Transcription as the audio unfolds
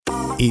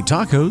Eat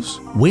tacos,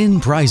 win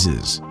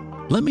prizes.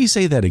 Let me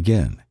say that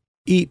again.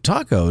 Eat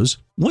tacos,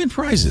 win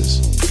prizes.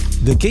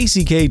 The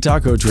KCK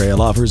Taco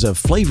Trail offers a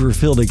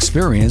flavor-filled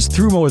experience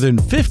through more than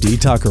 50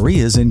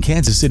 taquerias in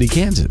Kansas City,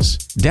 Kansas.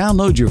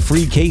 Download your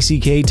free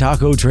KCK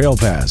Taco Trail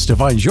Pass to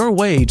find your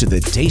way to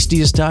the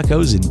tastiest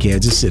tacos in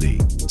Kansas City.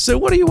 So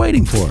what are you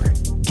waiting for?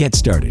 Get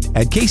started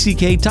at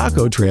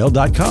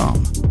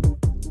kcktacotrail.com.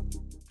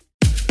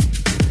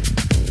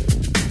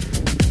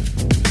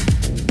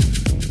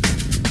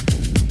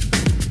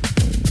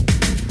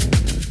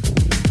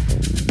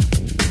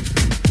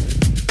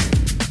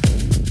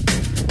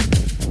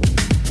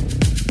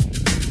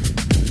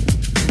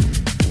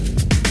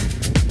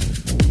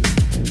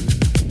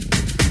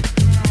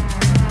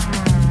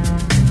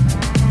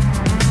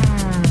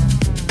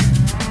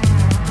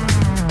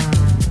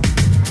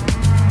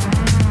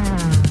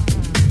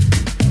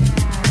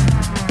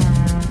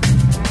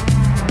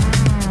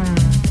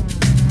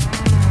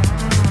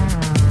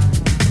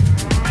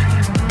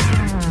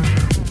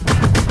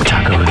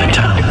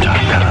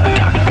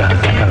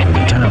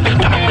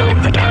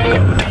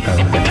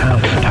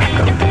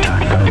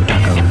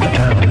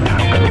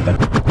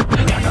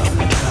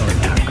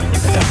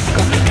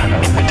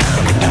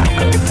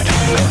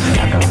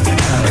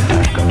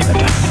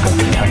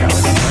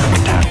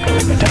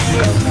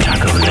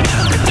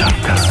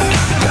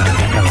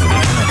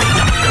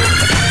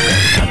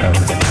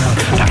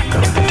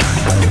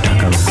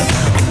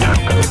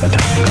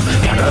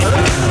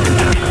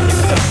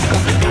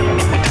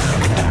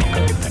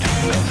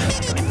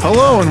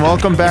 Hello and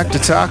welcome back to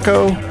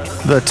Taco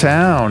the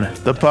Town,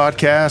 the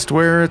podcast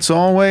where it's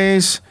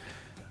always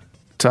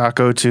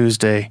Taco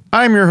Tuesday.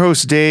 I'm your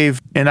host, Dave,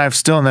 and I've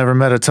still never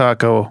met a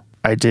taco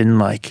I didn't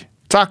like.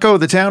 Taco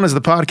the Town is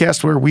the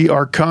podcast where we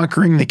are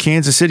conquering the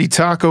Kansas City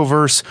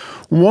taco-verse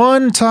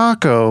one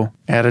taco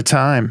at a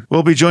time.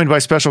 We'll be joined by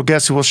special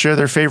guests who will share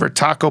their favorite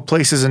taco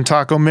places and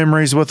taco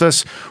memories with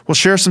us. We'll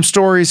share some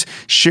stories,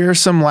 share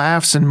some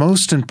laughs, and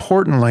most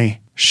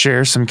importantly,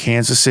 share some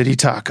Kansas City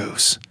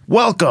tacos.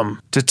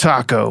 Welcome to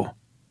Taco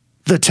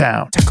the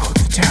Town. Taco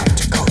the Town,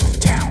 Taco the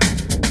Town,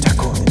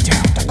 Taco the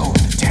Town, Taco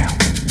the Town,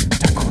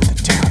 Taco the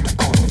Town,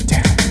 Taco the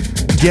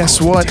Town.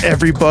 Guess what,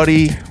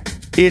 everybody?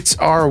 It's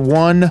our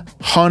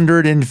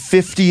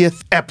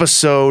 150th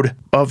episode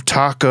of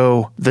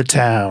Taco the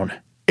Town.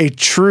 A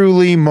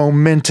truly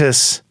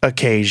momentous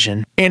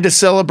occasion. And to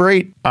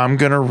celebrate, I'm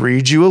going to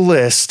read you a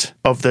list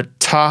of the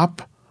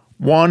top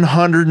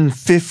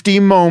 150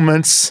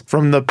 moments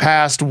from the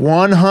past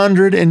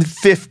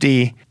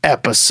 150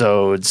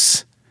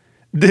 episodes.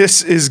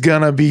 This is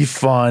gonna be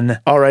fun.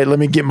 All right, let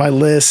me get my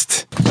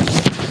list.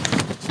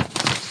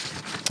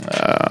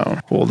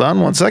 Hold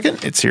on one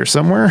second. It's here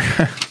somewhere.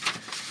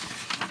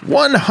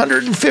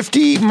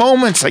 150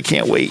 moments. I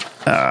can't wait.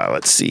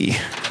 Let's see.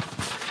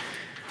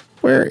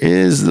 Where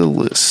is the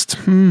list?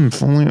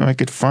 If only I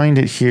could find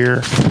it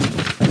here.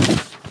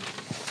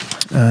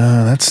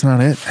 That's not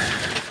it.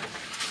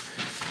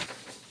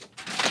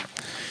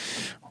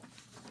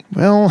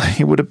 Well,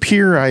 it would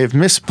appear I have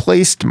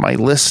misplaced my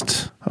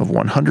list of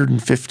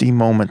 150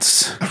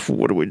 moments.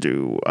 What do we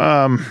do?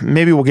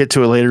 Maybe we'll get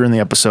to it later in the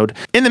episode.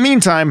 In the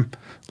meantime,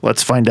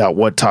 let's find out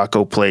what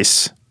taco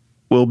place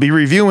we'll be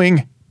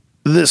reviewing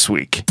this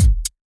week.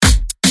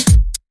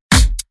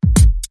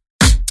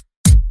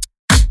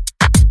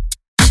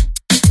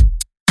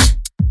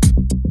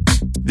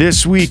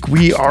 This week,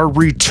 we are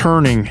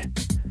returning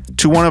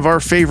to one of our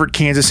favorite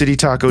Kansas City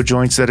taco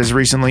joints that has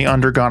recently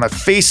undergone a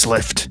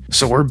facelift.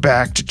 So we're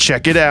back to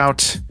check it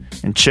out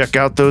and check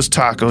out those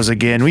tacos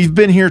again. We've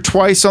been here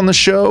twice on the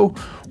show,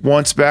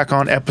 once back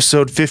on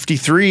episode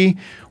 53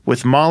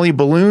 with Molly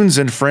Balloons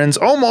and Friends,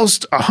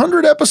 almost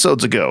 100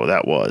 episodes ago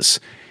that was.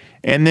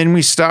 And then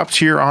we stopped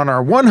here on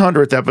our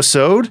 100th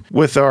episode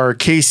with our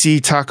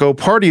KC Taco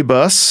Party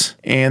Bus,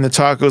 and the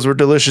tacos were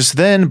delicious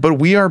then, but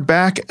we are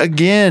back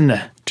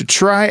again to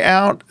try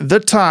out the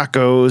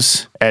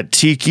tacos at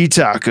Tiki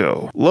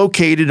Taco,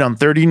 located on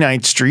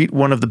 39th Street,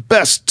 one of the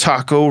best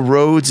taco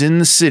roads in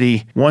the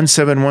city,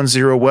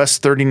 1710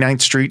 West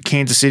 39th Street,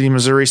 Kansas City,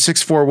 Missouri,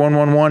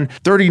 64111.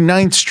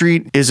 39th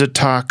Street is a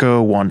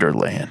taco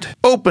wonderland.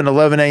 Open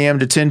 11 a.m.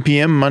 to 10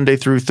 p.m. Monday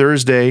through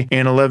Thursday,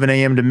 and 11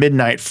 a.m. to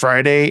midnight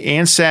Friday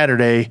and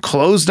Saturday.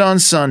 Closed on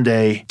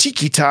Sunday.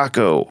 Tiki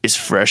Taco is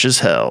fresh as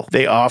hell.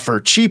 They offer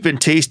cheap and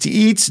tasty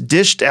eats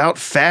dished out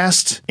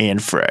fast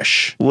and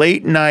fresh.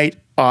 Late night,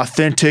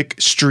 authentic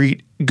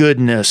street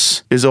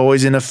goodness is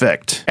always in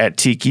effect at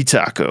Tiki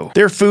Taco.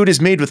 Their food is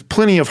made with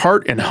plenty of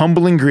heart and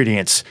humble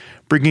ingredients,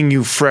 bringing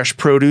you fresh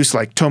produce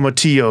like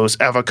tomatillos,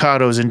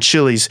 avocados, and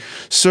chilies,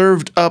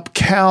 served up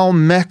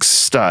Cal-Mex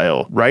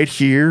style right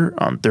here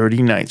on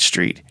 39th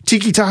Street.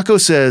 Tiki Taco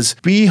says,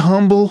 be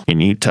humble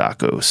and eat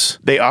tacos.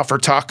 They offer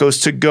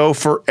tacos to go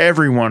for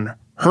everyone,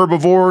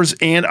 herbivores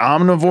and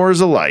omnivores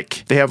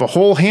alike. They have a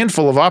whole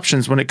handful of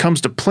options when it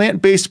comes to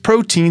plant-based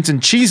proteins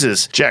and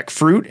cheeses,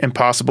 jackfruit,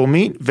 impossible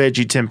meat,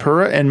 veggie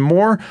tempura, and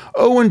more.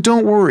 Oh, and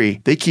don't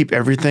worry, they keep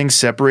everything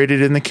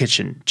separated in the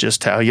kitchen,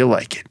 just how you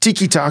like it.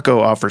 Tiki Taco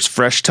offers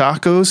fresh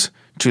tacos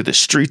to the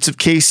streets of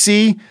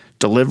KC,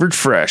 delivered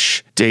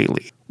fresh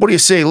daily. What do you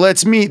say?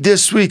 Let's meet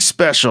this week's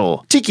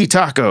special Tiki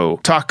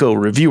Taco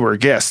reviewer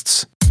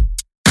guests.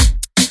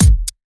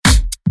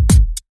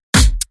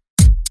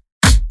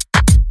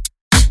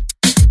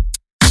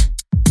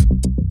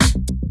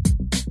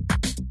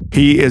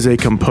 He is a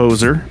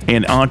composer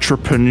and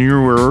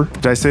entrepreneur.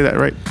 Did I say that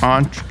right?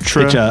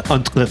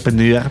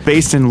 Entrepreneur.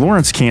 Based in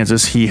Lawrence,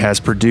 Kansas, he has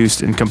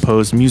produced and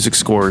composed music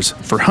scores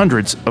for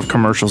hundreds of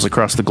commercials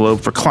across the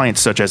globe for clients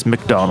such as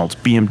McDonald's,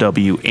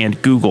 BMW,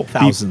 and Google.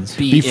 Thousands.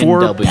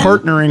 Before BMW.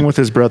 partnering with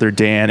his brother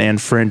Dan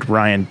and friend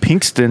Ryan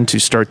Pinkston to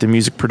start the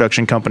music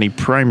production company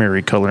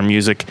Primary Color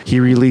Music, he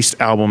released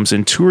albums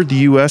and toured the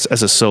U.S.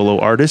 as a solo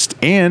artist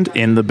and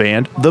in the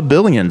band The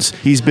Billions.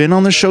 He's been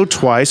on the show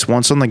twice,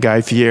 once on the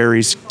Guy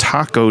Fieri's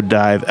Taco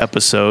Dive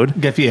episode,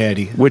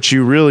 Gaffieri. which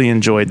you really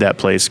enjoyed that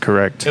place,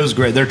 correct? It was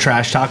great. Their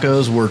trash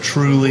tacos were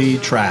truly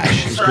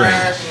trash. It was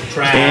great.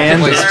 Trash.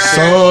 And- That place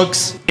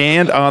sucks.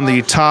 And on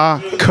the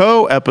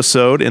Taco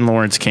episode in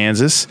Lawrence,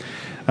 Kansas,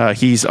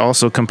 he's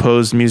also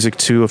composed music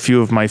to a few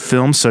of my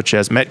films, such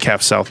as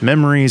Metcalf South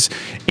Memories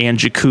and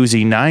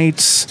Jacuzzi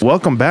Nights.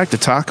 Welcome back to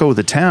Taco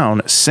the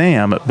Town,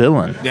 Sam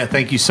Billen. Yeah,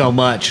 thank you so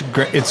much.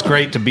 It's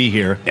great to be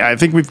here. I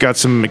think we've got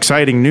some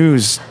exciting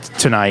news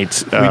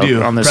tonight We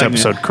do. on this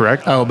Pregnant. episode,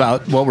 correct? Oh,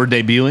 about what we're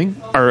debuting?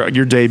 Or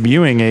you're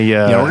debuting a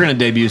Yeah, we're going to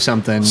debut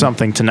something.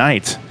 something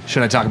tonight.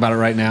 Should I talk about it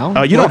right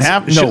now? You don't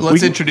have no.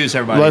 Let's introduce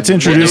everybody. Let's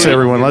introduce We'll do it.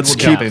 everyone. Let's We'll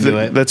keep jump into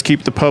it. let's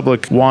keep the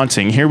public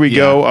wanting. Here we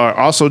go.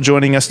 Also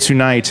joining us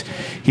tonight,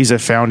 he's a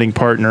founding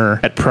partner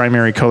at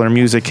Primary Color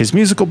Music. His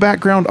musical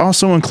background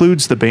also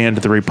includes the band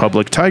The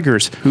Republic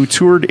Tigers, who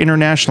toured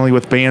internationally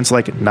with bands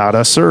like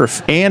Nada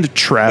Surf and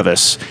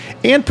Travis,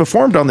 and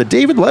performed on the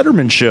David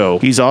Letterman Show.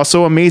 He's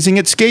also amazing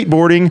at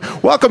skateboarding.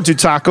 Welcome to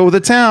Taco the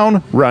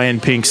Town,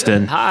 Ryan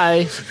Pinkston.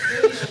 Hi.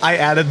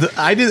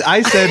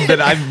 I said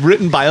that I've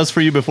written bios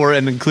for you before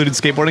and included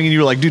skateboarding, and you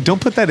were like, "Dude,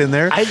 don't put that in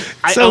there." I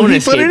so own he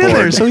a put it in skateboard.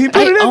 there. So he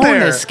put it in I own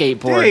there. a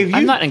skateboard. Dave,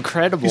 I'm not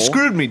incredible. You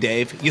screwed me,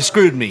 Dave. You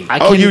screwed me.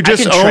 You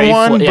just own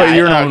one, but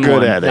you're not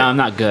good at it. No, I'm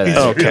not good He's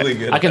at it. Okay. really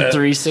good. I can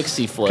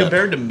 360 flip.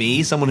 Compared to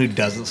me, someone who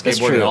doesn't That's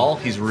skateboard at true. all,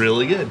 he's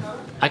really good.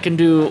 I can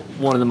do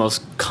one of the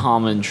most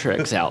common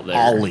tricks out there.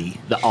 Ollie.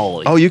 The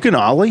ollie. Oh, you can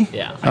ollie?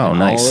 Yeah. I Oh, can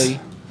nice. ollie.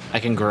 I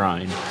can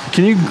grind.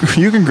 Can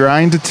you can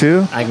grind it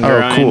too? I can Oh,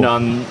 grind cool.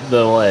 on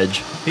the ledge.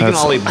 He can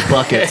That's- ollie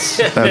buckets.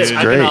 That's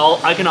I great.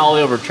 I can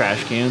ollie over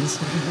trash cans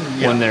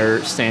when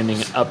they're standing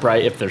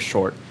upright if they're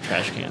short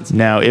trash cans.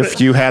 Now, if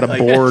you had a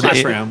board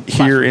classroom.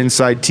 here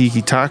inside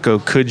Tiki Taco,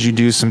 could you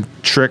do some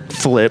trick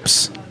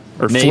flips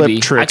or Maybe. flip I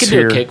tricks could do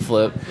here? a kick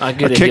flip. I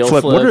could A do a kick heel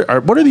flip.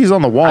 flip. What are these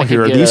on the wall I could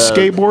here? Are get these a-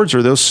 skateboards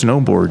or those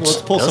snowboards? Let's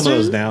pull some of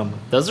those down.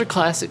 Those are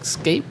classic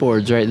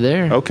skateboards right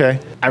there. Okay.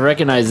 I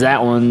recognize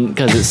that one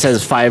because it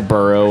says Five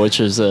Borough, which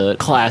is a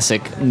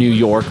classic New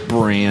York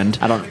brand.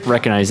 I don't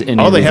recognize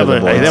any. Oh, of they these have other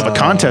a they ones. have a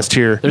contest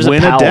here. There's a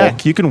Win a Powell.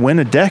 deck. You can win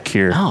a deck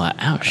here. Oh,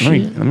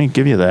 shit. let me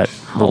give you that.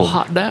 Oh, little-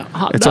 hot dog.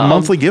 It's a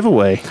monthly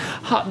giveaway.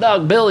 Hot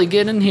dog Billy,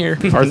 get in here.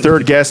 Our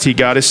third guest, he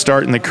got his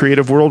start in the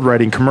creative world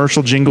writing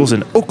commercial jingles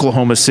in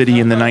Oklahoma City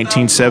in the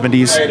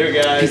 1970s.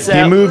 Peace He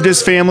out. moved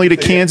his family to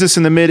Kansas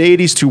in the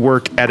mid-'80s to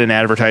work at an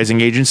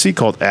advertising agency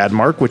called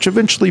Admark, which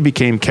eventually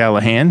became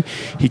Callahan.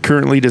 He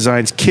currently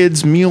designs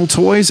kids' meal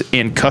toys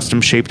and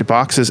custom-shaped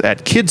boxes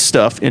at Kid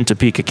Stuff in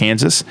Topeka,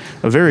 Kansas,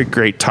 a very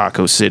great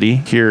taco city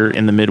here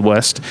in the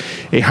Midwest.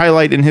 A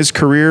highlight in his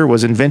career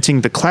was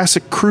inventing the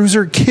classic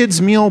Cruiser kids'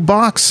 meal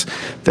box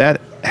that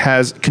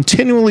has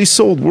continually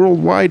sold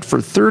worldwide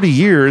for 30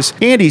 years.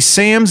 And he's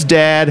Sam's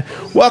dad.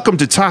 Welcome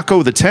to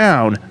Taco the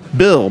Town,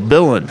 Bill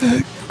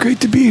Billen.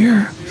 Great to be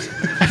here.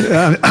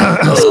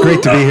 It's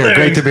great to be here.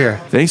 Great to be here.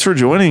 Thanks for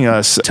joining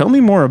us. Tell me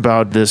more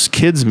about this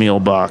kids meal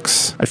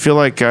box. I feel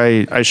like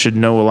I should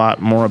know a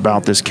lot more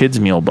about this kids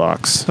meal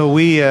box. So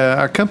we,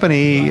 our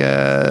company,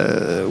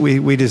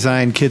 we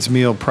design kids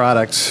meal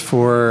products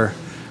for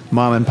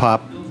mom and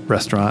pop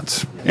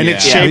restaurants. And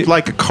it's Yeah. shaped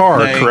like a car,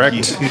 Thank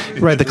correct?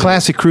 Right. The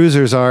classic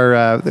cruisers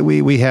are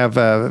we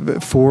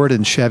have Ford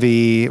and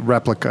Chevy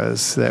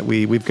replicas that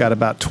we've got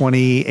about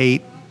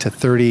 28 to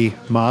 30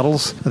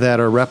 models that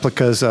are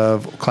replicas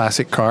of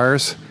classic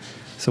cars.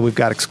 So we've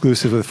got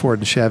exclusive with Ford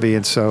and Chevy,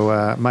 and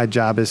so my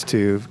job is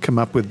to come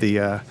up with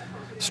the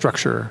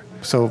structure.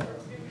 So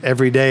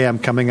every day I'm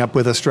coming up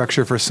with a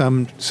structure for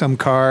some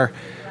car,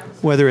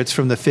 whether it's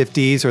from the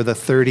 50s or the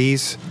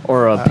 30s.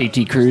 Or a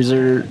PT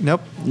Cruiser.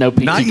 Nope. No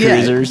PT Not yet.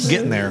 Cruisers.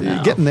 Getting there.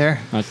 No. Getting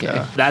there.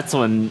 Okay. That's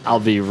when I'll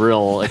be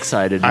real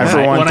excited. I, when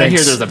for one, when I hear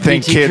there's a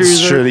think PT kids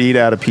Cruiser. should eat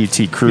out of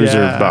PT Cruiser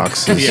Yeah.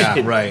 boxes. Yeah,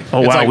 right. Oh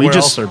It's wow, like, we where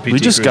just else are PT we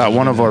just got cruisers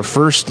one gonna of be? our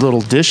first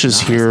little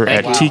dishes here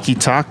Thank at you. Tiki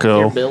Taco.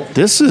 Here, Bill.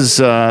 This is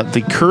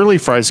the curly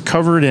fries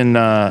covered in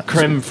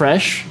Creme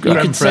fraiche, you Creme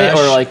could say, fraiche.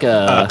 or like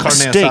a Carne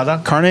steak,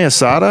 asada. carne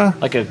asada.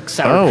 like a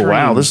sour Oh cream.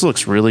 wow, this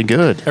looks really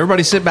good.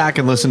 Everybody sit back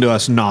and listen to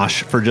us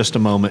nosh for just a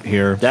moment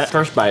here. That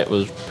first bite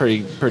was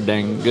pretty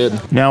dang good.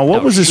 Now,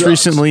 what Oh, was this shucks.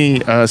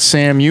 recently,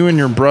 Sam? You and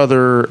your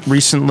brother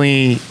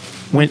recently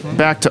went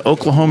back to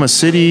Oklahoma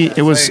City.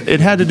 It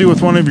had to do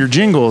with one of your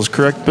jingles,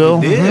 correct, Bill?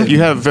 It did. You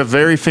have a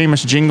very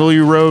famous jingle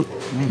you wrote.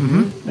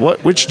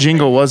 Which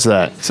jingle was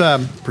that? It's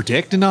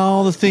Protecting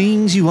all the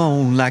things you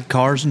own, like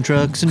cars and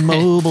trucks and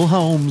mobile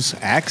homes,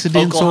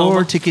 accidents Oklahoma.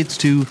 or tickets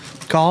to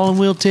call and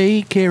we'll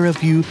take care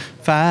of you.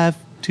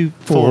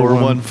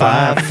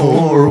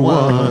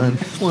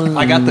 5241541.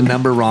 I got the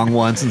number wrong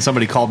once, and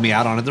somebody called me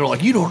out on it. They're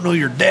like, "You don't know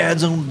your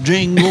dad's own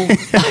jingle."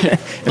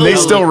 And they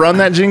still run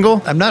that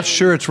jingle? I'm not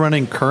sure it's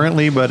running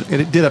currently, but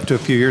it did up to a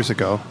few years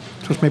ago.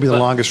 It was maybe the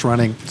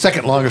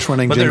second longest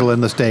running But jingle there-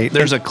 in the state.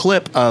 There's a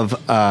clip of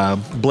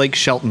Blake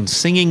Shelton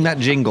singing that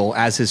jingle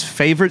as his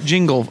favorite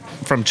jingle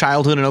from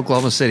childhood in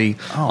Oklahoma City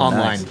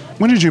online.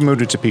 When did you move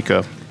to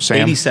Topeka, Sam?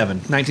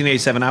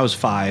 1987. I was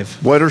 5.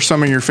 What are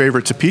some of your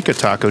favorite Topeka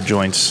taco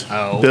joints?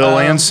 Bill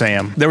and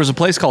Sam. There was a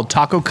place called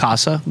Taco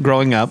Casa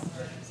growing up.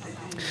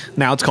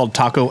 Now it's called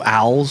Taco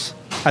Owls.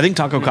 I think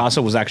Taco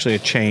Casa was actually a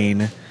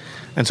chain,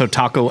 and so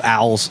Taco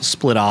Owls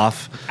split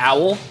off.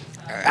 Owl?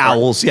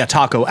 Owls, yeah,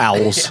 Taco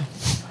Owls.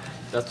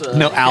 That's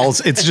No, owls.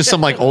 It's just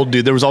some like old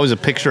dude. There was always a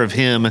picture of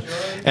him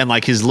and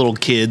like his little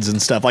kids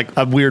and stuff, like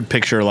a weird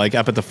picture, like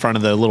up at the front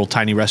of the little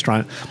tiny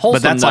restaurant. Wholesome,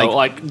 but that's though,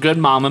 like good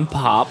mom and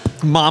pop.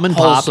 mom and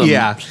pop. wholesome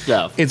Yeah,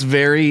 stuff. It's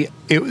very.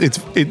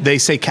 They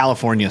say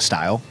California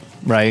style,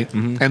 right?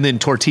 And then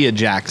Tortilla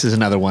Jacks is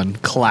another one.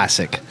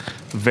 Classic,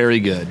 very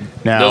good.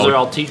 Now, Those are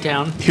all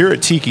T-Town. here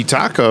at Tiki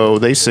Taco,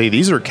 they say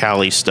these are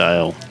Cali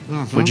style.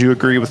 Would you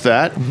agree with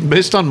that?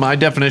 Based on my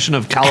definition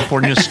of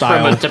California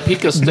style, From a Topeka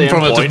from a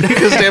standpoint.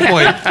 Topeka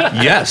standpoint,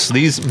 yes,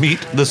 these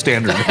meet the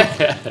standard.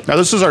 Now,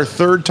 this is our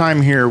third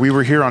time here. We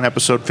were here on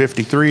episode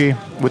 53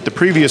 with the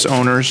previous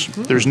owners.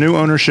 There's new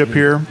ownership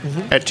here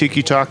at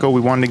Tiki Taco.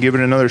 We wanted to give it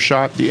another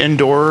shot. The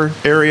indoor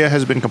area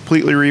has been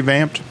completely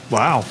revamped.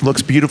 Wow.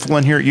 Looks beautiful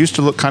in here. It used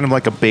to look kind of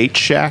like a bait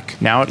shack.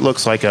 Now it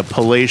looks like a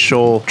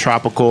palatial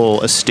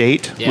tropical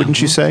estate, Yeah.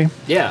 wouldn't you say?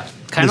 Yeah.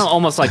 Kind of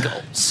almost like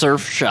a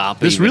surf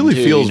shop. This even, really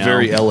too, feels you know?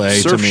 very LA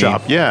Surf to me.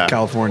 shop, yeah.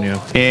 California.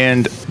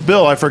 And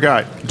Bill, I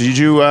forgot. Did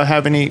you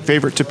have any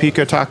favorite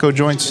Topeka taco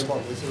joints?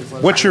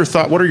 What's your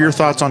thought? What are your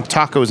thoughts on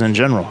tacos in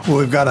general? Well,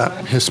 we've got a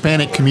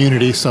Hispanic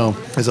community, so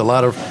there's a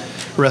lot of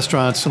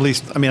restaurants. At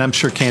least, I mean, I'm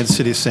sure Kansas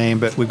City is the same,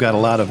 but we've got a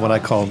lot of what I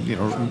call,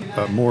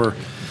 more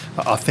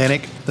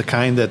authentic, the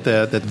kind that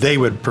they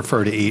would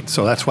prefer to eat.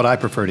 So that's what I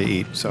prefer to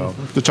eat. So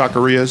The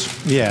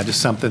taquerias. yeah, just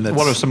something that's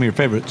What are some of your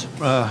favorites?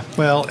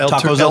 well, El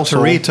Tacos El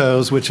Sol.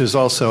 Torritos, which is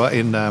also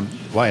in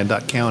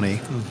Wyandotte County.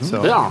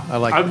 So Yeah, I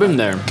like. I've been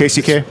there.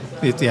 KCK.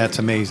 It's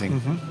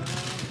amazing.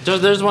 So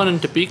there's one in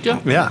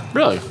Topeka? Yeah.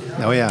 Really?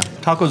 Oh yeah.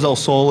 Tacos El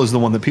Sol is the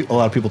one that a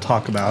lot of people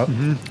talk about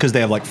because they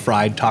have like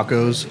fried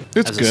tacos.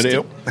 It's As a good.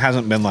 steak. It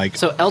hasn't been like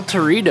So El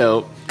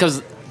Torito,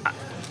 because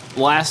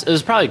it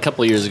was probably a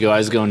couple of years ago, I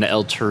was going to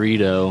El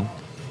Torito.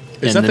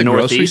 Is in that the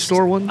grocery Northeast,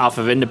 store one? Off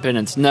of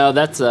Independence. No,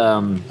 that's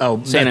San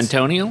that's-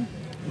 Antonio.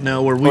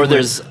 no where we Or went-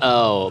 there's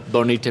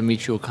Bonita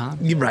Michoacan.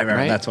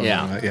 right. That's what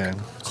Yeah. I'm talking about,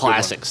 yeah.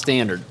 Classic,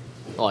 standard.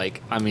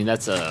 Like, I mean,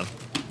 that's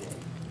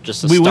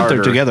just a We went there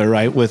starter. together,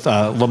 right, with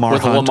Lamar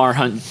With Hunt. Lamar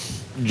Hunt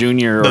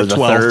Jr. or The the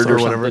 12th third or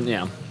or whatever. something.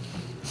 Yeah.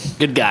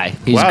 Good guy.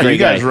 He's Wow, a great you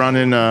guys guy.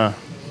 running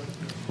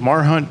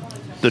Lamar Hunt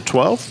the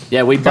 12th?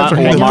 Yeah, we bought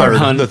right. Lamar The third,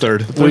 Hunt. the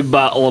third. We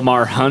bought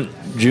Lamar Hunt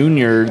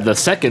Jr. the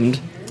second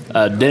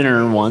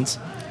dinner once.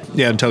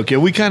 Yeah, in Tokyo.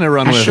 We kind of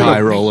run with Should've-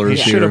 high rollers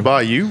He here. should have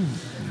bought you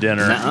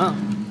dinner. Nuh-uh.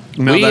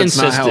 No, We that's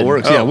not how it insisted.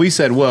 works. Oh. Yeah, we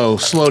said, "Whoa,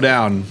 slow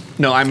down."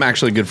 No, I'm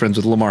actually good friends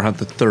with Lamar Hunt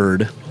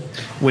III.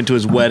 Went to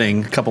his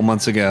wedding a couple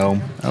months ago.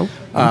 Oh,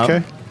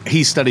 okay.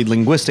 He studied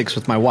linguistics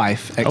with my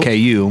wife at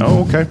KU.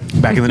 Oh, okay.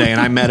 Back in the day,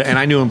 and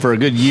I knew him for a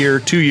good year,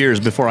 2 years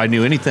before I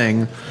knew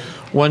anything.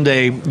 One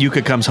day,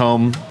 Yuka comes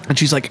home and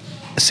she's like,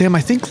 "Sam,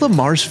 I think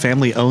Lamar's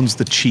family owns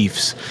the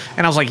Chiefs."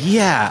 And I was like,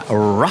 "Yeah,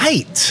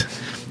 right."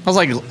 I was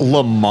like,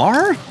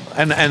 "Lamar?"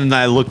 And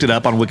I looked it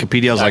up on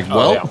Wikipedia. I was like, Oh,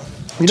 "Well." yeah.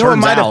 You know what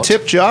turns might have out-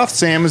 tipped you off,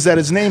 Sam, is that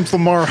his name's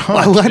Lamar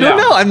Hunt. I don't Yeah.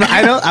 know.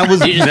 I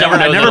was You just never,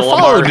 never I know never the Lamar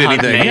followed Hunt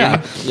anything. name.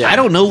 Yeah. Yeah. I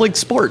don't know like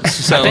sports.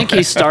 So I think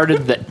he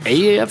started the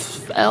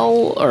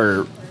AFL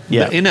or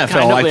Yeah. the NFL.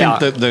 kind of, I yeah,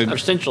 think the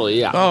essentially,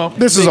 yeah. oh,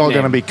 This is Big all name.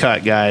 going to be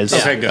cut, guys.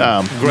 okay, good.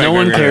 no Great,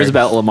 one great, cares great.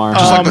 about Lamar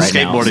Just Hunt like the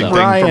right now, skateboarding so. thing.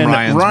 from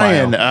Ryan's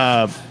Ryan,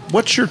 bio.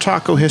 what's your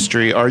taco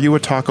history? Are you a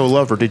taco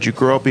lover? Did you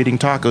grow up eating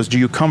tacos? Do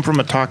you come from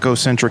a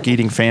taco-centric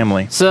eating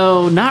family?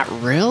 So not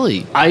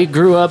really. I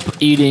grew up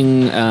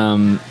eating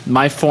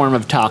my form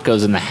of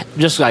tacos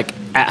just like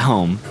at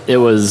home. It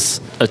was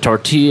a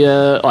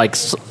tortilla, like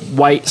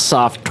white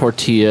soft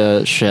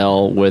tortilla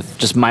shell with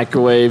just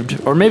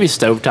microwaved or maybe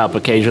stovetop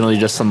occasionally,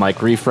 just some like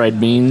refried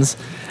beans,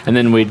 and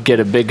then we'd get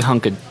a big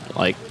hunk of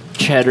like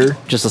cheddar,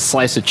 just a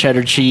slice of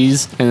cheddar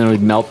cheese, and then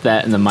we'd melt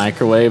that in the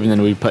microwave, and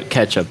then we'd put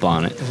ketchup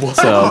on it.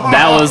 So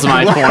that was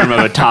my form of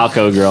a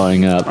taco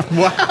growing up.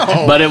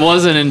 Wow! But it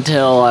wasn't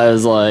until I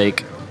was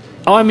like,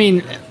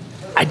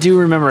 I do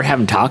remember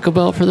having Taco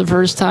Bell for the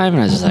first time,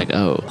 and I was just like,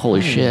 oh,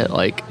 holy shit!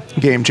 Like,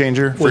 Game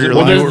changer for Was it your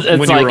when life? you were- it's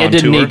when you like were it on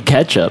didn't tour? need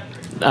ketchup.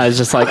 I was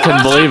just like,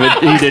 couldn't believe it.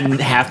 He didn't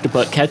have to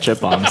put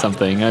ketchup on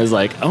something. I was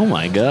like, oh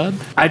my God.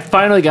 I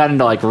finally got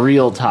into like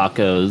real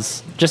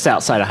tacos just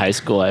outside of high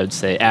school, I would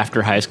say.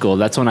 After high school,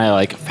 that's when I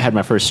like had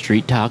my first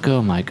street taco.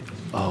 I'm like,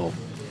 oh,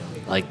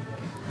 like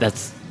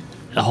that's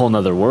a whole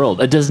nother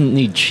world. It doesn't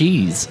need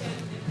cheese.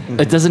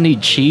 It doesn't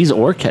need cheese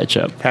or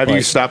ketchup. Have you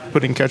Like, stopped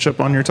putting ketchup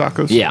on your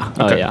tacos? Yeah.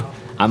 Oh Okay. yeah.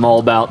 I'm all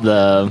about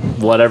the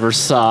whatever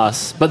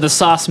sauce, but the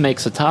sauce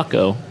makes a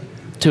taco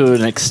to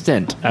an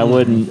extent. I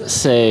wouldn't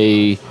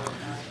say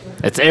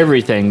it's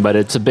everything, but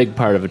it's a big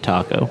part of a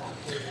taco.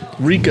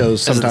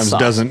 Rico's As in sometimes sauce.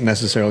 doesn't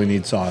necessarily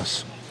need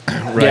sauce.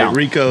 Right, Yeah.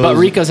 Rico's. But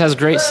Rico's has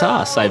great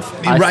sauce. I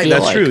Right, feel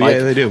that's like, true. Like,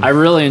 Yeah, they do. I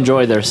really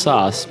enjoy their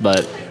sauce,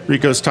 but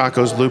Rico's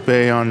Tacos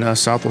Lupe on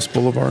Southwest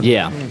Boulevard.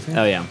 yeah.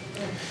 Oh yeah.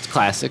 It's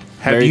classic.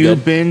 Have Very you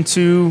good. been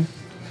to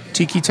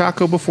Tiki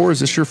Taco before? Is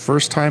this your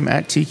first time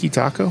at Tiki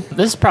Taco?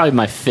 This is probably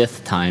my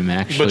 5th time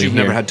actually. But you've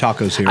here. never had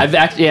tacos here.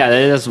 Yeah,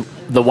 it is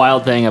the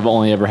wild thing. I've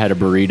only ever had a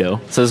burrito,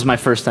 so this is my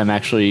first time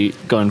actually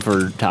going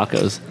for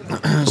tacos.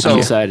 So I'm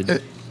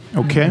excited.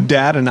 Okay.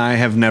 Dad and I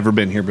have never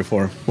been here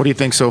before. What do you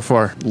think so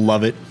far?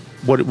 Love it.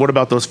 What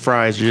about those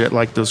fries? You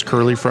like those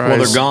curly fries? Well,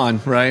 they're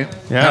gone, right?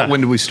 Yeah. When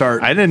did we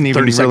start? I didn't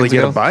even 30 really seconds get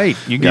ago? a bite.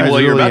 You guys well,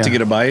 you're really, about to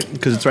get a bite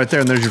because it's right there,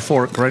 and there's your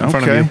fork right in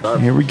front of you.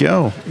 Okay, here we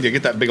go. You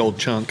get that big old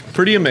chunk.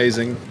 Pretty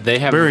amazing. They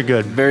have Very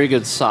good. very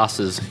good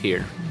sauces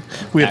here.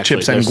 We have Actually,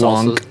 chips and their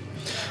guac. salsas.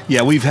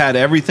 Yeah, we've had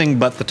everything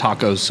but the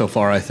tacos so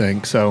far, I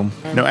think. So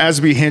Now, as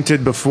we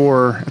hinted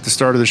before at the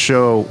start of the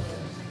show,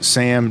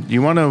 Sam, do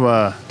you want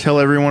to tell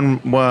everyone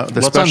what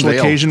the Let's special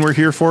unveil. occasion we're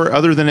here for,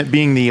 other than it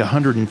being the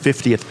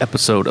 150th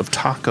episode of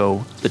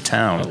Taco the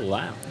Town? Oh,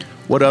 wow.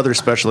 What other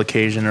special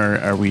occasion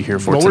are we here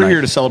for well, tonight? we're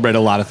here to celebrate a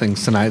lot of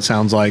things tonight, it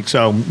sounds like.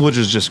 So, which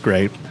is just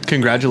great.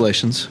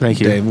 Congratulations. Thank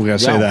you. Dave, we got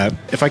to say Yeah. that.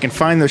 If I can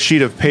find the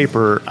sheet of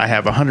paper, I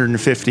have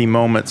 150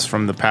 moments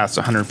from the past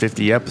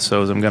 150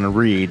 episodes I'm going to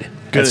read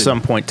Good. at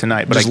some point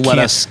tonight. But Just I let can't,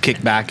 us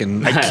kick back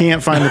and I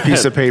can't find the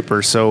piece of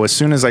paper. So as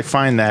soon as I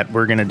find that,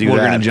 we're going to do We're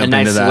that. gonna A jump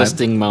nice into that.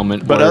 listing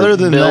moment. But where other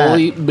than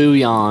Billy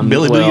Bouillon,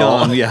 Billy will-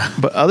 Bouillon, yeah.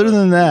 But other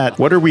than that,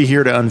 what are we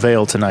here to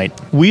unveil tonight?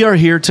 We are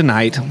here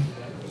tonight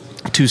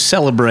to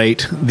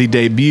celebrate the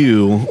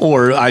debut,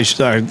 or let's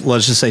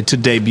just say to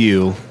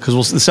debut,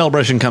 because the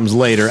celebration comes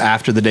later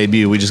after the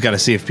debut. We just got to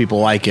see if people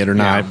like it or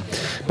not.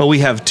 But we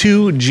have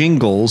 2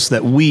 jingles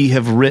that we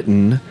have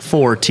written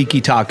for Tiki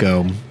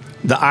Taco.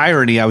 The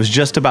irony I was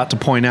just about to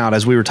point out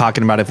as we were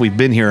talking about if we've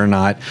been here or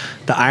not,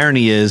 the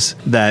irony is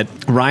that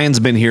Ryan's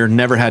been here,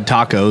 never had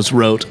tacos,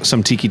 wrote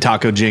some Tiki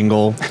Taco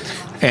jingle,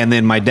 and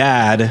then my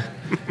dad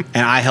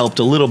and I helped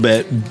a little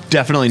bit,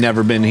 definitely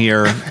never been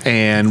here,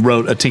 and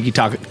wrote a Tinky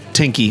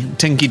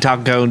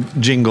Taco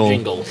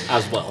jingle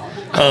as well.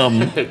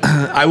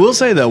 I will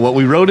say though, what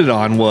we wrote it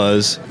on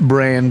was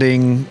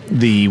branding,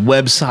 the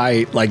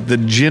website, like the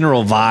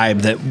general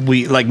vibe that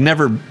we like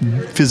never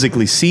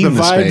physically seen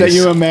the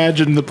space.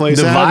 imagined the place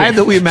The vibe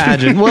that we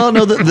imagined. Well,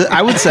 no,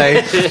 I would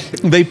say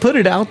they put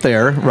it out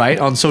there, right,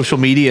 on social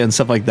media and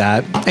stuff like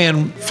that.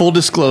 And full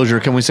disclosure,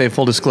 can we say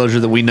full disclosure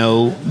that we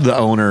know the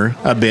owner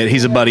a bit?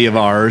 He's a buddy of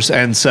ours.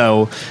 And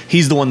so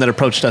he's the one that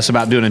approached us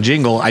about doing a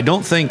jingle. I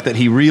don't think that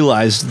he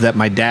realized that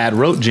my dad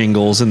wrote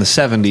jingles in the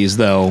 70s,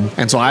 though.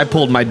 And so I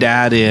pulled my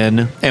dad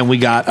in, and we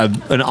got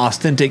an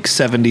authentic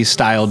 70s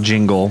style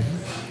jingle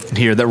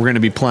here that we're going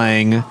to be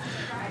playing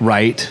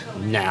right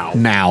now.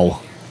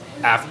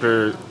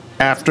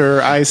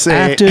 After I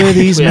say After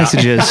these Yeah.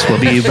 messages, we'll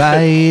be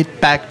right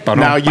back.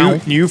 Now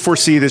you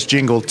foresee this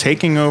jingle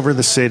taking over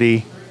the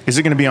city. Is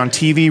it going to be on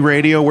TV,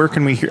 radio? Where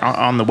can we hear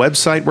on the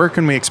website? Where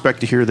can we expect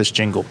to hear this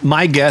jingle?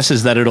 My guess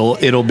is that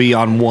it'll be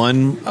on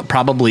one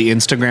probably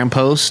Instagram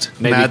post.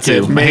 Maybe That's 2.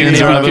 it. My Maybe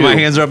hands are up. two. My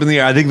hands are up in the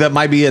air. I think that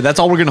might be it. That's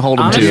all we're going to hold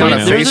them Honestly, to. On you a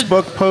know. there's a-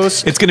 Facebook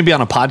post? It's going to be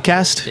on a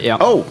podcast. Yeah.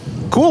 Oh,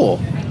 cool.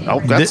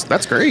 Oh,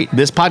 that's great.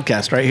 This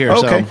podcast right here.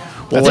 Okay. So Well,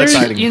 that's There's-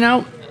 exciting. You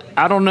know,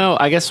 I don't know.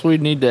 I guess we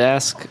need to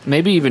ask.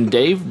 Maybe even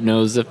Dave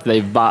knows if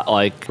they've bought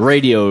like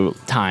radio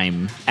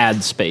time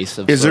ad space.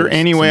 Is there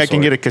any way I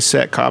can get a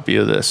cassette copy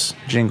of this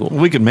jingle?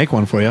 We could make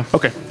one for you.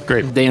 Okay,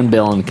 great. Dan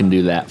Billin can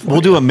do that. For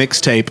We'll do a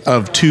mixtape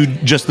of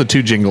just the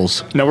 2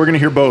 jingles. Now we're going to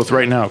hear both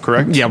right now,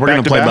 correct? Yeah, we're Back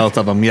going to to play back? both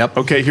of them. Yep.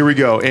 Okay, here we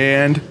go.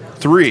 And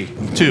 3,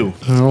 2.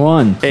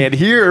 1. and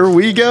here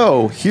we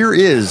go. Here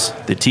is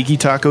the Tiki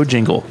Taco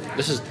jingle.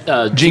 This is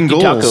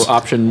Jingles. Tiki Taco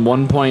option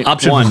 1.1.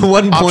 Option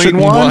 1.1. Option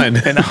one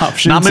and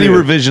option Not many 2.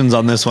 revisions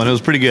on this one. It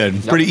was pretty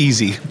good. Pretty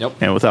easy. Yep.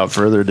 And without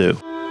further ado,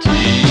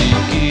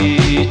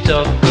 Tiki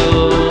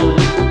Taco,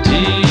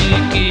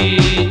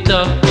 Tiki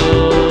Taco.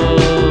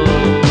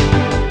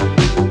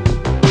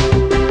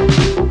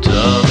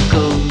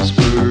 Tacos,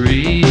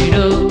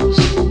 burritos,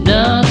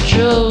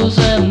 nachos,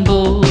 and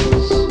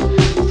bowls.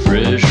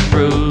 Fresh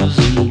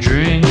frozen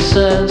drinks,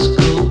 ice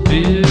cold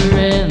beer,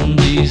 and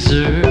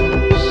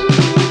desserts.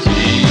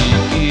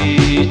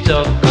 Tiki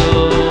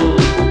Taco,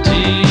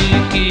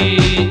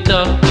 Tiki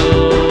Taco.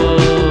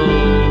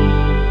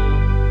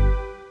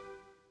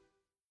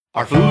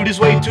 Our food is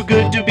way too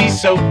good to be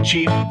so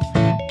cheap.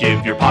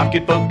 Give your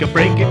pocketbook a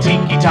break at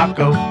Tiki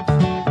Taco.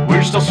 We're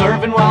We're still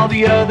serving while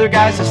the other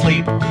guy's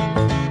asleep.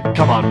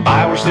 Come on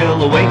by, we're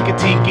still awake at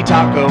Tiki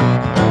Taco.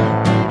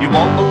 You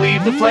won't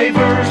believe the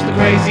flavors, the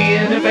crazy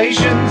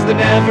innovations, the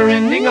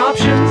never-ending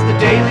options, the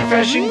daily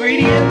fresh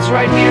ingredients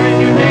right here in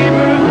your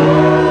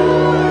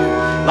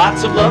neighborhood.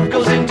 Lots of love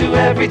goes into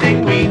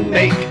everything we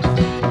make.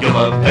 You'll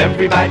love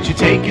every bite you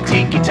take at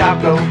Tiki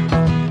Taco.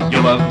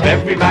 You'll love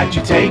every bite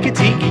you take at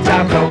Tiki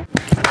Taco.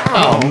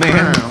 Oh,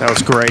 man. That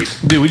was great.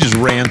 Dude, we just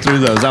ran through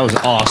those. That was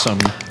awesome.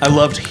 I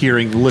loved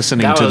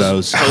listening That to was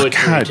those.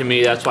 poetry God. to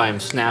me. That's why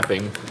I'm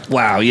snapping.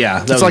 Wow, yeah.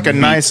 That It's was like a neat.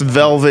 nice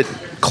velvet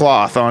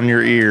cloth on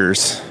your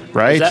ears,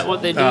 right? Is that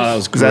what they do? Oh, that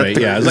was Is that great.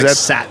 the- Yeah, it was is like that-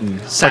 satin.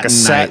 like a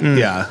satin- night.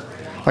 Yeah.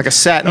 like a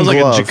satin That was like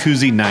glove. a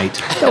jacuzzi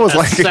night. That was A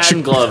like a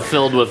satin glove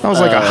filled with. that was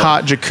like a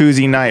hot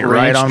jacuzzi night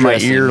right ranch on my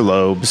dressing.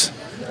 earlobes.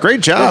 Great It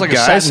was job, like a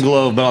guys. satin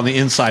glove, but on the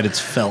inside it's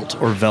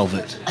felt or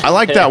velvet. I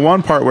like that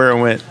one part where it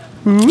went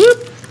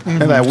whoop,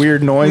 and that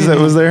weird noise that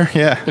was there.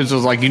 Yeah, It was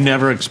like you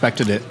never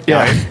expected it.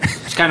 yeah.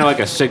 It's kind of like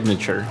a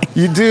signature.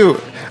 You do.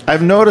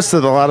 I've noticed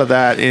that a lot of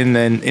that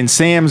in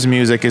Sam's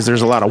music is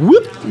there's a lot of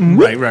whoop,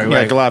 whoop. Right.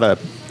 Like a lot of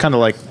kind of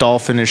like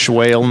dolphinish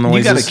whale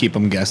noises. You got to keep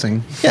them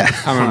guessing. Yeah.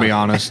 I'm going to be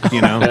honest,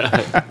 you know.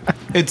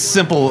 It's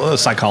simple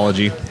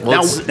psychology.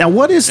 Now,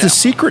 what is the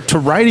secret to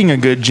writing a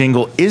good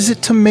jingle? Is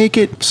it to make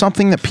it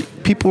something that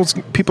people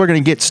are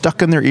going to get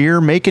stuck in their ear,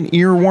 make an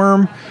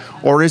earworm,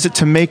 or is it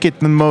to make it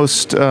the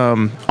most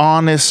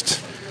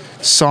honest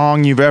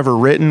song you've ever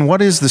written?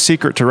 What is the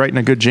secret to writing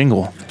a good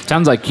jingle?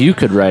 Sounds like you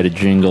could write a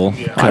jingle.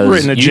 I've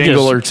written a 'cause you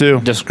jingle just or two.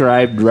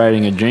 Described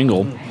writing a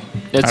jingle.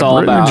 It's I've all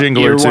written a about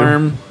jingle or two.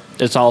 earworm.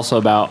 It's also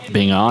about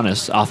being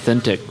honest,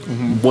 authentic.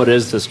 What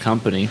is this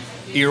company?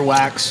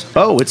 Earwax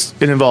Oh, it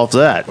involves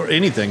that. or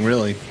anything,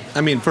 really.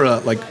 I mean, for a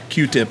like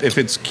Q-tip, if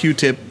it's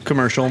Q-tip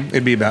commercial,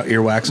 it'd be about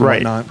earwax and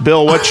Right. whatnot.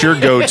 Bill, what's your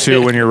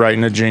go-to when you're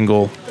writing a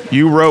jingle?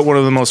 You wrote one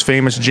of the most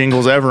famous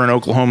jingles ever in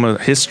Oklahoma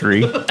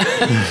history.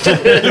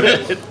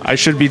 I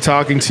should be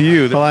talking to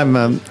you. Well,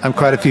 I'm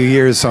quite a few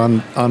years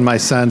on my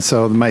son,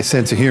 so my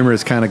sense of humor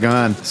is kind of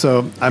gone. So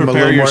I'm a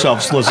Prepare little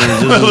yourselves, listeners.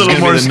 This is more, a little going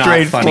more to be the not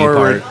funny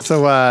straightforward. part.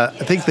 So I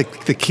think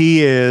the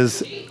key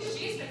is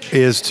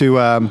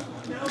to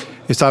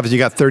it's obviously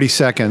you got 30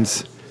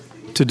 seconds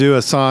to do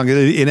a song.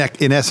 In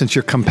essence,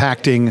 you're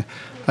compacting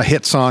a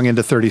hit song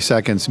into 30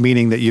 seconds,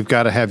 meaning that you've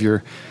got to have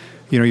your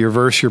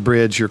verse, your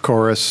bridge, your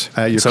chorus,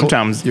 your your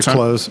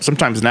close.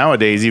 Sometimes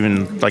nowadays,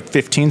 even like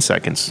 15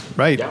 seconds.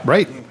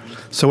 Right.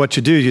 So what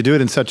you do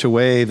it in such a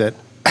way that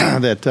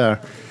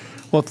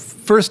well,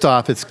 first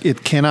off,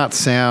 it cannot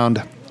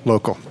sound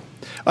local.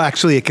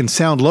 Actually, it can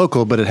sound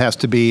local, but it has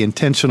to be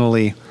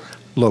intentionally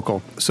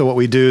local. So what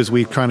we do is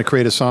we're trying to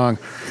create a song.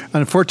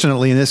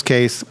 Unfortunately, in this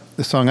case,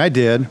 the song I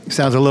did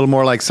sounds a little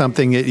more like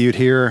something that you'd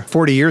hear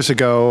 40 years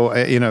ago.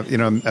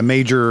 A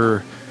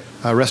major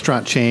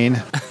restaurant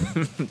chain.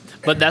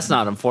 But that's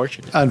not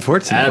unfortunate.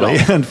 Unfortunately,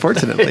 At all.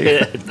 unfortunately.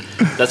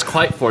 That's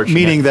quite fortunate.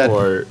 Meaning that-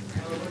 for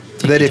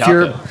that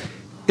Tiki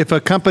if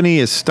a company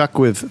is stuck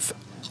with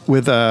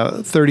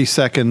 30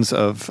 seconds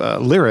of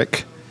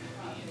lyric,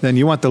 then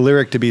you want the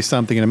lyric to be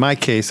something. And in my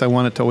case, I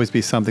want it to always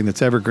be something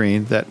that's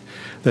evergreen, that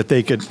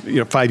they could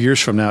 5 years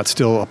from now it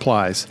still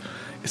applies.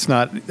 It's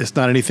not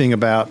anything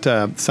about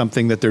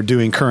something that they're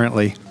doing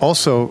currently.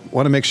 Also,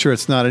 want to make sure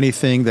it's not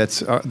anything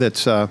that's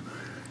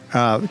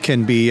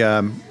can be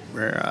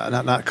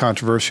not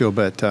controversial,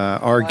 but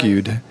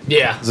argued.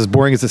 Yeah. As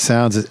boring as it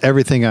sounds, is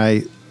everything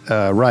I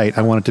write,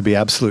 I want it to be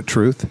absolute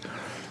truth.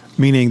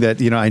 Meaning that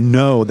I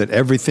know that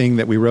everything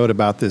that we wrote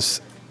about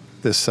this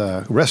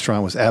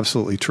restaurant was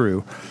absolutely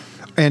true.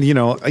 And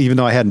even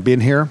though I hadn't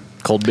been here,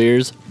 Cold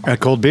beers.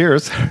 cold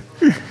beers.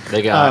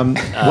 They got.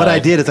 What I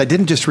did is I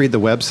didn't just read the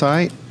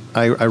website.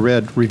 I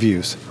read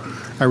reviews.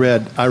 I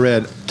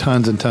read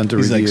tons and tons of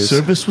He's like, reviews.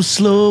 service was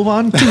slow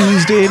on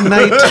Tuesday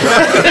night.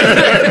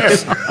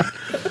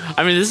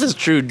 I mean, this is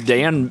true.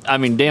 Dan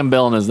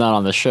Bellin is not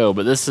on the show,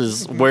 but this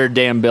is where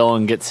Dan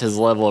Bellin gets his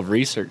level of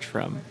research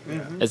from.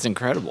 It's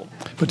incredible.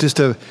 But just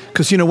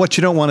because what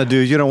you don't want to do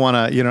is you don't want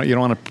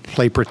to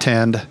play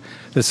pretend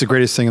that's the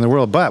greatest thing in the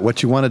world. But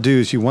what you want to do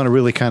is you want to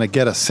really kind of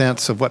get a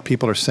sense of what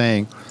people are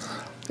saying.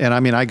 And I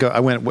mean, I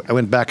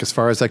went back as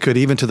far as I could,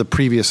 even to the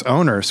previous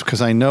owners,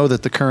 because I know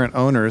that the current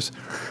owners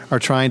are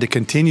trying to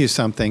continue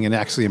something and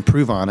actually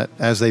improve on it,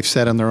 as they've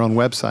said on their own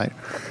website.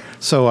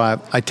 So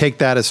I take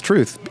that as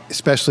truth,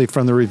 especially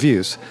from the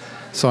reviews.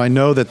 So I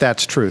know that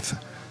that's truth.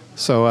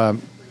 So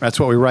that's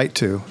what we write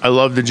to. I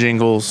love the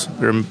jingles.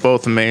 They're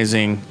both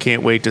amazing.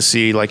 Can't wait to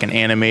see like an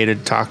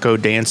animated taco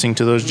dancing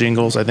to those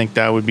jingles. I think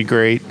that would be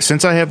great.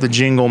 Since I have the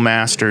jingle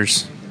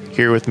masters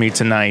here with me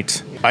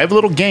tonight, I have a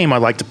little game I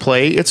like to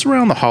play. It's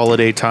around the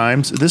holiday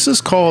times. This is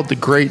called the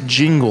Great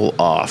Jingle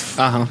Off.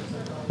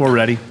 We're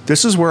ready.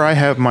 This is where I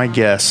have my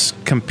guests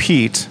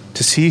compete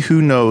to see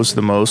who knows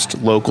the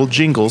most local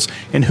jingles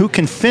and who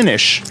can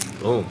finish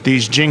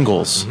these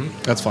jingles.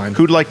 That's fine.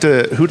 Who'd like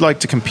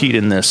to compete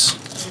in this?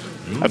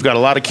 I've got a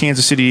lot of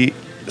Kansas City /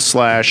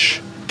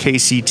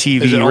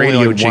 KCTV Is it only radio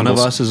like jingles. one of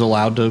us is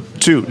allowed to?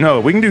 Two. No,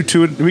 we can do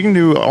two. We can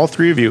do all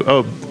three of you.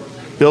 Oh,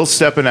 Bill's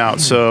stepping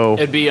out, so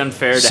It'd be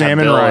unfair to Sam have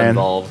and Bill Ryan.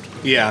 involved.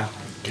 Yeah.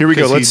 here we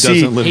go. 'Cause Let's he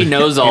see. doesn't live He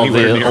knows all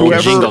anywhere the near old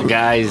here. jingle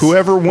guys.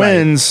 Whoever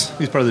wins,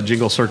 He's part of the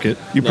jingle circuit.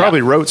 you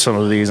probably wrote some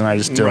of these, and I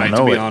just don't Right, to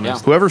know be it.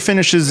 honest. Whoever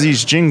finishes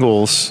these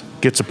jingles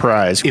gets a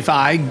prize. If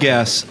I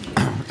guess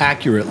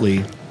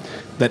accurately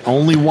that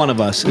only one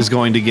of us is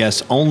going to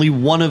guess only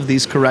one of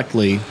these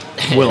correctly,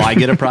 will I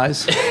get a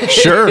prize?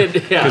 Sure.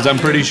 Because I'm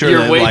pretty sure You're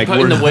that like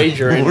putting we're the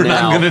wager in we're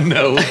now. not going to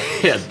know.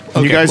 Yeah.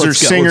 You guys are let's go. Let's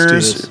do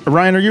singers. this.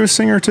 Ryan, are you a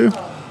singer too?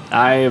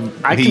 I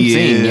can He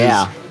sing, is.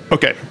 yeah.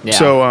 Okay. Yeah.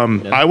 So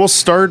Yeah. I will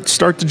start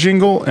the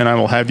jingle, and I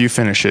will have you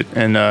finish it.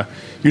 And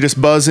you just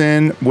buzz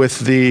in with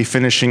the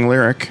finishing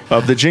lyric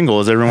of the jingle.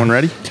 Is everyone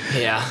ready?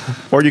 Yeah.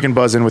 Or you can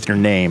buzz in with your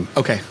name.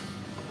 Okay.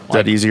 Is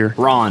that easier?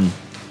 Ron.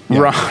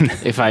 Ron.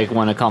 If I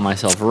want to call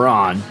myself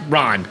Ron.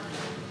 Ron.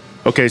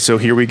 Okay, so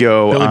here we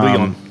go. Billy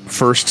Bouillon.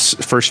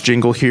 First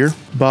jingle here.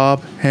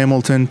 Bob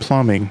Hamilton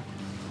Plumbing,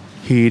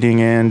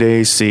 Heating and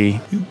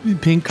AC.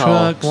 Pink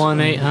Call trucks.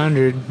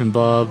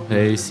 1-800-BOB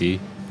AC.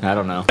 I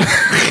don't know.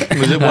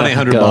 Was it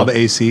 1-800 Go. Bob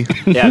AC?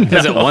 Yeah,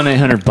 is it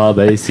 1-800-BOB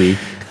AC?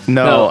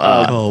 No,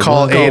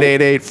 call well,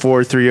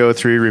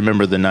 888-4303.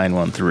 Remember the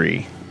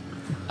 913.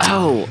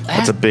 Oh,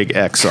 That's a big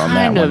X on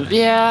that kind one. of,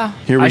 yeah.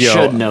 Here we I go.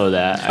 should know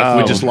that.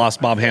 We just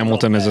lost Bob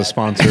Hamilton as a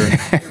sponsor.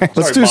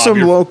 Let's do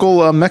some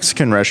local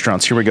Mexican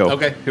restaurants. Here we go.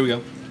 Okay, here we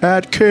go.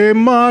 At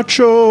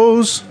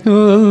Camacho's.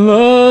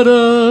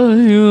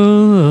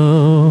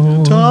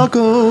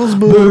 Tacos,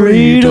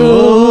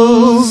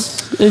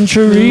 burritos, and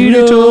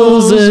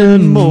churritos,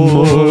 and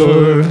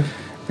more.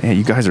 Man,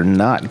 you guys are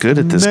not good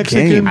at this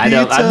game. I've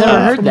never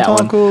heard that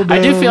one.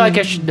 I do feel like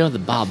I should know the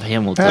Bob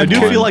Hamilton. I do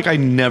one. feel like I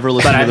never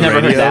listened But to I've the never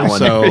heard radio, that one.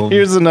 So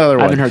Here's another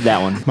I one. haven't heard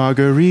that one.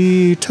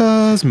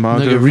 Margaritas,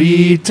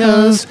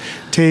 margaritas,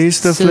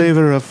 taste the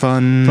flavor of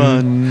fun.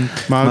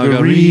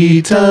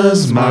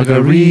 Margaritas,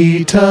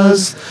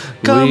 margaritas.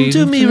 come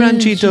to me,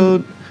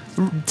 Ranchito,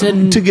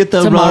 to get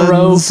the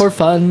tomorrow runs. for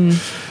fun.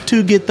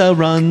 to get the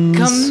runs.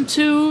 Come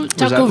to that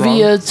Taco wrong?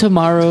 Villa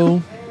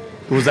tomorrow.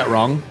 Was that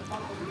wrong?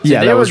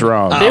 Yeah, they that were- was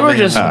wrong. They Oh, were man,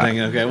 just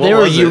okay. What they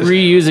were was it?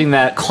 reusing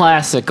that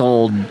classic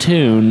old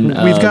tune.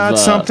 We've of, got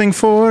something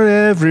for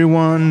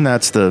everyone.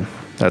 That's the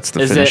Is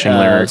it finishing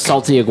lyric.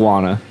 salty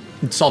iguana?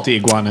 Salty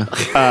iguana.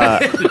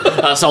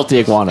 Salty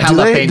iguana. do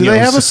they jalapenos.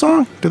 have a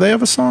song? Do they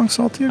have a song,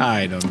 Salty?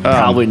 I don't know.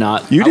 Probably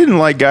not. You didn't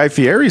like Guy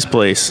Fieri's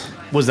place.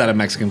 Was that a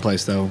Mexican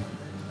place though?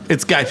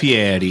 It's Guy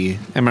Fieri.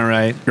 Am I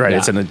right? Right, Yeah.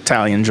 it's an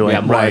Italian joint.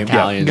 Yeah, more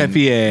Italian. Guy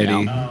Fieri.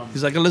 Yeah.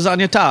 He's like a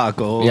lasagna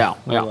taco. Yeah,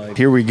 yeah. Like-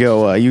 Here we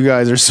go. You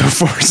guys are so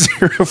far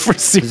 0 for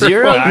 0.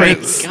 Zero. I,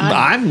 God.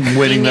 I'm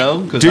winning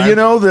though. 'cause Do I- you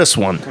know this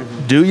one?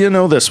 Do you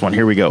know this one?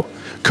 Here we go.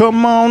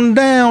 Come on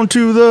down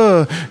to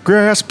the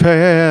grass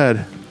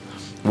pad.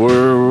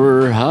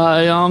 We're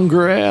high on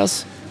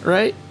grass,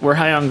 right? We're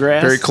high on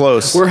grass. Very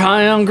close. We're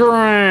high on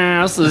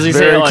grass. Does he say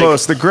Very like,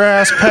 close. The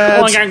grass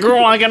pads. Like I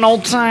grew like an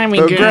old timey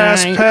The guy.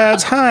 grass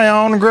pads high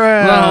on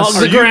grass. Oh,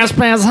 the grass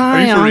pads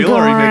high you for on real,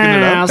 or are you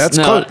making it up? grass. That's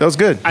No, close. That was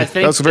good. I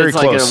think that was very it's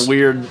close. like a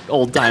weird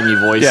old timey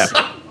voice. Yeah.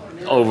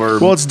 Over.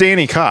 Well, it's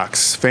Danny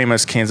Cox,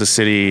 famous Kansas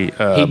City He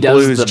does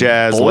blues the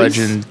jazz voice?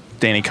 legend.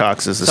 Danny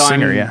Cox is the So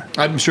singer. I'm- Yeah.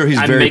 I'm sure he's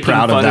I'm very making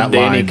proud of fun that of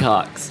Danny line.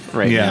 Cox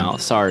right Yeah. now.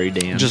 Sorry,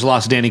 Dan. Just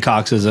lost Danny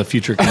Cox as a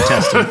future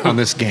contestant on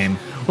this game.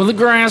 with the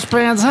grass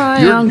pads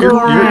high You're, on you're,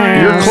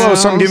 grass. you're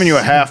close. I'm giving you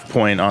a half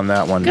point on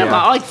that one. Come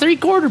on, like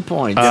 3/4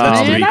 points.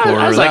 that's man. three-quarter.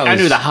 I was like, That I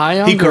knew was- the high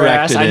on he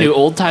grass. corrected I it. knew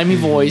old timey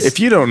voice. If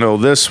you don't know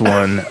this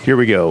one, here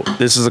we go.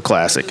 This is a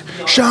classic.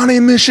 Shawnee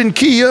Mission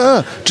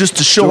Kia, just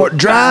a short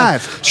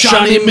drive.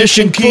 Shawnee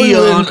Mission Kia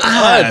on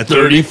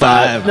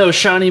I-35. No,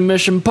 Shawnee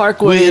Mission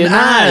Parkway and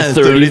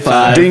I-35.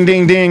 I-35. Ding,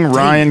 ding, ding.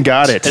 Ryan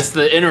got It's it.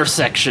 the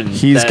intersection.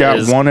 He's that got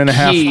is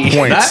 1.5 key.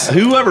 points. That,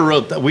 whoever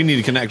wrote that, we need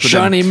to connect with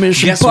Shawnee them.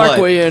 Mission Guess what?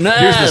 Parkway and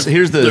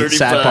here's the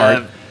sad 35.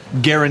 part.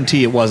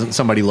 Guarantee it wasn't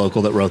somebody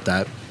local that wrote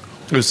that.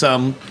 It was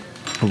some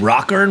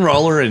rocker and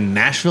roller in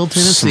Nashville,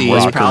 Tennessee. Some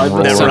rock Probably and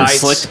put roller. some writes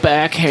slicked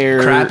back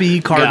hair.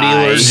 crappy car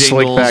guy. dealers,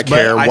 Slick jingles, back but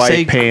hair, I say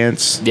white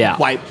pants. Yeah.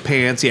 white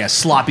pants, yeah,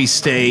 sloppy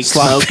steaks,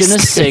 Smoking a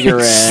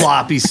cigarette.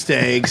 sloppy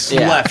steaks,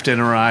 Yeah. left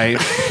and right.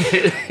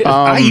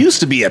 I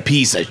used to be a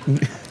piece of.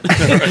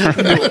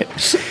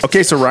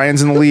 Okay, so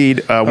Ryan's in the lead,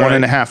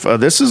 1.5.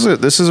 This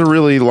is a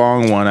really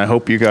long one. I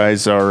hope you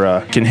guys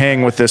can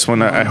hang with this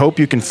one. I hope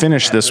you can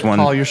finish this one.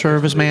 Call your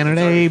serviceman at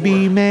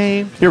AB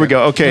May. Here we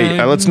go.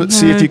 Okay, let's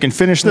see if you can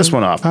finish this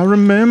one off. I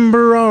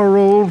remember our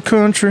old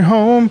country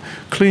home,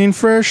 clean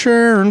fresh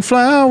air and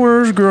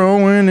flowers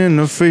growing in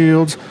the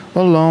fields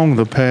along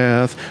the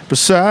path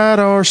beside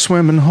our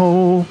swimming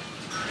hole.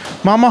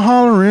 Mama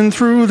hollering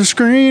through the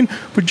screen,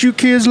 would you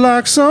kids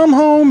like some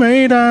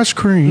homemade ice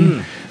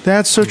cream?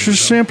 That's such a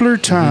simpler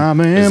time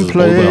and is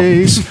Bluebell.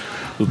 place.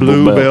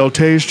 Bluebell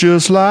tastes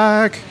just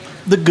like.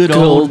 The good Good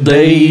old old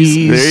days.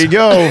 days. There you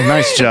go.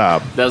 Nice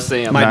job. That's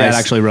Sam. My Nice. dad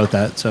actually wrote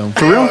that. So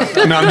For real?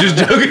 no, I'm just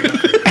joking.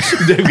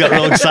 Dave got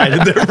real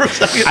excited there for a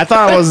second. I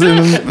thought I was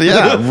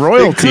in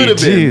royalty. It could have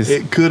been. Jeez.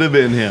 It could have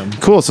been him.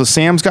 Cool. So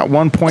Sam's got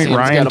 1 point. Sam's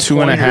Ryan got a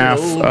point.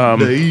 2.5.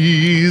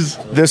 Days.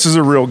 This is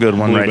a real good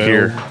one right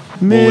here.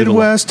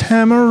 Midwest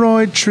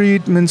Hemorrhoid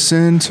Treatment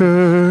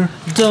Center.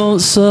 Don't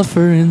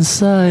suffer in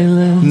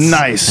silence.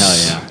 Nice.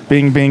 Hell yeah.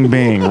 Bing, bing,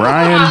 bing.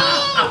 Ryan.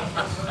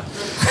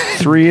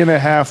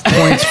 3.5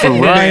 points for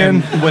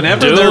Ryan. And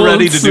whenever they're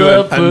ready to do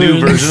a new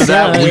version of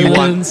that, we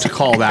want to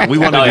call that. We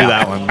want to do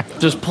that one.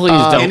 Just please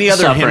don't Any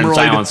other suffer in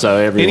silence, though,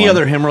 everyone. any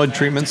other hemorrhoid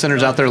treatment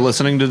centers out there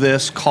listening to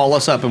this, call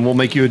us up and we'll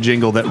make you a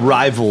jingle that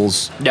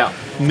rivals Yeah.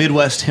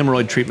 Midwest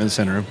Hemorrhoid Treatment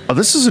Center. Oh,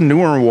 this is a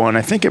newer one.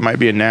 I think it might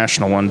be a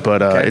national one,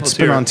 but it's let's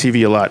been hear on it.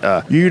 TV a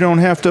lot. You don't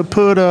have to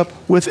put up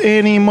with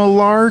any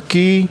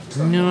malarkey.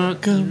 No,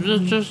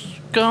 just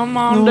come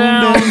on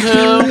down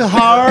to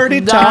Hardy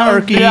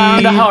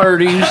down to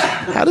Hardee's.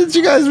 How did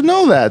you guys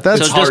know that?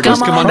 That's So just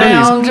come on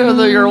down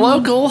to your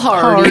local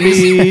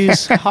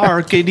Hardee's.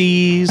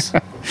 Hardee's.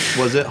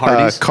 Was it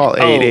Hardee's? Call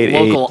Oh,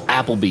 888. local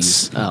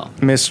Applebee's. Oh.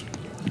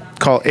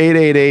 Call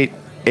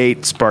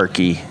 888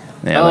 Sparky.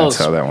 Yeah, that's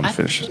how that one I-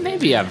 finishes.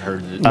 Maybe I've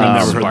heard it. never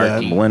heard Sparky.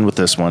 that. We'll end with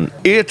this one.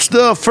 It's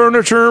the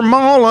Furniture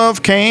Mall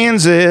of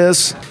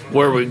Kansas.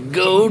 Where we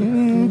go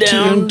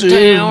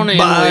downtown and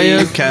buy a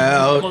we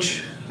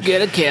couch.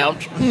 get a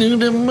couch. You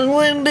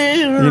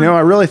know, I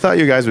really thought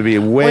you guys would be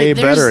way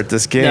better at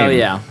this game. Oh,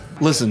 yeah.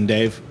 Listen,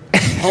 Dave.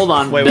 Hold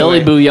on. Wait, Billy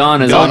wait.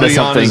 Bouillon is Billy onto Bouillon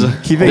something. is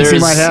He thinks he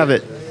There's- might have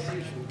it.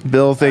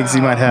 Bill thinks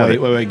he might have Wait,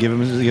 it. wait, wait. Give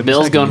him a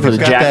Bill's second. going for the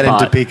Got that in jackpot.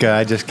 Topeka.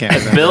 I just can't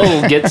remember.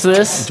 Bill gets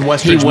this. He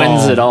Westridge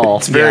wins Mall. it all.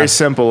 It's very Yeah.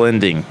 simple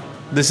ending.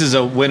 This is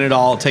a win it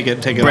all. Take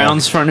it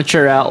Brown's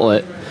Furniture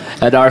Outlet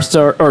at our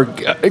store, or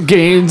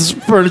Gaines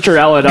Furniture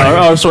Outlet.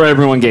 Our store,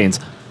 everyone gains.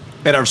 all.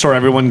 At our store,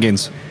 everyone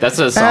gains. That's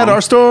a song. At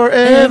our store,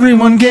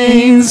 everyone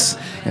gains.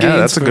 Yeah,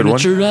 that's a good one.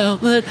 Furniture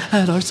Outlet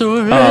at our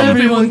store,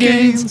 everyone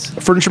gains.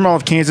 Furniture Mall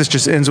of Kansas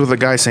just ends with a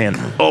guy saying,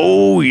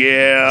 "Oh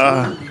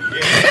yeah."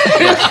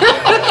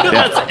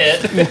 That's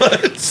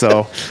it.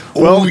 So,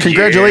 well,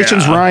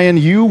 congratulations, Ryan.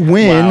 You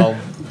win. Wow.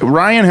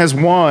 Ryan has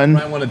won.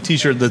 I want a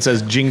T-shirt that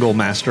says Jingle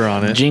Master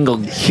on it. Jingle.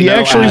 He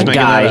actually- making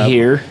guy that up.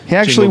 here. He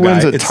actually Jingle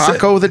wins guy. a It's-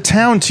 Taco the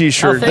Town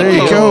T-shirt. Oh, There thank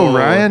you you. go,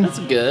 Ryan. That's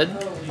good.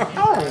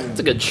 It's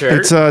a good shirt.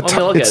 It's Let me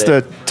look it's at the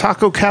it.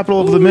 Taco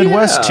Capital of the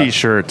Midwest yeah.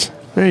 T-shirt.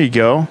 There you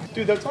go.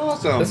 Dude, that's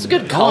awesome. That's a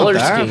good color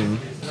scheme.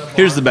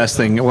 Here's the best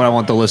thing. What I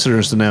want the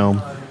listeners to know.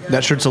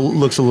 That shirt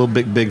looks a little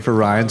bit big for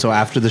Ryan. So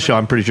after the show,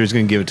 I'm pretty sure he's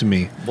going to give it to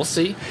me. We'll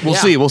see. We'll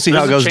see. We'll see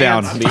how it There's goes a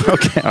down. chance.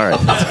 Okay, all right.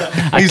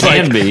 I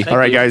can be. All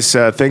right, guys.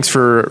 Thanks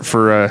for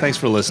Thanks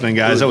for listening,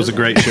 guys. That was a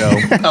great show.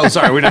 Oh,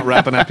 sorry, we're not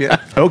wrapping up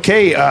yet.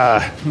 Okay,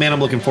 Man, I'm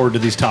looking forward to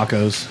these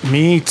tacos.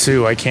 me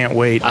too. I can't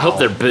wait. I hope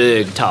they're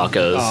big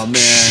tacos. Oh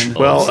man.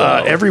 Well,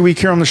 So- every week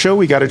here on the show,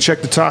 we got to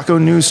check the taco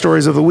news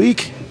stories of the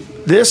week.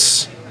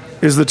 This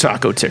is the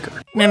Taco Ticker.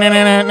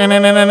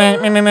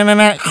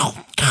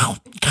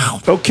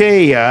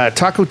 Okay,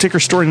 Taco Ticker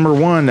story number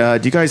one. Do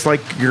you guys like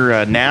your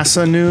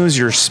NASA news,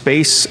 your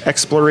space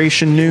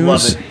exploration news?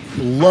 Love it.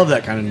 Love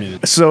that kind of news.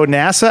 So,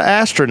 NASA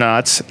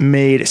astronauts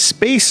made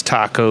space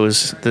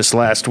tacos this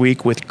last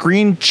week with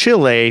green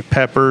chile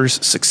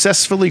peppers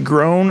successfully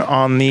grown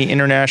on the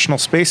International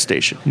Space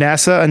Station.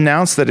 NASA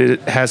announced that it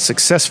has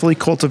successfully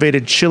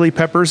cultivated chili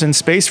peppers in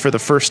space for the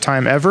first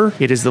time ever.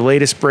 It is the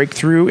latest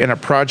breakthrough in a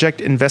project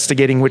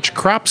investigating which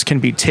crops can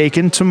be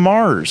taken to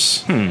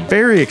Mars.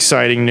 Very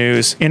exciting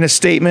news. In a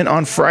statement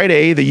on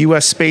Friday, the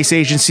U.S. Space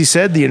Agency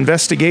said the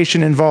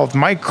investigation involved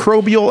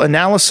microbial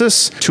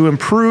analysis to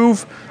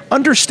improve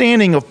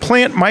understanding of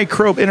plant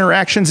microbe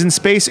interactions in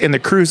space and the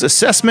crew's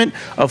assessment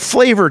of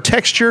flavor,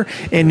 texture,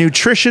 and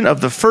nutrition of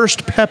the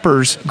first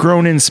peppers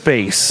grown in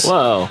space.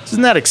 Whoa.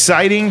 Isn't that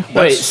exciting?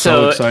 Wait, so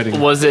so exciting.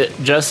 was it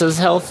just as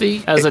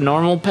healthy as a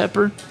normal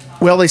pepper?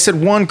 Well, they said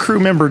one crew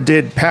member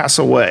did pass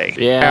away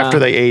Yeah. after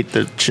they ate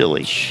the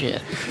chili.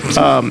 Shit.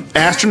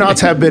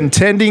 Astronauts have been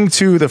tending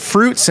to the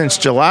fruit since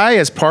July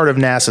as part of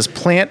NASA's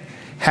Plant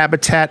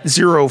Habitat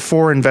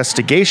 04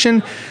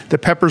 investigation. The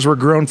peppers were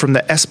grown from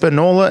the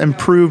Espanola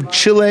improved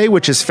chile,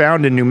 which is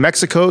found in New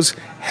Mexico's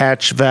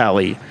Hatch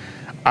Valley.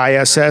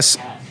 ISS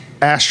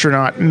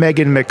astronaut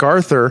Megan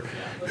MacArthur,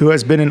 who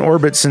has been in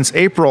orbit since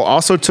April,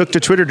 also took to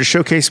Twitter to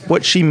showcase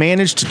what she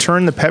managed to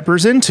turn the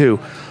peppers into.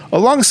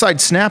 Alongside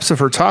snaps of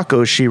her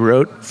tacos, she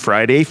wrote,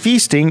 "Friday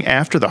feasting.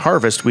 After the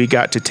harvest, we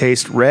got to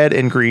taste red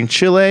and green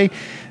chile.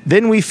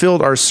 Then we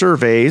filled our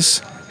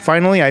surveys.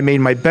 Finally, I made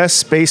my best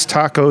space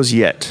tacos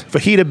yet.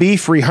 Fajita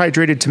beef,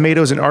 rehydrated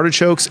tomatoes and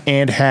artichokes,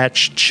 and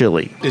Hatch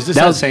chili." Is this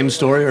That that was- same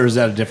story or is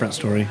that a different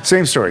story?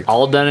 Same story.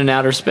 All done in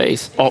outer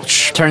space. Oh,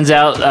 Turns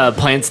out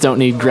plants don't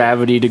need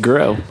gravity to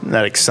grow. isn't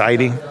that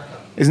exciting?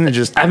 Isn't it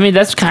just... I mean,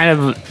 that's kind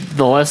of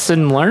the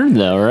lesson learned,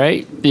 though,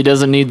 right? It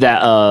doesn't need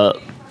that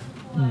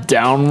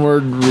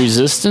downward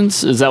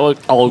resistance. Is that what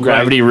all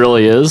gravity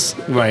really is?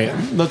 Right.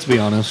 Let's be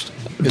honest.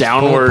 It's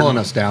Downward. pulling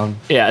us down.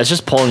 Yeah, it's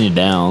just pulling you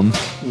down.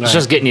 It's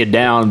just getting you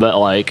down, but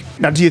like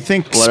Now, do you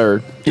think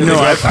whatever. Did it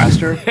grow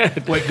faster?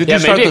 Wait, could Yeah, you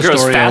start maybe it the grows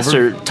story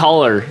faster, over?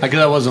 taller.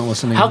 I wasn't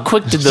listening. How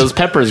quick did those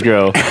peppers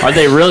grow? Are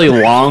they really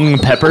long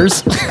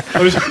peppers?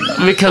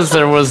 Because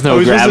there was no Are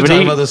we supposed to talk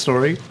gravity. about the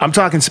story? I'm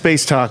talking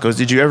space tacos.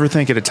 Did you ever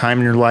think at a time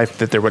in your life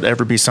that there would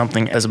ever be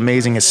something as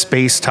amazing as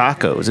space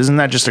tacos? Isn't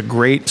that just a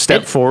great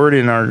step It- forward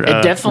in our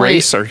definitely-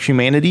 race, our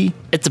humanity?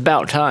 It's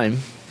about time.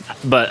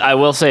 But I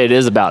will say it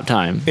is about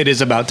time. It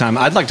is about time.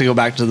 I'd like to go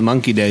back to the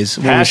monkey days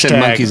when we sent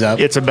monkeys up.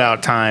 It's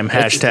about time.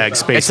 Hashtag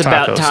space It's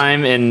about tacos.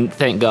 time, and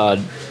thank God,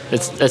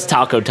 it's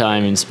taco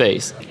time in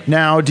space.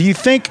 Now, do you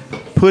think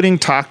putting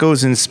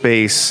tacos in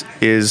space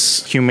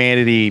is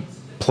humanity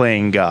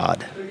playing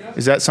God?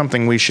 Is that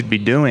something we should be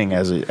doing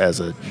as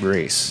a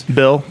race?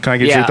 Bill, can I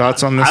get your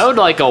thoughts on this? I would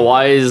like a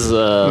wise,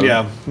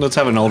 Yeah, let's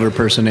have an older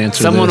person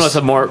answer someone this.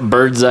 with a more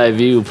bird's eye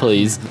view,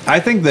 please. I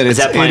think that Is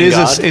that it playing is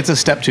God? it's a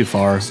step too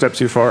far. Step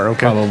too far. Okay.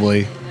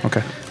 Probably.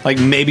 Okay. Like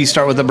maybe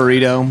start with a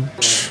burrito,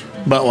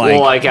 but like,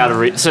 Well, like out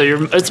of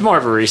it's more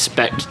of a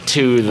respect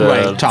to the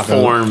Right,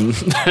 taco. form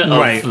of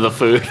Right. the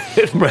food.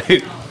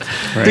 right.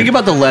 Think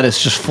about the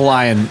lettuce just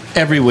flying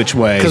every which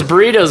way. Because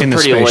burritos in are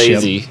the pretty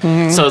spaceship.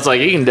 lazy, so it's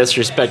like you can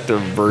disrespect a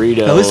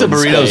burrito. At least the in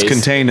burrito's space.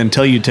 contained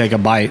until you take a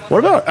bite. What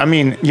about? I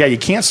mean, yeah, you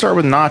can't start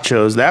with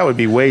nachos. That would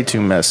be way too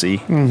messy.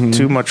 Mm-hmm.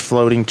 Too much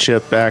floating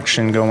chip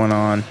action going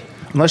on.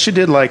 Unless you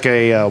did like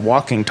a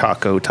walking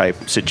taco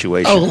type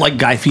situation. Oh, like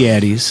Guy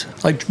Fieri's,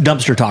 like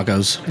dumpster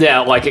tacos. Yeah,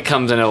 like it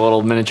comes in a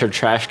little miniature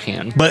trash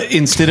can. But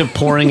instead of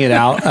pouring it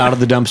out of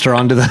the dumpster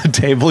onto the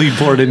table, you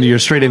pour it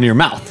straight into your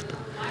mouth.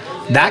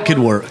 That could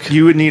work.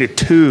 You would need a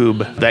tube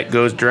that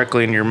goes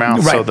directly in your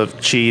mouth, so Right. the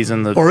cheese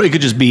and the Or it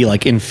could just be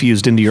like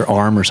infused into your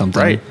arm or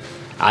something. right.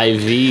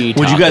 IV.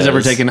 Would you guys ever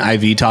tacos. take an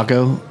IV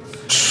taco?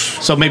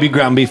 So maybe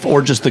ground beef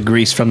or just the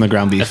grease from the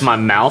ground beef. If my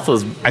mouth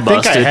was I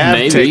busted, think I have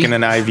maybe. taken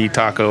an IV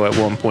taco at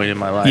one point in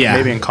my life. Yeah.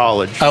 Maybe in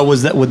college. Oh, would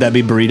that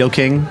be Burrito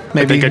King?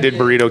 Maybe I think I did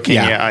Burrito King.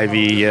 Yeah. Yeah,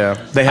 IV. Yeah.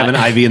 They have an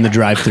IV in the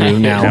drive-through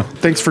now. Yeah.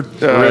 Thanks for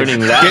Ruining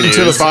that getting to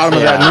the news. bottom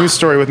of Yeah. that news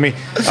story with me.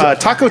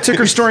 Taco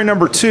ticker story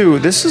number 2.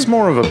 This is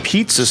more of a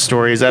pizza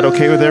story. Is that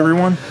okay with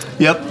everyone?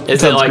 Yep.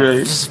 Is it like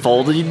just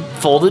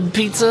folded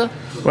pizza?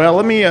 Well,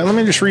 let me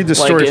just read the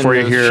Like story in for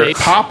you the here. shape?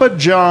 Papa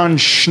John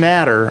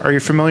Schnatter. Are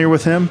you familiar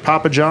with him?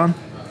 Papa John?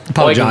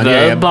 Papa Like John, the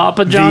yeah.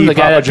 Papa John, The the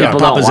guy Papa that John. people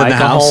Papa's don't in the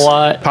like a house. whole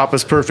lot.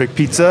 Papa's Perfect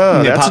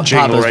Pizza. That's a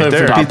jingle Papa's right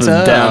Perfect there. Pizza.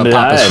 Papa's down to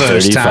Papa's I-35.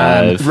 first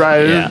time.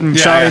 Right, Yeah. Shawnee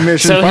Yeah.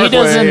 Mission So he Parkway,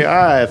 doesn't-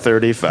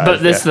 I-35.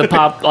 But this yeah. the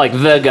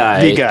the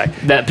guy. The guy.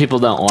 that people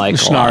don't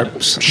like. a lot.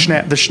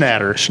 Snarps. The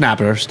Schnatter.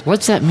 Schnappers.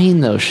 What's that mean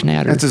though,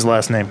 Schnatter? That's his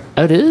last name.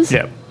 Oh, it is?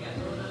 Yeah.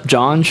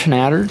 John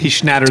Schnatter? He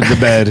schnattered the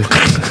bed.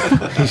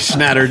 He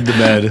schnattered the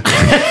bed.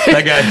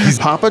 That guy.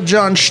 Papa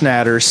John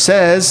Schnatter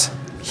says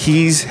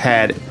he's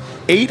had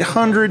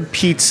 800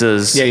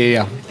 pizzas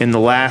Yeah. in the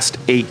last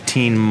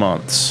 18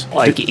 months.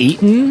 Like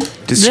eaten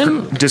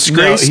them? No,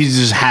 Disgraced. he's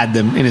just had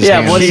them in his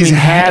Yeah, hands. what do you He's mean?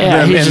 had Yeah,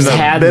 them he in just the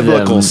had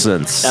biblical them.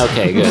 sense.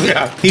 Okay,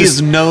 good. He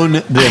has known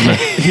them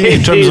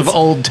in terms of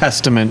Old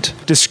Testament.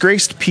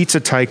 Disgraced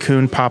pizza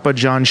tycoon Papa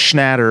John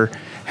Schnatter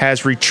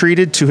has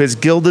retreated to his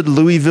gilded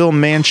Louisville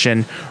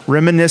mansion,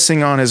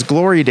 reminiscing on his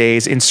glory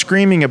days and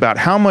screaming about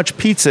how much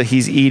pizza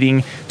he's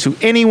eating to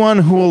anyone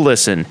who will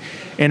listen.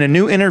 In a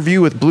new interview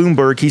with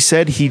Bloomberg, he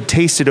said he'd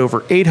tasted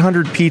over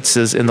 800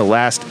 pizzas in the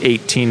last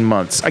 18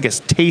 months. I guess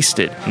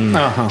tasted.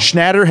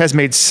 Schnatter has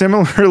made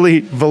similarly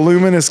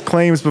voluminous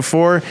claims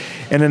before.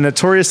 In a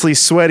notoriously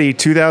sweaty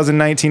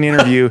 2019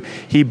 interview,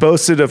 he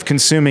boasted of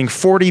consuming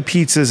 40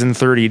 pizzas in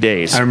 30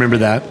 days, I remember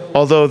that.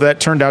 although that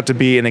turned out to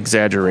be an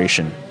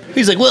exaggeration.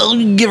 He's like, well,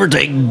 give or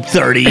take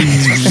 30,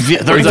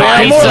 It's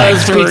 35. like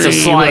pizza Three.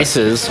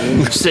 slices.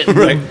 Sitting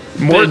Right.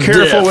 More big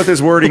careful diff. with his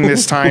wording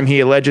this time. He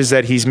alleges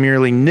that he's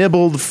merely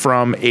nibbled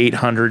from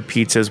 800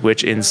 pizzas,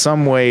 which in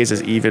some ways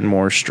is even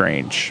more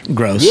strange.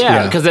 Gross.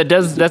 Yeah, because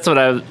that's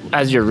what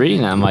as you're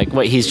reading that, I'm like,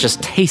 wait, he's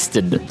just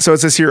tasted. So it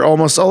says here,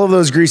 almost all of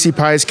those greasy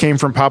pies came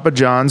from Papa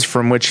John's,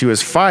 from which he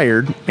was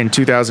fired in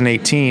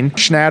 2018.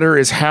 Schnatter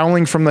is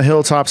howling from the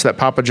hilltops that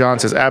Papa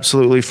John's has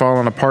absolutely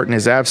fallen apart in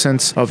his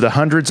absence. Of the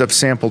hundreds of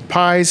sampled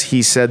pies,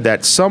 he said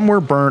that some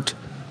were burnt,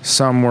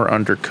 some were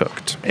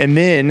undercooked. And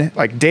then,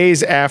 like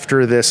days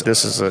after this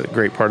is a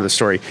great part of the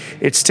story.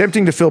 It's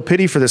tempting to feel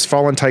pity for this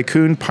fallen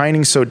tycoon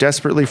pining so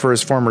desperately for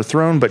his former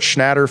throne, but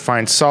Schnatter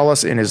finds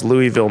solace in his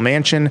Louisville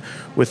mansion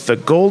with the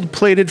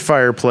gold-plated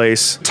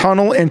fireplace,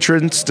 tunnel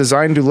entrance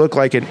designed to look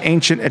like an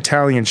ancient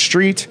Italian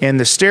street, and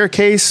the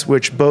staircase,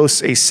 which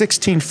boasts a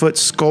 16-foot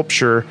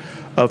sculpture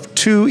of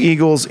two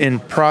eagles in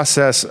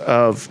process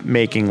of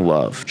making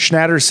love.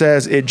 Schnatter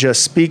says, it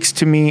just speaks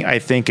to me. I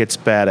think it's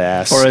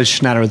badass. Or as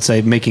Schnatter would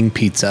say, making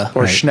pizza.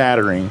 Or right.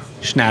 schnattering.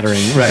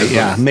 Schnattering. Right,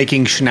 yeah.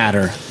 Making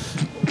schnatter.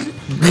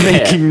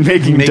 Making dough.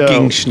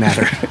 Making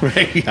schnatter.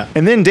 Right, yeah.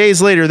 And then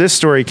days later, this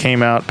story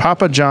came out.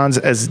 Papa John's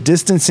is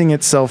distancing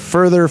itself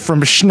further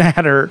from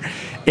Schnatter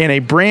in a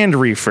brand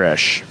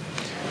refresh.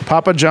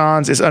 Papa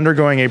John's is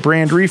undergoing a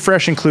brand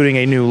refresh, including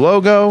a new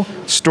logo,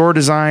 store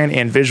design,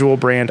 and visual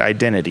brand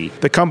identity.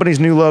 The company's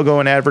new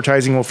logo and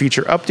advertising will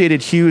feature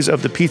updated hues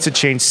of the pizza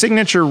chain's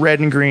signature red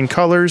and green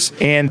colors,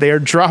 and they are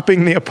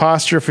dropping the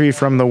apostrophe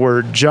from the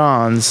word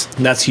John's.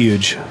 That's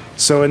huge.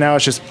 So now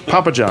it's just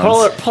Papa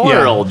John's.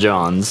 Plural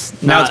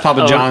John's. Now it's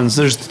Papa John's.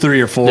 There's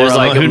 3 or 4. There's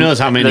like who knows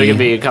how many? There could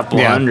be a couple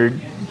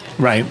hundred.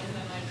 Right.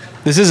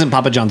 This isn't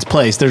Papa John's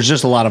place. There's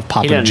just a lot of He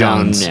Papa doesn't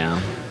John's. know,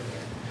 yeah.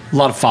 A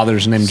lot of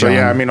fathers named So John.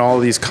 yeah, I mean, all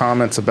these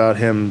comments about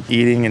him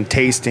eating and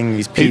tasting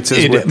these pizzas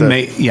It with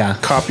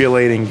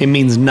the it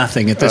means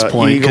nothing at this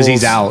point because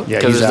he's out. Yeah,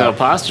 Because he's there's no out.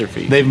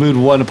 apostrophe. They've moved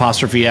one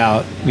apostrophe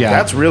out. Yeah.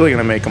 That's really going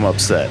to make him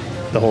upset.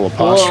 The whole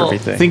apostrophe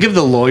thing. Think of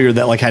the lawyer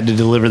that like had to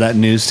deliver that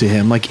news to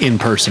him, like in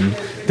person.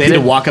 They had to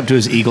walk up to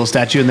his eagle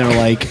statue and they were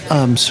like,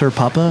 "Sir,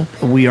 Papa,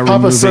 we are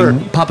Papa,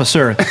 removing Papa,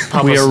 Sir,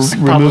 we are Papa,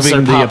 removing Sir,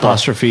 the Papa.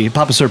 apostrophe,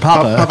 Papa, Sir,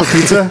 Papa." Papa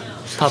Pizza?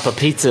 Papa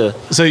Pizza.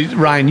 So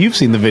Ryan, you've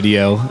seen the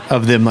video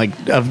of them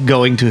of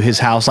going to his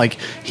house. Like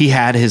he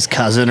had his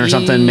cousin or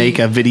something make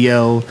a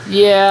video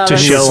Yeah. to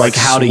that's- show like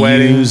how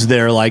sweating. to use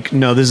their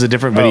no, this is a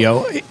different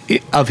video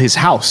of his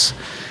house.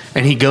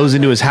 And he goes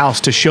into his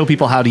house to show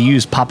people how to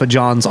use Papa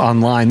John's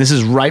online. This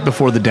is right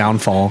before the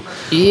downfall.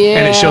 Yeah.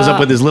 And it shows up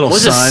with his little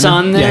Was son. his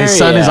son there? Yeah, his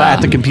son is Yeah.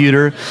 at the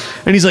computer.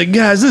 And he's like,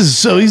 "Guys, this is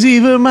so easy.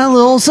 Even my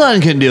little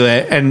son can do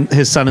it." And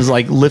his son is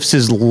like, lifts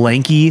his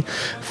lanky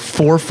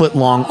 4-foot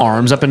long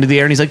arms up into the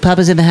air. And he's like,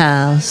 "Papa's in the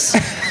house."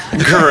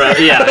 Correct.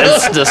 Yeah,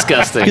 it's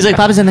disgusting. He's like,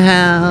 "Papa's in the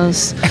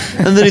house."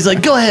 And then he's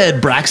like, "Go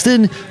ahead,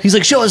 Braxton." He's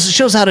like, show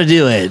us how to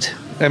do it."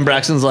 And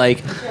Braxton's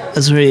like,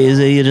 "It's pretty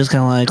easy. You just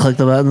kind of like click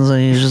the buttons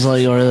and you just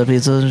like order the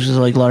pizza. It's just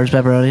like large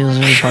pepperonis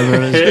and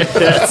pepperonis."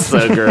 That's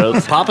so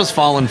gross. Papa's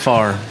fallen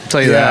far. I'll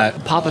tell you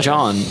that. Papa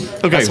John.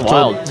 Okay, That's so-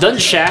 wild. Doesn't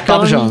Shaq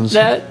Papa own John's.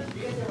 that?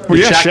 Well,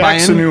 yeah, Shaq buy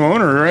Shaq's in? the new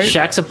owner, right?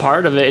 Shaq's a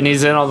part of it, and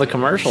he's in all the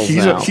commercials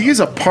He's now. he is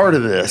a part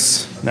of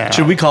this now.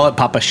 Should we call it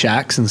Papa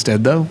Shaq's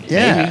instead, though?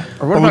 Yeah.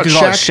 Or what Or we about could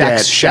call it Shaq Dad?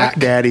 Shaq's Shaq Shack.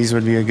 Daddies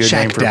would be a good Shaq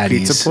name for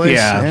Daddies. a pizza place.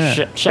 Yeah.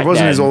 Shaq It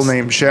wasn't his old Daddies.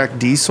 name, Shaq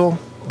Diesel?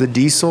 The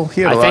Diesel?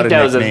 He had a I lot think of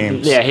that was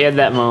nicknames. yeah. He had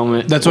that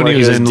moment. That's when where he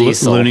was in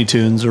Diesel. Looney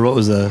Tunes, or what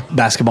was the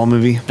basketball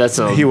movie? That's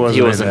a, He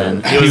wasn't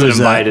in that. He wasn't was,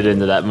 invited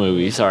into that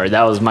movie. Sorry,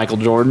 that was Michael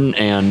Jordan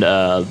and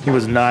He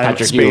was not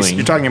Patrick Space. Ewing.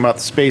 You're talking about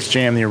the Space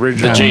Jam, the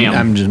original. The Jam.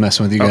 I'm just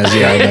messing with you guys.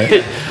 Yeah,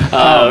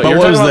 but But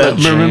what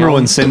was remember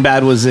when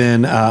Sinbad was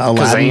in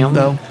Aladdin, Kazam?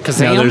 though?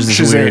 Kazam? No, there's this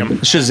Shazam. weird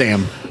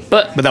Shazam.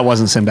 But But that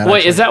wasn't Sinbad. wait,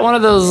 actually. is that one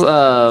of those?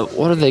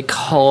 What do they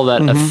call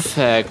that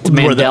effect?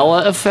 Where the-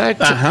 Mandela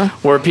effect, Uh-huh.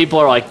 where people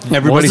are like,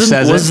 Everybody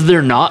says it. Was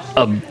there not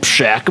a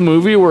Shaq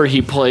movie where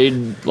he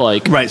played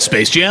like? Right,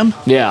 Space Jam?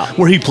 Yeah.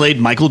 Where he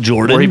played Michael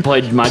Jordan. Where he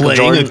played Michael playing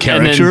Jordan, a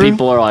character. and then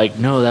people are like,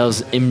 "No, that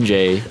was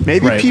MJ."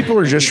 Maybe Right. people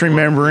are just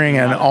remembering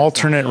an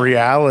alternate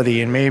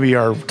reality, and maybe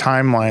our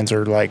timelines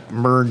are like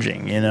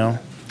merging. You know,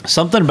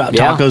 Something about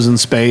Yeah. tacos in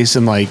space,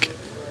 and like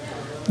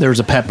there was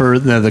a pepper,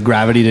 the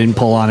gravity didn't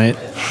pull on it.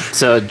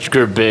 So it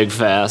grew big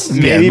fast.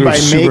 Yeah, maybe it by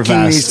moves super making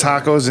fast. these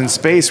tacos in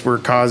space, we're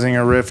causing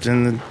a rift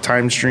in the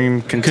time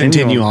stream continuum.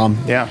 Continuum.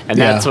 Yeah, And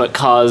Yeah. that's what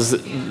caused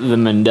the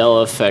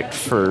Mandela effect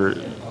for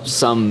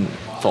some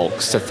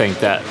folks to think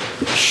that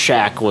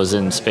Shaq was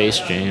in Space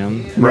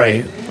Jam.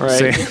 Right.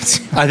 Right.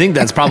 I think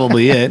that's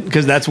probably it,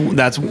 because that's when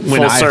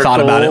Full I thought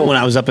about it circle. when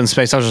I was up in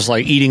space. I was just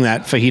like eating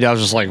that fajita. I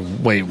was just like,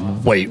 wait,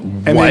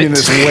 and what? then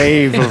this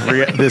wave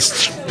of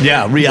this.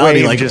 Yeah, reality,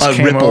 wave like just a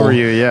came ripple over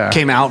you, yeah.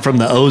 came out from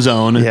the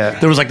ozone. Yeah.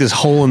 There was like this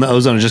hole in the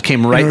ozone. It just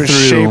came right It was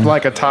through. shaped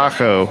like a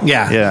taco.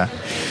 Yeah. yeah.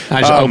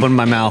 I just opened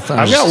my mouth. and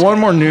I I've was got just- one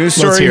more news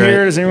Let's story hear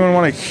here. it. Does anyone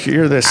want to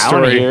hear this I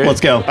wanna story? hear it.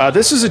 Let's go.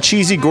 This is a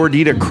cheesy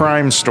gordita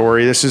crime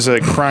story. This is a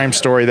crime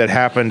story that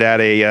happened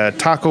at a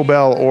Taco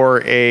Bell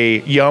or a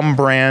Yum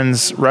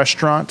Brands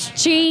restaurant.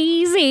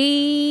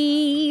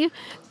 Cheesy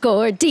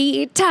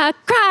gordita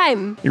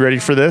crime. You ready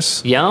for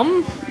this?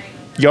 Yum?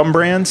 Yum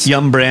Brands?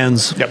 Yum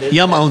Brands. Yep.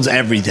 Yum owns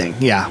everything.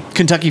 Yeah.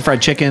 Kentucky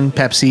Fried Chicken,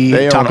 Pepsi,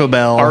 They own Taco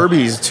Bell,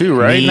 Arby's too,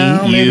 right Me,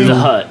 now? you. Maybe? The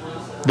Hut.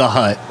 The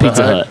Hut.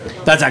 Pizza Hut.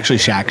 That's actually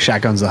Shaq.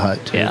 Shaq owns the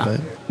Hut too. Yeah.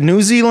 But.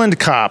 New Zealand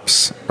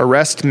cops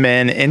arrest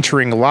men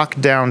entering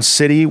lockdown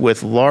city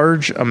with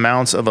large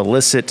amounts of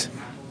illicit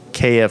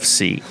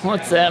KFC.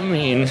 What's that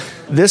mean?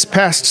 This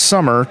past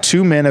summer,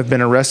 2 men have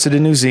been arrested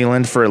in New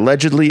Zealand for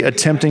allegedly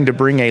attempting to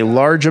bring a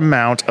large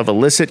amount of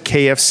illicit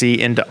KFC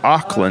into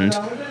Auckland,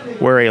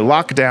 where a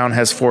lockdown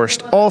has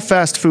forced all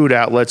fast food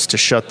outlets to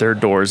shut their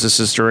doors. This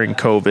is during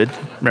COVID.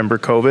 Remember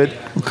COVID?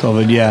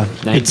 COVID, yeah.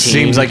 19. It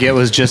seems like it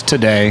was just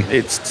today.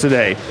 It's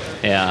today.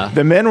 Yeah.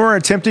 The men were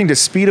attempting to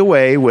speed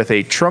away with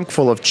a trunk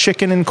full of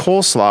chicken and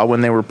coleslaw when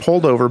they were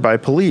pulled over by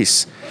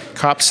police.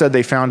 Cops said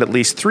they found at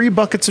least 3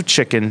 buckets of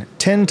chicken,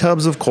 10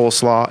 tubs of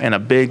coleslaw, and a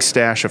big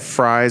stash of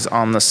fries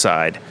on the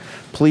side.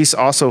 Police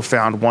also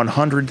found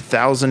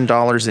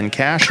 $100,000 in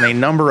cash and a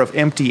number of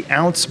empty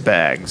ounce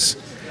bags.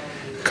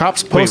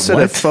 Cops posted a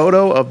what?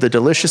 photo of the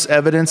delicious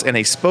evidence, and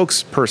a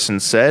spokesperson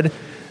said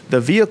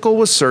the vehicle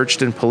was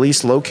searched and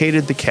police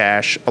located the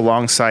cash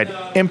alongside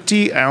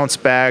empty ounce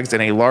bags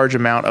and a large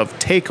amount of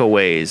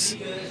takeaways.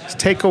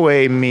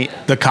 Takeaway mean.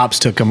 The cops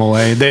took them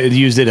away. They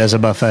used it as a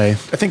buffet. I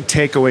think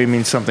takeaway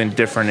means something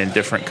different in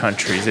different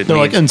countries. They're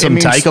like, and some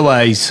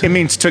takeaways. It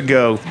means to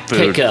go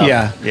food. Take up.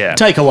 Yeah. Yeah.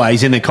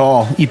 Takeaways in the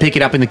car. You pick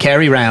it up in the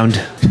carry round.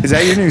 Is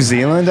that your New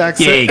Zealand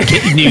accent?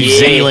 Yeah, New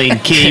Zealand,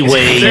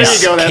 Kiwis. There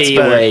you go. That's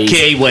better. Kiwis.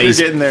 You're Kiwis.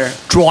 getting there.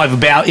 Drive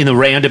about in the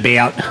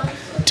roundabout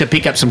to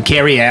pick up some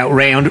carry out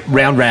round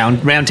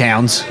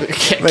towns.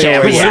 Carry What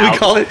do we out.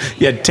 call it?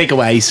 Yeah,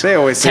 takeaways. They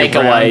always say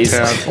Takeaways.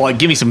 round town. Like,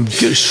 give me some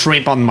good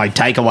shrimp on my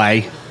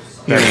takeaway.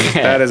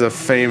 That is a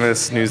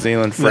famous New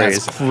Zealand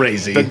phrase. That's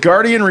crazy. The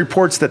Guardian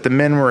reports that the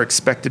men were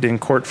expected in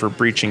court for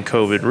breaching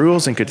COVID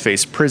rules and could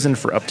face prison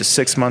for up to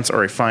 6 months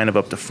or a fine of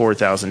up to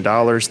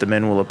 $4,000. The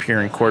men will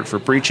appear in court for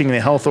breaching the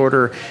health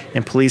order,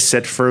 and police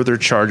said further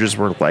charges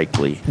were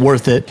likely.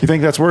 Worth it. You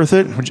think that's worth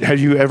it? Have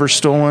you ever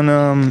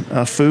stolen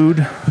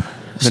food?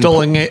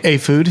 Stolen a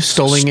food?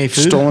 Stolen a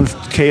food? Stolen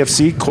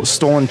KFC?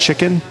 Stolen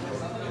chicken?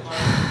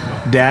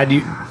 Dad,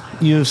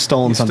 you've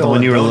stolen something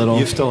when you were little.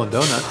 You've stolen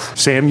donuts.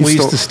 Sam, you We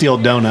stole. used to steal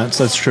donuts.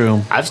 That's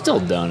true. I've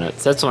stolen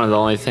donuts. That's one of the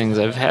only things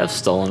I've have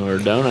stolen were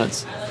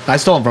donuts. I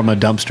stole them from a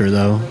dumpster,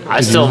 though.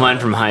 I stole mine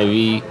from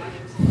Hy-Vee.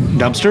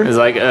 Dumpster? It's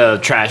like a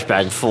trash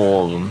bag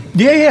full of them.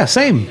 Yeah,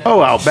 same.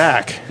 Oh, out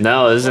back.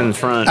 No, it was in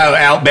front. Oh,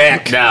 out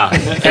back. No, in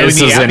this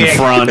the was in Outback.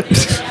 front.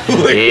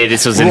 Yeah,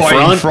 this was in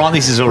Right front.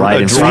 This is a Right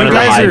in a front of the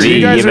drive. Hy-Vee.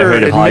 You ever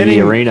heard of Hy-Vee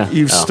admitting Arena?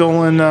 You've Oh.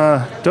 stolen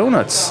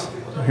donuts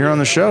here on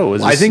the show.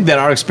 Is I this- think that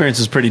our experience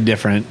is pretty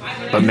different.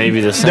 But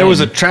maybe the same. There was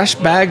a trash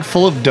bag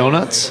full of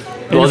donuts.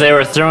 Well, they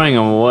were throwing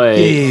them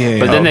away, Yeah.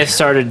 but then Oh. they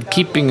started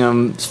keeping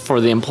them for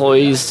the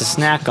employees to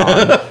snack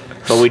on.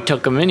 But we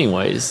took them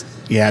anyways.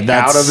 Yeah,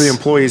 that's out of the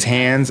employees'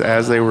 hands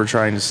as they were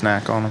trying to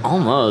snack on them.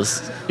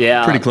 Almost.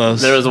 Yeah. Pretty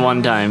close. There was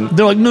one time.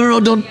 They're like, no,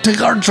 don't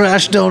take our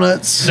trash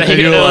donuts. It And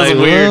you're was like,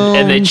 weird, "Well,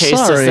 and they I'm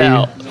chased sorry." us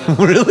out.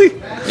 Really?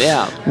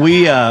 Yeah.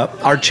 We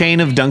our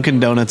chain of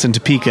Dunkin' Donuts in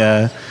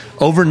Topeka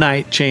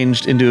overnight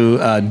changed into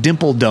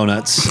Dimple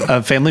Donuts.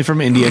 A family from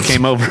India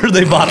came over.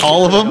 They bought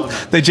all of them.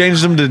 They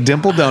changed them to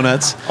Dimple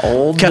Donuts.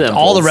 Old kept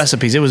all the Dimples.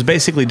 recipes. It was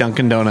basically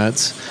Dunkin'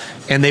 Donuts.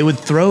 And they would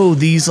throw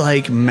these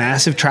like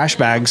massive trash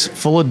bags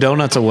full of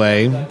donuts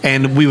away.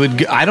 And we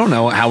would, I don't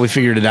know how we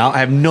figured it out. I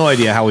have no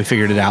idea how we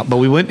figured it out. But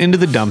we went into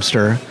the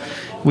dumpster.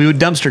 We would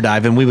dumpster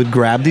dive and we would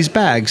grab these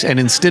bags. And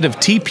instead of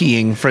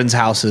TPing friends'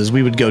 houses,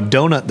 we would go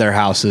donut their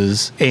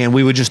houses. And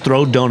we would just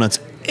throw donuts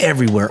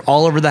everywhere,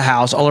 all over the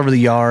house, all over the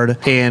yard.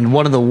 And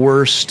one of the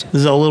worst,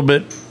 this is a little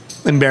bit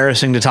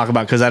embarrassing to talk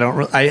about because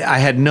I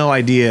had no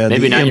idea.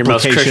 Maybe the not your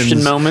most implications.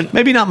 Christian moment?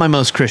 Maybe not my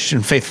most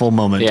Christian, faithful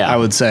moment, Yeah. I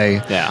would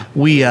say. Yeah.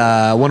 We,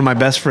 one of my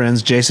best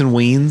friends, Jason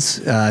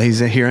Weens, he's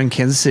here in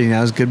Kansas City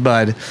now, he's a good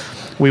bud.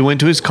 We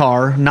went to his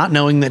car, not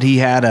knowing that he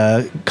had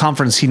a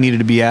conference he needed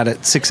to be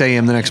at 6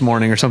 a.m. the next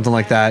morning or something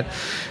like that.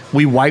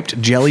 We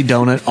wiped jelly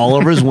donut all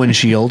over his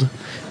windshield.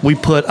 We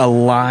put a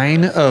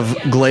line of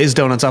glazed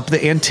donuts up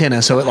the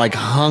antenna so it like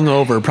hung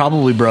over,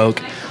 probably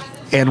broke.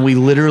 And we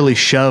literally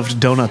shoved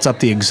donuts up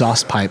the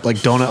exhaust pipe, like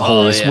donut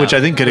holes, yeah. which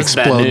I think could That's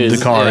bad explode news,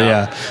 the car. yeah.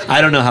 Yeah.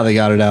 I don't know how they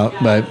got it out,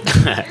 but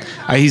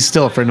he's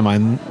still a friend of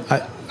mine,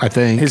 I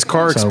think. His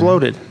car So,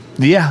 exploded.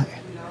 Yeah.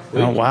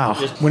 Oh, wow.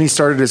 When he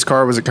started his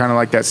car, was it kind of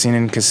like that scene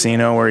in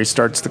Casino where he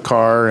starts the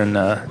car and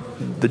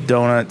the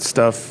donut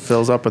stuff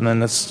fills up and then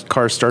this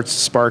car starts to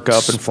spark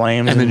up in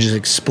flames And then just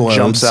explodes.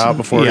 jumps out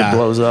before Yeah. it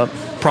blows up?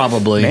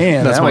 Probably.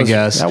 Man, That's that my was-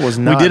 guess. that was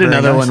We not did very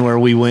another nice. one where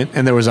we went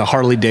and there was a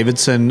Harley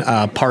Davidson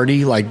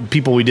party, like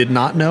people we did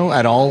not know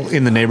at all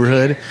in the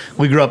neighborhood.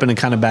 We grew up in a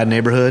kind of bad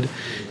neighborhood.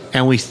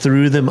 And we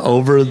threw them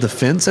over the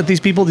fence at these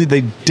people.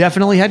 They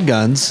definitely had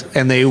guns,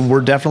 and they were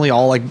definitely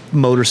all like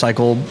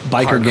motorcycle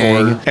biker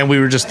Hardcore. gang. And we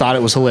were just thought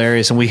it was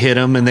hilarious. And we hit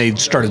them, and they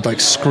started like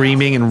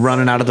screaming and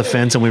running out of the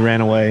fence, and we ran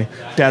away.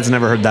 Dad's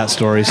never heard that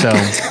story, so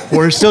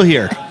we're still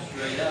here.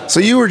 So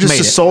you were just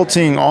Made it.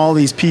 assaulting all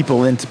these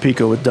people in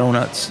Topeka with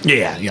donuts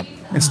Yeah, yep.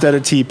 instead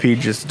of TP,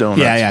 just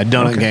donuts. Yeah,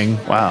 donut Okay. gang.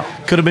 Wow.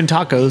 Could have been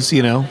tacos,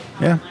 you know.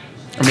 Yeah.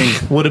 I mean,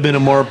 Would have been a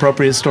more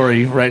appropriate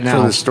story right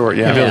now for the story,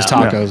 yeah. if it was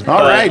tacos. Yeah.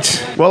 All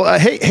right. Well,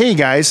 hey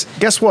guys,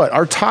 guess what?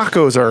 Our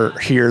tacos are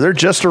here. They're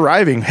just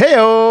arriving.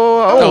 Hey-o.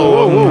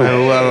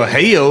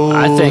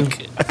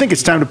 I think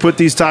it's time to put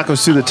these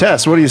tacos through the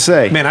test. What do you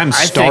say? Man, I'm I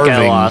starving. think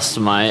I lost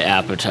my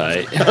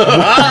appetite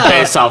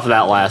based off of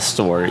that last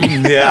story.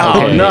 Yeah.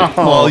 Oh, no.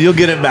 Well, you'll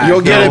get it back.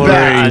 You'll get Don't it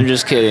back. worry. I'm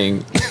just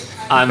kidding.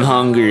 I'm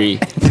hungry.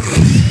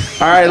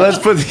 All right, let's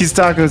put these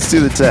tacos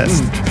through the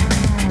test.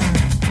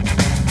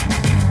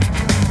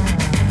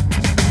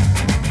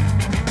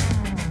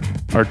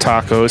 Our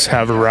tacos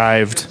have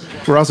arrived.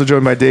 We're also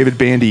joined by David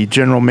Bandy,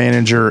 General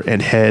Manager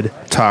and Head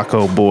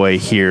Taco Boy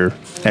here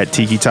at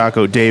Tiki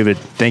Taco. David,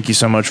 thank you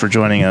so much for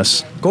joining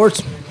us. Of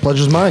course.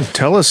 Pleasure's mine.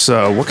 Tell us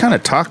what kind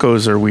of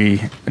tacos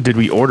did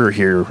we order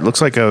here? Looks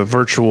like a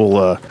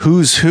virtual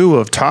who's who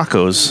of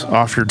tacos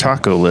off your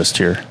taco list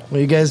here.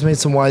 Well, you guys made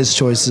some wise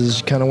choices.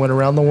 You kind of went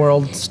around the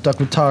world, stuck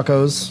with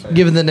tacos,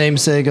 given the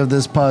namesake of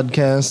this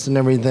podcast and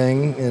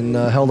everything, and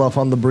held off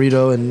on the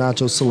burrito and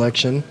nacho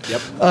selection.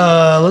 Yep.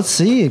 Let's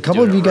see. A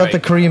couple of you got the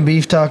Korean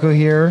beef taco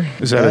here.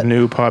 Is that a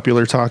new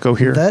popular taco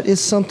here? That is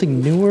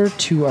something newer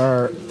to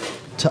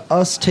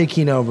us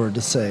taking over.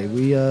 To say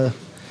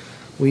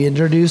we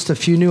introduced a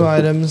few new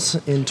items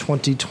in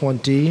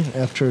 2020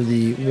 after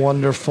the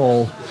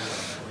wonderful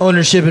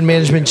ownership and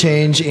management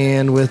change,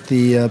 and with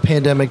the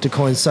pandemic to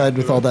coincide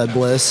with all that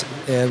bliss.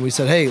 And we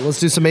said, hey, let's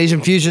do some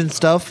Asian fusion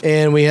stuff.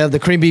 And we have the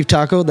cream beef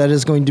taco. That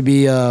is going to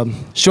be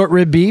short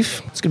rib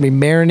beef. It's going to be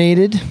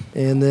marinated,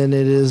 and then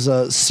it is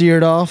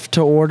seared off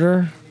to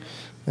order.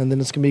 And then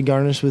it's going to be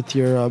garnished with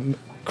your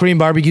Korean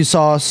barbecue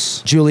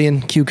sauce, julienne,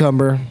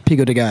 cucumber,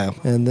 pico de gallo.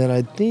 And then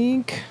I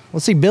think,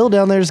 let's see, Bill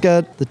down there's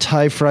got the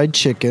Thai fried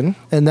chicken.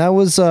 And that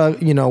was,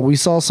 we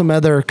saw some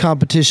other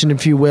competition,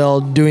 if you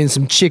will, doing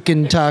some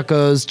chicken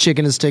tacos.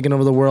 Chicken has taken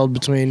over the world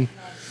between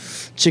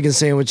chicken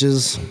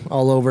sandwiches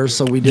all over.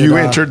 So we did. You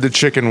entered the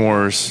chicken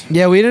wars.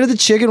 Yeah, we entered the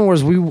chicken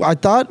wars. I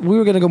thought we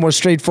were going to go more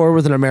straightforward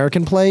with an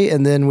American play.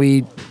 And then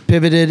we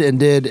pivoted and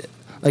did,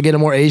 again, a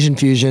more Asian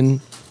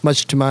fusion,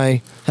 much to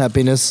my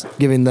happiness,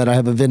 given that I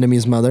have a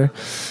Vietnamese mother.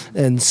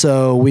 And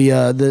so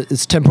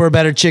it's tempura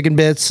battered chicken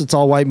bits. It's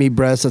all white meat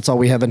breast. That's all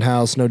we have in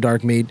house. No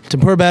dark meat.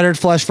 Tempura battered,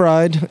 flash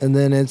fried, and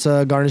then it's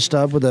garnished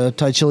up with a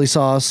Thai chili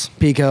sauce,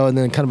 pico, and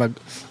then kind of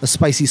a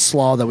spicy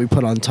slaw that we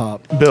put on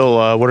top.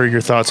 Bill, what are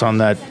your thoughts on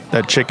that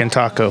chicken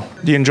taco?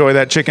 Do you enjoy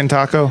that chicken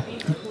taco?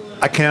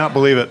 I cannot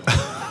believe it.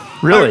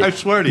 Really? I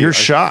swear to you. You're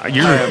shocked.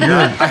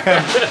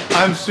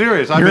 I'm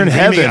serious. You're in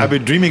heaven. I've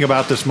been dreaming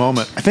about this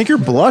moment. I think you're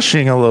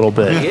blushing a little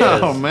bit.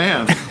 Oh,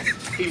 man.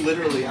 He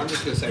literally, I'm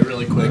just going to say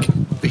really quick,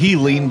 he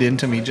leaned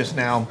into me just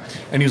now,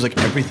 and he was like,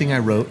 everything I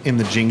wrote in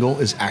the jingle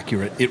is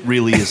accurate. It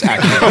really is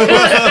accurate.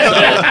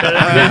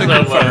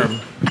 Confirm.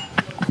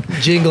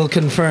 Jingle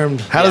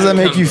confirmed. How does that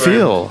make you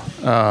feel,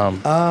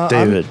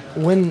 David?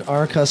 When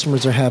our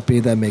customers are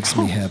happy, that makes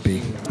me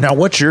happy. Now,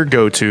 what's your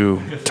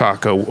go-to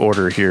taco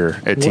order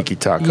here at Tiki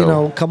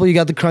Taco? A couple, you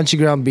got the crunchy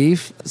ground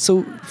beef.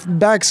 So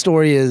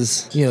backstory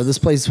is, this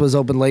place was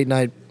open late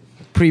night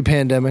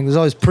pre-pandemic. There's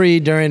always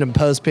pre, during, and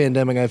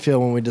post-pandemic, I feel,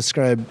 when we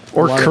describe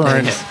or a lot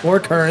current. Of things. Or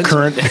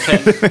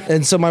current.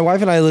 And so my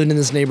wife and I lived in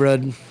this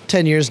neighborhood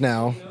 10 years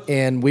now,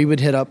 and we would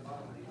hit up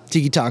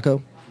Tiki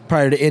Taco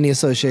prior to any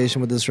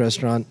association with this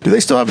restaurant. Do they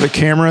still have the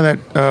camera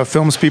that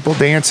films people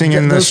dancing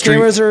in the street?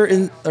 Those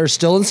cameras are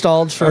still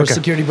installed for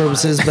security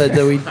purposes, but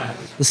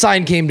the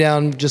sign came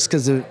down just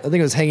because I think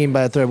it was hanging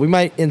by a thread. We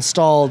might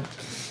install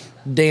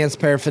dance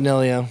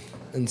paraphernalia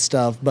and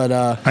stuff, but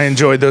I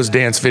enjoyed those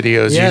dance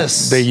videos.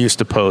 Yes, they used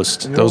to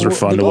post. Those were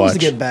fun to watch. To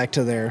get back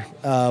to there,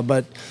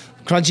 but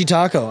crunchy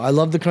taco. I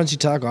love the crunchy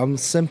taco. I'm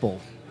simple.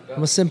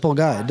 I'm a simple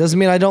guy. It doesn't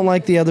mean I don't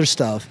like the other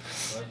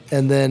stuff.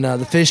 And then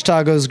the fish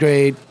taco is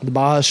great. The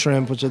Baja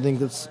shrimp, which I think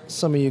that's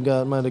some of you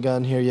might have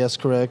gotten here. Yes,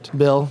 correct.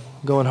 Bill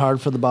going hard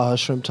for the Baja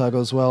shrimp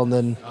taco as well. And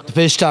then the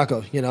fish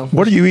taco.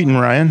 What are you eating,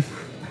 Ryan?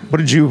 What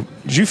did you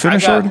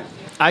finish already?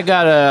 I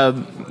got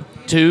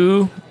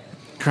 2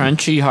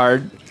 crunchy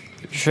hard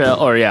shell,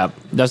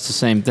 that's the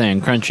same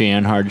thing, crunchy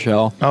and hard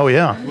shell. Oh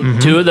yeah,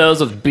 2 of those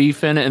with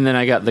beef in it, and then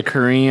I got the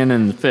Korean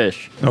and the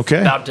fish.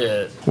 Okay.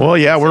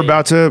 We're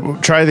about to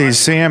try these.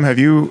 Sam, have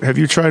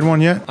you tried one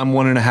yet? I'm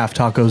 1.5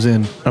 tacos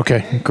in.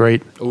 Okay,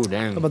 great. Oh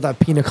damn! How about that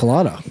pina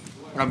colada?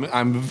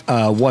 I'm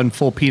 1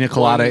 full pina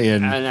colada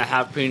in. And a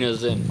half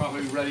pinas in.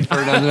 Probably ready for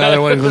another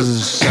one. This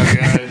is so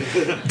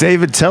good.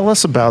 David, tell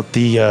us about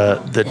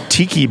the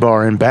tiki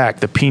bar in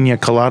back, the pina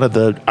colada,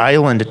 the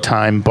Island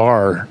Time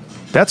bar.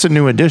 That's a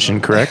new addition,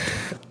 correct?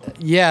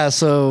 Yeah,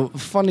 so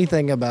funny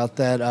thing about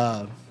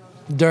that,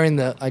 during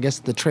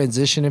the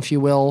transition, if you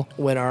will,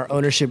 when our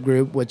ownership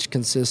group, which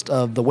consists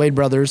of the Wade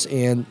brothers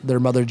and their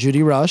mother,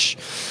 Judy Rush,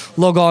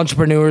 local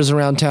entrepreneurs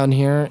around town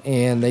here,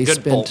 and they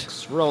spent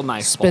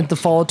the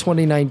fall of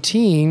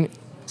 2019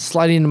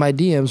 sliding into my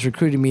DMs,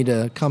 recruiting me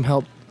to come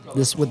help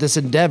with this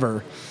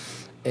endeavor.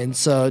 And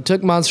so it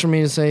took months for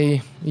me to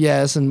say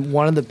yes, and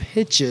one of the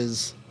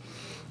pitches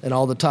and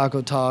all the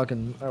taco talk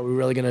and are we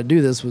really going to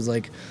do this was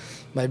like,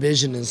 my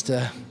vision is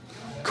to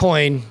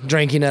coin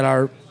drinking at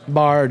our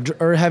bar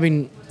or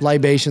having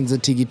libations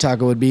at Tiki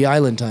Taco would be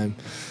Island Time.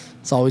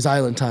 It's always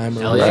Island Time,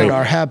 or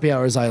our happy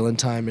hour is Island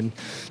Time, and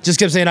just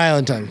kept saying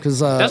Island Time because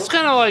that's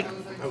kind of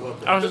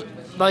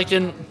like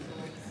in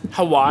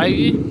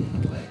Hawaii.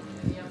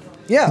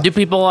 Yeah. Do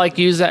people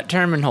use that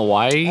term in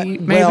Hawaii?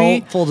 Maybe.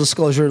 Well, full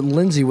disclosure,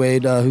 Lindsay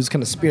Wade, who's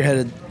kind of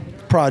spearheaded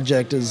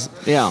project is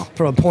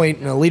from a point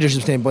in a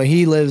leadership standpoint,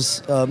 he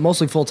lives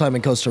mostly full-time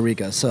in Costa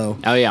Rica, so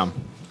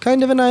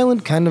kind of an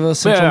island, kind of a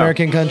Central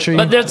American country,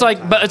 but it's like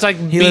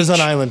he lives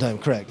on Island Time,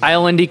 correct?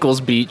 Island equals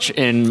beach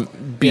and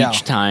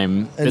beach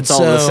time. And it's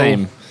all the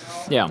same.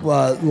 Yeah.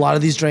 A lot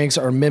of these drinks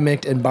are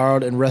mimicked and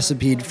borrowed and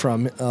recipeed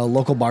from a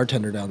local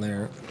bartender down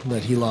there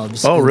that he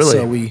loves. Oh, And really?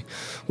 So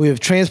we have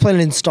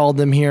transplanted and installed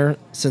them here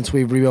since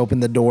we've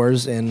reopened the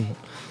doors, and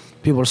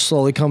people are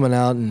slowly coming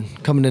out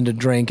and coming in to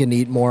drink and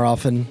eat more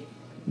often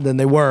than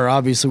they were.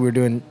 Obviously, we were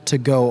doing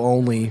to-go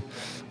only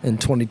in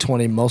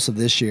 2020 most of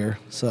this year.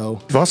 So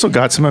You've also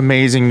got some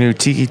amazing new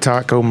Tiki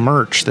Taco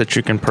merch that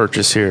you can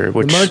purchase here,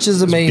 which the merch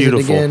is amazing.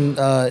 beautiful. Again,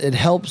 it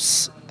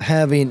helps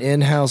having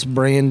in-house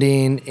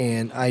branding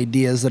and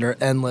ideas that are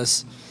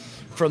endless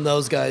from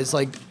those guys.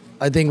 Like,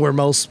 I think where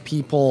most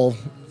people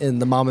in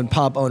the mom and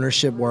pop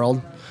ownership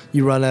world,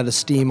 you run out of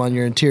steam on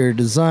your interior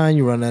design,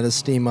 you run out of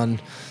steam on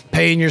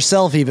paying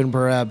yourself even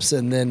perhaps,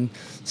 and then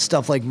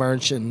stuff like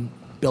merch and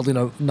building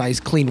a nice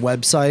clean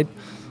website.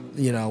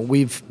 You know,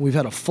 we've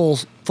had a full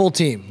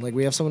team. Like,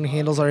 we have someone who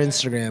handles our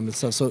Instagram and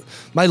stuff. So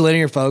my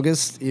linear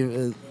focus,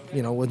 you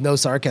know, with no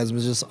sarcasm,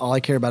 is just all I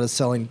care about is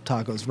selling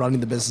tacos, running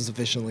the business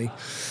efficiently.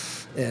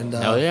 And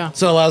Hell yeah.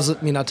 so it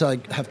allows me not to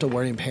like have to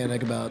worry and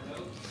panic about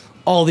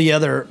all the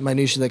other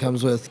minutiae that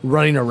comes with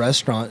running a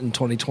restaurant in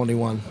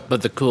 2021.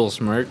 But the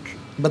coolest merch.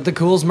 But the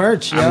coolest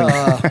merch,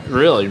 yeah.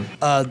 Really?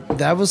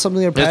 That was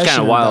something they're It's kinda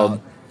passionate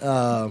wild.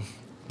 about.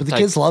 But the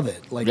Like- kids love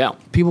it. Like, Yeah.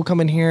 people come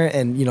in here,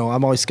 and you know,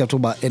 I'm always skeptical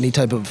about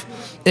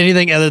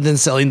anything other than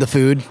selling the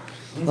food.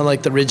 I'm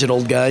like the rigid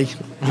old guy. You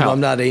know, Yeah. I'm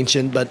not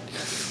ancient, but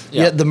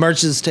yeah, the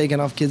merch is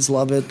taken off. Kids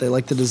love it. They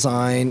like the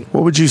design.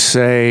 What would you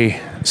say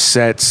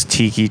sets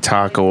Tiki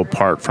Taco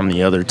apart from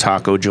the other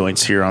taco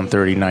joints here on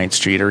 39th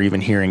Street or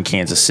even here in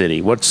Kansas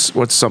City? What's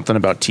something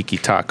about Tiki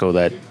Taco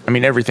that, I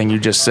mean, everything you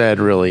just said,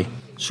 really.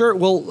 Sure.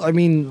 Well, I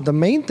mean, the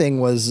main thing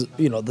was,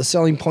 you know, the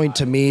selling point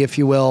to me, if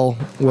you will,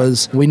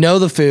 was we know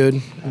the food.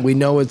 We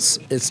know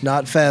it's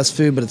not fast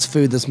food, but it's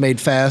food that's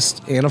made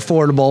fast and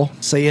affordable.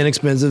 Say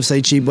inexpensive,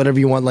 say cheap, whatever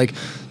you want. Like,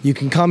 you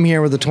can come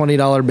here with a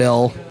 $20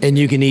 bill and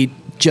you can eat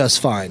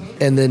just fine.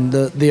 And then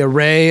the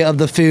array of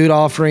the food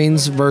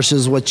offerings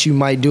versus what you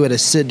might do at a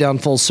sit-down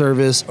full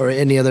service or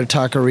any other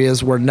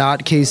taquerias. We're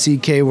not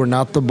KCK, we're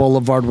not the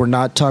Boulevard, we're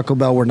not Taco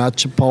Bell, we're not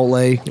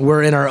Chipotle.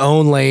 We're in our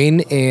own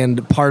lane,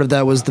 and part of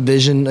that was the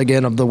vision,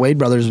 again, of the Wade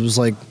brothers. Was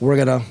like, we're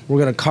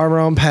gonna carve our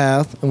own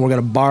path, and we're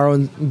gonna borrow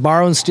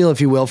and steal,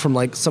 if you will, from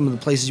like some of the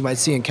places you might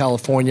see in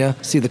California.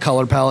 See the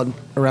color palette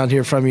around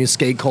here from you,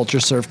 skate culture,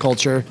 surf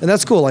culture, and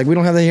that's cool. Like, we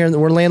don't have that here.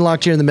 We're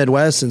landlocked here in the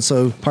Midwest, and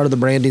so part of the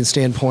branding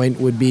standpoint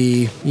would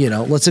be, you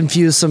know, let's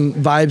infuse some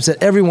vibes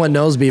that everyone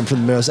knows being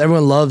from the Midwest.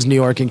 Everyone loves New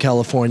York and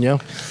California.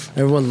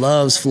 Everyone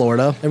loves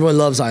Florida. Everyone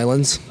loves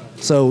islands.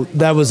 So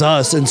that was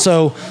us, and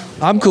so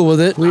I'm cool with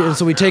it.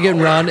 So we take it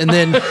and run, and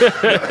then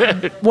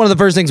one of the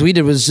first things we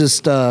did was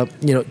just,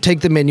 you know,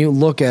 take the menu,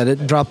 look at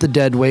it, drop the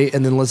dead weight,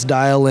 and then let's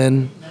dial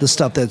in the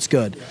stuff that's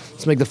good.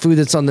 Let's make the food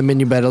that's on the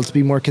menu better. Let's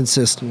be more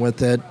consistent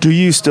with it. Do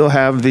you still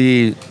have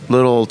the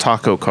little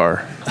taco car?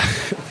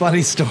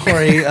 Funny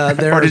story.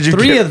 There Or are did you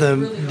three get- of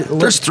them.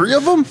 There's 3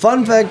 of them?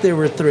 Fun fact, there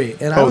were 3.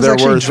 And I Oh, was there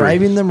actually were 3.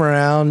 driving them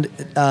around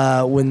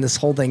when this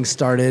whole thing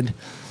started.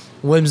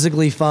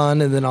 Whimsically fun,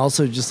 and then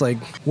also just like,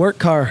 work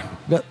car.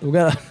 Got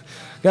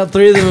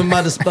 3 of them at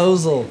my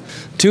disposal.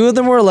 2 of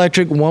them were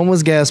electric. 1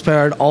 was gas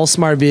powered. All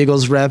smart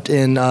vehicles wrapped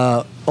in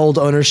old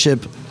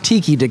ownership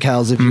tiki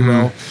decals, if you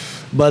will.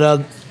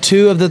 But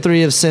 2 of the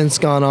 3 have since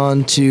gone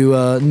on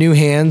to new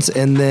hands.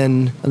 And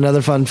then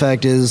another fun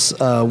fact is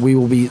we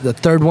will be the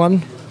 3rd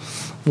one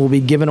will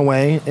be given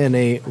away in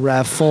a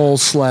raffle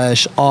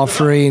 /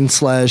 offering /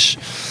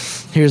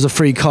 here's a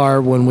free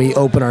car when we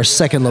open our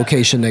 2nd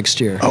location next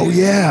year. Oh,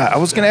 yeah. I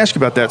was going to ask you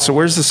about that. So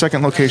where's the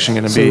second location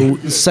going to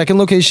be? So, second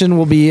location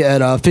will be at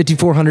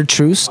 5400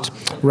 Troost,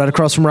 right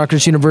across from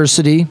Rutgers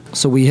University.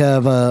 So we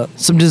have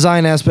some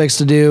design aspects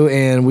to do,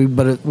 and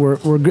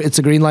it's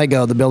a green light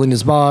go. The building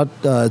is bought.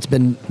 It's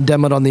been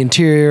demoed on the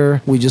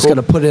interior. We just got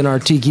to put in our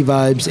tiki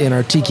vibes and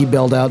our tiki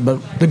build out.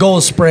 But the goal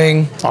is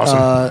spring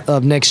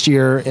of next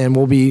year, and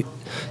we'll be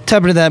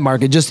tapping into that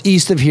market just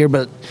east of here.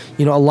 But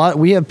you know,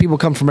 we have people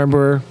come from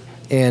everywhere.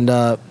 And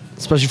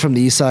especially from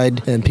the east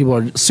side, and people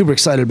are super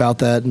excited about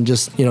that, and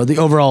just, you know, the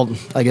overall,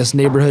 I guess,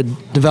 neighborhood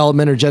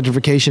development or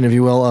gentrification, if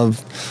you will,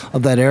 of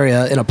that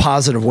area in a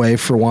positive way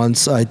for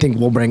once. I think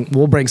we'll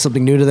bring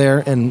something new to there,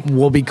 and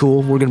we'll be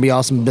cool. We're going to be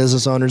awesome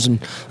business owners and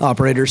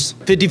operators.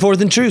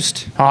 54th and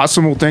Troost.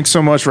 Awesome. Well, thanks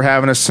so much for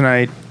having us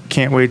tonight.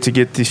 Can't wait to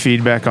get the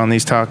feedback on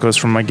these tacos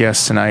from my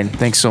guests tonight.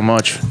 Thanks so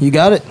much. You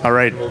got it. All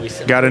right.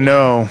 Got to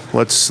know.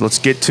 Let's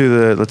get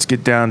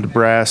down to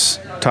brass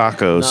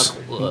tacos.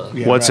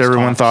 What's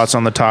everyone's thoughts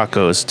on the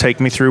tacos? Take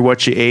me through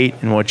what you ate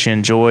and what you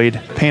enjoyed.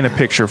 Paint a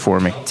picture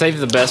for me. Save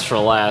the best for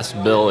last,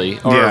 Billy.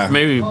 Or Yeah.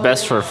 maybe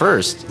best for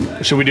first.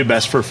 Should we do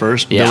best for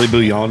first? Yeah. Billy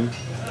Bouillon.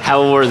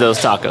 How were those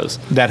tacos?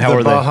 How the are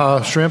they?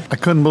 Baja shrimp. I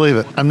couldn't believe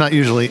it. I'm not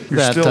usually You're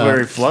that. still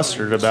very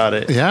flustered about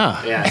it. Yeah,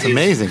 it's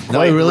amazing. No,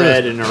 Quite it really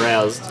red is. and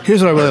aroused.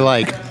 Here's what I really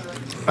like.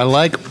 I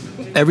like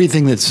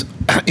everything that's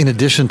in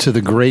addition to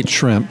the great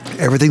shrimp,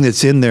 everything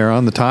that's in there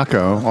on the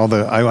taco,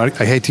 I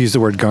hate to use the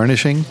word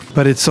garnishing,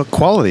 but it's a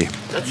quality.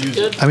 That's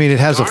good. I mean, it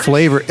has a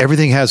flavor.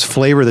 Everything has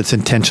flavor that's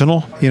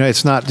intentional.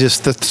 It's not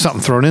just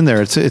something thrown in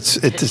there.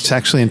 It's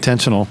actually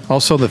intentional.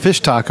 Also, the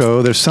fish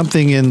taco, there's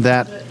something in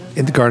that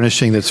in the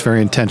garnishing that's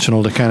very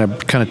intentional to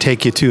kind of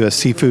take you to a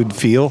seafood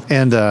feel.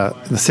 And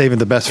saving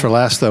the best for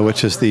last, though,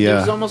 which is the. It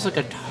was almost like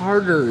a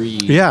tartary.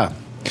 Yeah.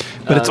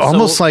 But it's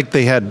almost like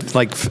they had,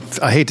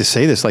 I hate to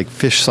say this, like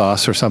fish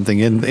sauce or something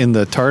in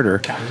the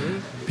tartar.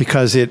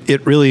 Because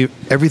it really,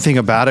 everything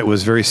about it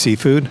was very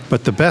seafood.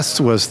 But the best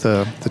was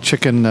the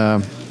chicken,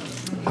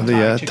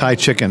 Thai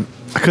chicken.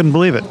 I couldn't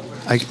believe it.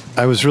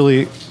 I was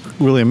really,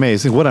 really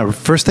amazed.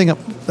 First thing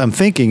I'm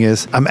thinking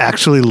is I'm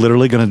actually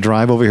literally going to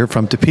drive over here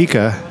from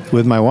Topeka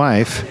with my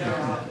wife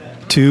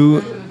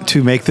to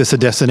make this a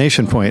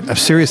destination point. I'm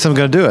serious. I'm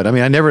going to do it. I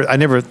mean, I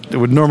never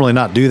would normally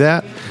not do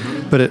that.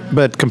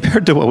 But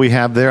compared to what we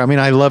have there, I mean,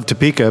 I love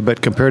Topeka,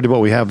 but compared to what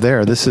we have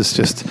there, this is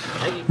just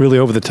really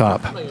over the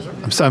top.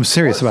 I'm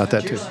serious about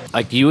that too.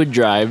 Like you would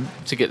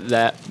drive to get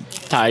that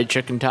Thai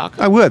chicken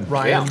taco. I would.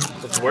 Ryan,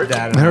 it's worth it.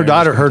 And her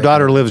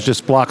daughter lives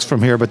just blocks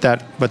from here, but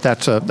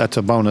that's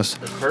a bonus.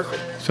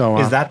 Perfect. So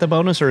is that the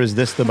bonus or is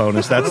this the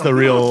bonus? That's the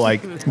real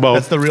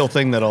that's the real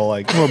thing that'll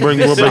we'll bring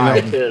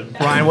that.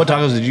 Ryan, what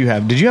tacos did you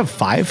have? Did you have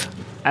 5?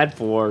 I had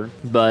 4,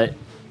 but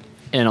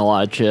and a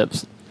lot of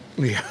chips.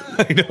 Yeah,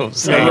 I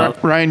know.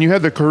 Ryan, you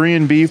had the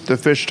Korean beef, the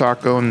fish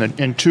taco,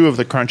 and 2 of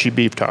the crunchy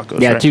beef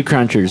tacos. Yeah, right? 2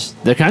 crunchers.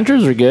 The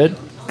crunchers were good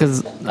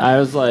because I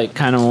was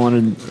kind of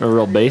wanted a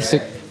real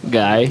basic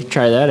guy.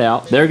 Try that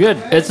out. They're good.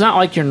 It's not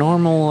like your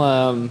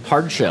normal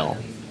hard shell,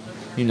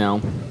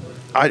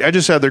 I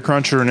just had their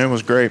cruncher and it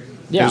was great.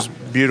 Yeah. It was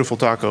beautiful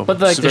taco. But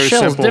the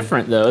shell's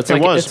different though.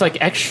 It's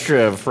like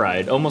extra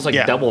fried, almost like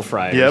double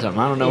fried or something.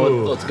 I don't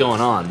know what's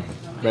going on.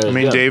 I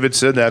mean, David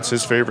said that's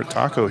his favorite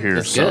taco here,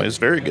 it's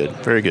very good,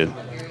 very good.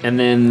 And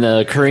then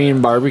the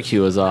Korean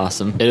barbecue was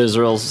awesome. It was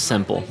real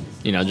simple,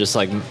 just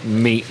like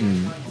meat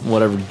and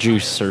whatever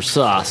juice or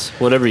sauce,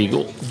 whatever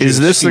you. Is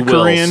this the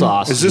Korean?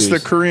 Sauce is this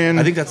juice. the Korean?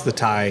 I think that's the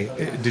Thai.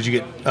 Did you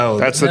get? Oh,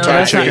 that's the Thai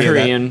that's chicken. not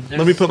Korean.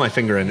 Let me put my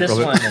finger in it. This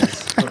one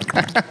is.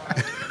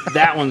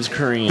 That one's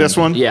Korean. This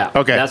one? Yeah.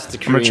 Okay. That's the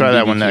Korean. I'm gonna try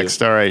that BBQ. one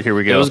next. All right, here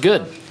we go. It was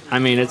good. I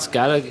mean, it's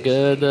got a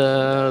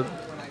good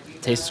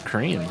taste of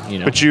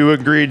Korean. But you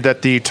agreed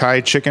that the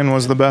Thai chicken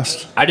was the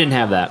best. I didn't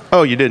have that.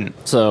 Oh, you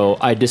didn't. So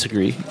I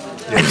disagree.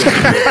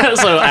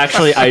 So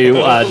actually,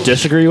 I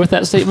disagree with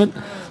that statement.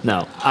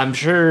 No, I'm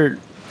sure.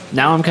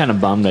 Now I'm kind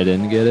of bummed I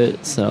didn't get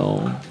it,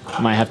 so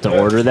I might have to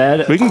order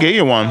that. We can get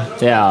you one.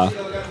 Yeah,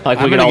 I'm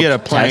gonna get a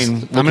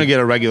plain. I'm gonna get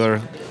a regular.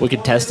 We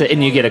could test it,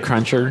 and you get a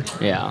cruncher.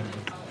 Yeah.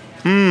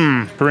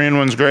 Korean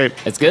one's great.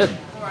 It's good.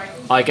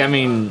 I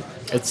mean,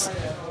 it's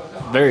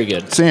very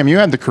good. Sam, you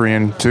had the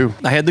Korean too.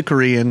 I had the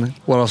Korean.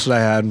 What else did I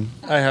had?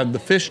 I had the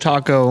fish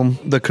taco,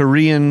 the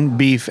Korean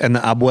beef, and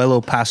the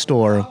abuelo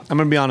pastor. I'm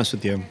gonna be honest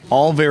with you.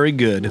 All very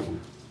good.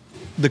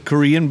 The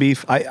Korean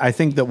beef, I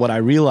think that what I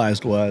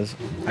realized was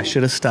I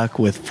should have stuck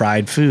with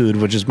fried food,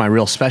 which is my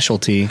real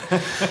specialty,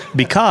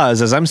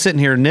 because as I'm sitting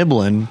here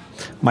nibbling,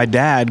 my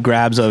dad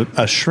grabs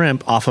a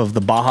shrimp off of the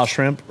Baja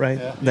shrimp, right,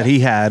 that he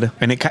had,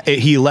 and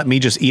he let me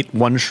just eat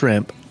one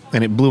shrimp,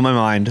 and it blew my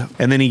mind.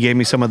 And then he gave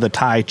me some of the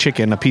Thai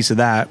chicken, a piece of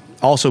that.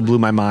 Also blew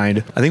my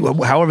mind. I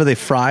think however they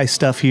fry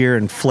stuff here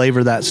and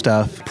flavor that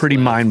stuff, pretty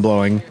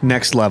mind-blowing.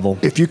 Next level.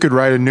 If you could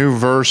write a new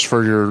verse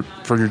for your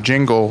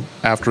jingle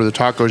after the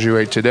tacos you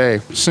ate today,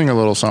 sing a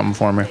little something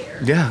for me.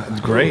 Yeah,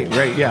 great,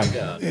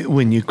 yeah.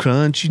 When you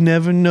crunch, you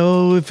never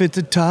know if it's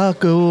a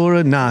taco or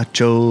a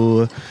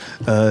nacho.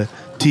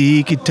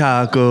 Tiki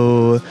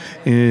taco.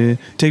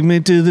 Take me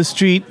to the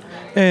street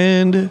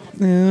and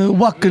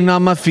walking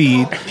on my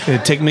feet.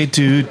 Take me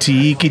to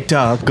Tiki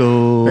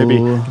Taco.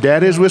 Baby,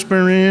 Daddy's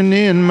whispering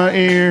in my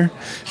ear.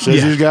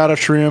 Says he's got a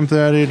shrimp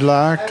that he'd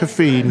like to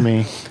feed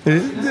me.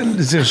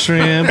 It's a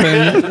shrimp,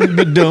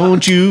 but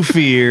don't you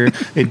fear.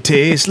 It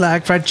tastes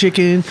like fried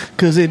chicken,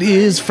 cause it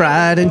is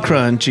fried and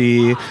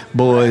crunchy.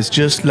 Boys,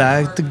 just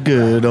like the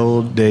good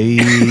old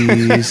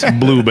days.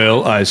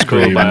 Bluebell ice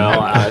cream.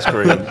 Bluebell ice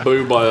cream.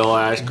 Bluebell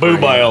ice cream.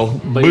 Bluebell.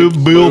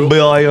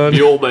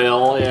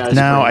 Bluebell. Yeah.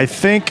 Now, I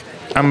think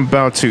I'm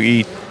about to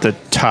eat the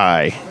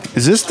Thai.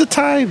 Is this the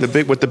Thai? The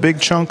big with the big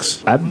chunks?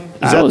 Is that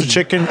the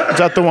chicken? Is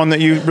that the one that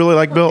you really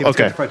like, Bill?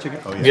 Okay. Fried chicken?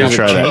 Oh, I'll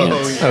try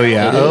that. Oh,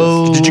 yeah.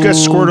 Oh, Did you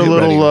guys squirt a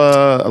little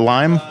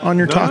lime on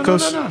your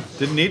tacos? No.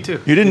 Didn't need to.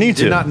 You didn't need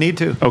to? Did not need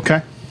to.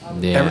 Okay.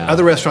 Yeah.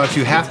 Other restaurants,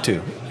 you have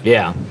to.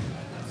 Yeah.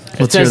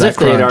 It's hear as that if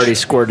they had crunch. already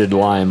squirted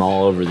lime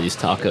all over these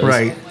tacos.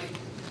 right.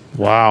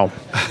 Wow.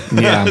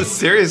 Yeah.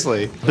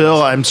 Seriously.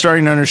 Bill, I'm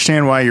starting to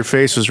understand why your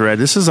face was red.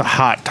 This is a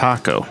hot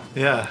taco.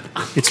 Yeah.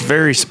 It's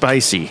very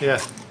spicy. Yeah.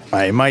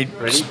 I might.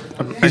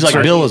 He's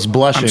like, Bill is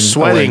blushing. I'm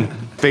sweating.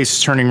 Face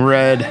is turning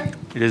red.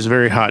 It is a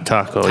very hot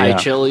taco. Thai yeah.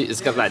 chili.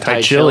 It's got that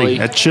Thai chili.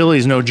 That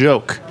chili's no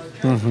joke.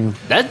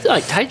 That's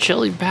like Thai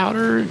chili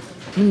powder,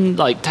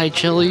 like Thai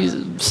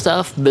chili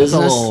stuff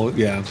business. Oh,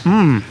 yeah.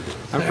 I'm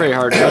pretty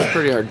hard. That's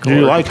pretty hardcore. Do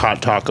you like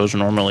hot tacos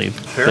normally?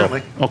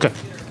 Apparently. Bill? Okay.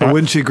 But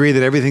wouldn't you agree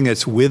that everything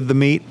that's with the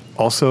meat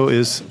also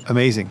is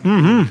amazing?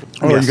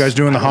 Mm-hmm. Oh, are you guys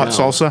doing the hot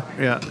salsa?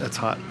 Yeah, that's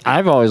hot.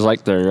 I've always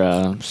liked their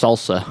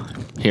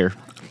salsa here.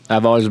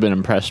 I've always been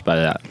impressed by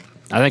that.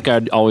 I think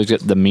I'd always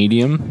get the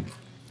medium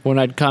when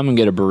I'd come and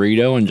get a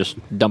burrito and just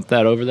dump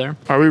that over there.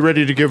 Are we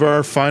ready to give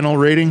our final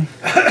rating?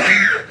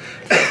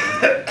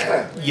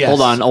 Yes.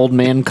 Hold on, old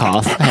man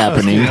cough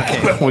happening.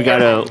 We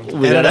gotta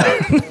we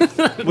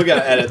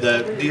gotta edit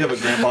that. Do you have a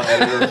grandpa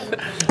editor?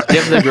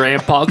 get the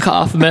grandpa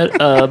cough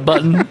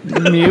button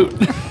mute.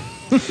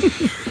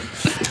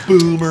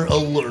 Boomer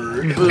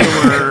alert.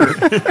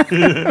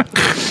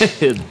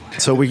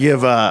 So we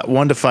give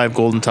 1 to 5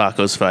 golden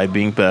tacos, 5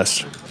 being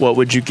best. What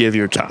would you give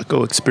your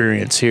taco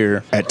experience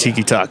here at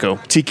Tiki Taco?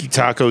 Tiki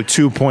Taco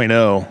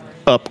 2.0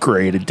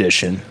 Upgrade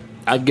Edition.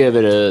 I'd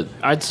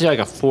say like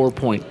a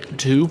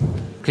 4.2.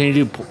 Can you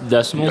do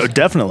decimals? Oh,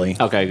 definitely.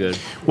 Okay, good.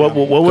 What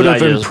would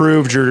have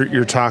improved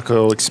your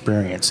taco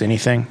experience?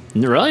 Anything?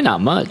 Really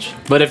not much.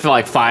 But if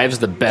like 5's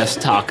the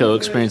best taco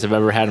experience I've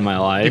ever had in my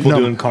life. People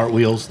doing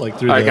cartwheels like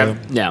through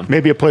yeah.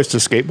 Maybe a place to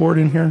skateboard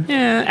in here?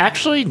 Yeah,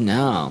 actually,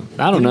 no.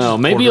 I don't know.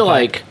 Maybe quarter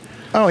like...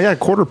 Oh, yeah,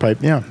 quarter pipe,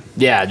 yeah.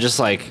 Yeah, just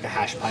like...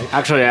 hash pipe.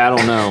 Actually, I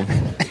don't know.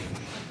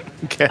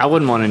 Okay. I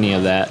wouldn't want any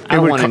of that. I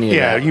don't want any of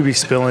that. Yeah, you'd be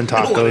spilling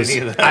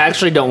tacos. I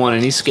actually don't want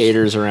any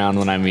skaters around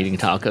when I'm eating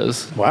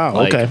tacos. Wow,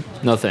 Like, okay.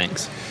 No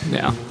thanks.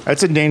 Yeah.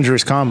 That's a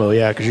dangerous combo,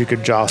 yeah, because you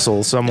could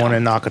jostle someone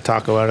and knock a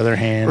taco out of their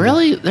hand.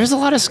 Really? There's a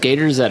lot of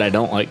skaters that I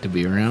don't like to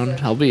be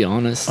around. I'll be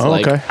honest. Oh,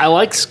 like, okay. I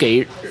like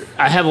skate.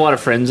 I have a lot of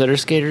friends that are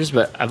skaters,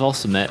 but I've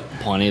also met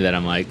plenty that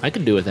I'm like, I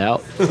could do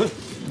without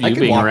you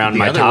being around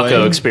my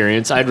taco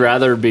experience. I'd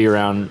rather be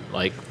around,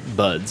 like,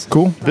 buds.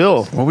 Cool.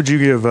 Bill, what would you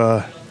give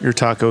your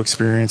taco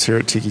experience here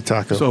at Tiki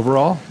Taco? So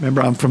overall,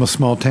 remember, I'm from a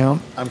small town.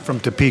 I'm from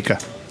Topeka,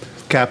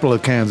 capital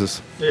of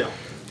Kansas. Yeah.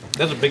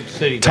 That's a big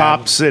city.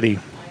 Top city.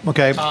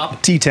 Okay.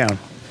 T-Town.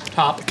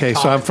 Okay,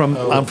 so I'm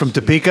from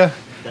Topeka,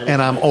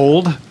 and I'm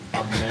old.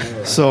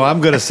 So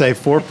I'm going to say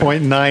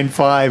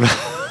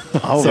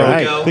 4.95. All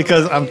right.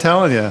 Because I'm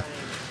telling you,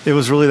 it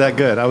was really that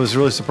good. I was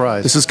really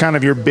surprised. This is kind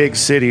of your big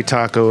city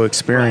taco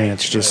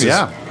experience,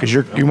 because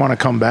you want to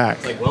come back.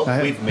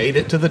 We've made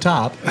it to the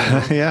top.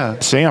 Yeah.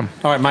 Sam.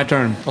 All right, my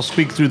turn. I'll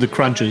speak through the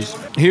crunches.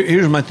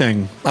 Here's my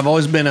thing. I've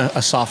always been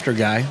a softer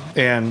guy,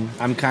 and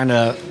I'm kind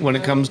of, when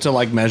it comes to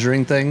like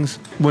measuring things,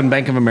 when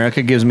Bank of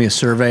America gives me a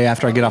survey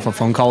after I get off a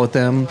phone call with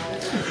them,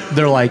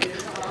 they're like,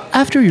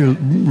 after your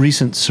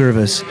recent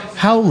service,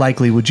 how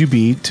likely would you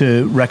be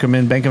to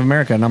recommend Bank of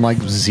America? And I'm like,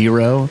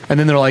 0. And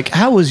then they're like,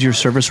 how was your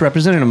service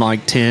represented? I'm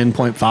like,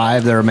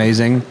 10.5. They're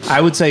amazing. I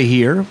would say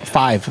here,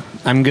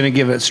 5. I'm going to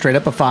give it straight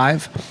up a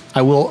 5.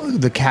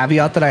 The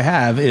caveat that I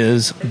have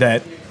is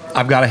that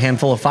I've got a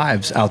handful of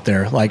 5s out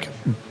there, like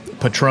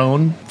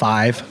Patron,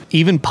 5.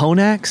 Even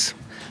Ponax,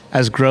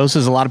 as gross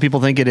as a lot of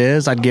people think it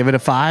is, I'd give it a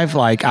 5.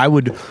 Like I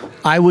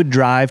would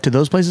drive to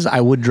those places.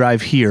 I would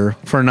drive here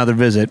for another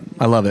visit.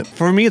 I love it.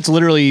 For me, it's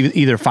literally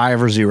either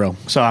 5 or 0.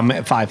 So I'm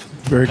at 5.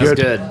 Very That's good.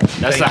 good.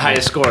 That's the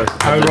highest score.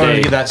 I wanted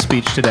to give that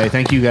speech today.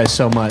 Thank you guys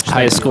so much.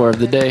 Highest score of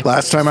the day.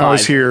 Last time I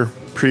was 5. here,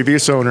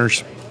 previous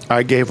owners,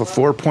 I gave a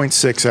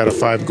 4.6 out of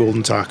 5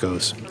 golden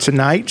tacos.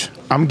 Tonight,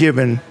 I'm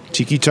giving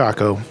Tiki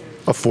Taco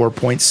a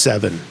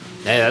 4.7.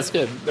 Hey, that's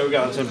good. There we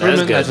go. That's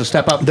good. That's a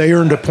step up. They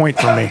earned a point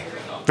from me.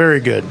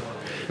 Very good.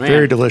 Man.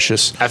 Very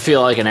delicious. I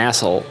feel like an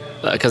asshole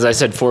because I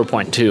said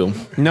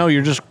 4.2. No,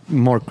 you're just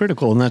more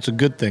critical, and that's a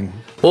good thing.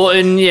 Well,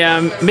 and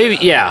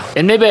maybe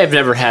I've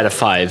never had a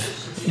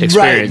 5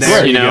 experience.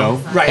 there you you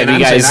know, go. Right, and Have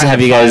you I'm saying guys I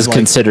had 5,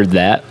 considered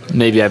that?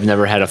 Maybe I've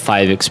never had a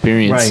 5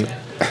 experience.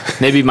 Right.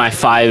 Maybe my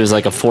 5 is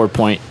like a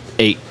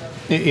 4.8.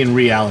 In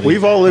reality,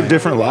 We've all lived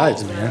different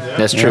lives, man.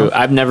 That's true.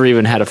 I've never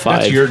even had a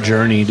 5. that's your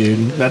journey,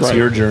 dude. That's Right.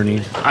 your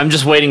journey. I'm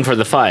just waiting for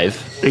the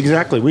 5.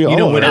 Exactly. We all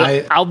know, when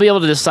are. I'll be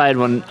able to decide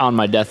when on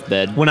my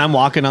deathbed. When I'm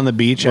walking on the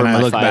beach Where and I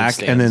my look 5 back,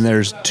 stands. and then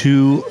there's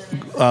 2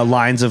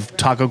 lines of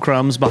taco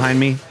crumbs behind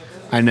me,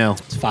 I know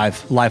it's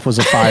 5. Life was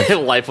a 5.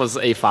 Life was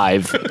a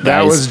 5. That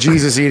guys. was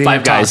Jesus eating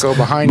 5 a guys. taco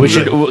behind We you.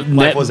 should.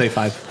 Life was a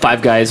 5.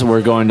 5 guys.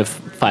 We're going to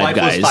 5 Life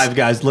guys. was 5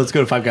 guys. Let's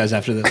go to 5 guys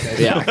after this. Guys.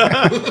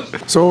 Yeah.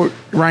 So,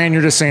 Ryan,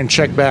 you're just saying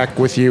check back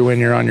with you when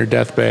you're on your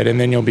deathbed, and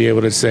then you'll be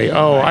able to say,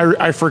 oh,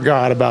 I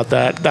forgot about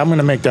that. I'm going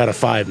to make that a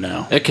 5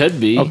 now. It could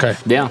be. Okay.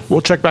 Yeah.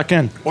 We'll check back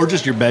in. Or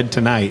just your bed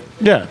tonight.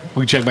 Yeah.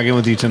 We can check back in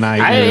with you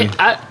tonight. maybe.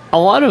 A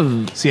lot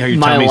of See how your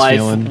my tummy's life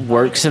feeling.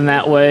 works in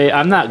that way.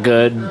 I'm not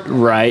good,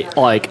 right?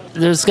 Like,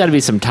 there's got to be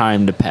some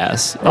time to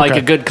pass. Like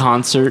Okay. a good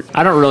concert.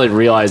 I don't really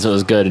realize it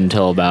was good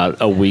until about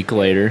a week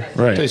later.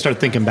 So you Right. start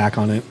thinking back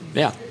on it.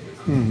 Yeah.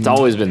 It's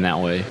always been that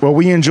way. Well,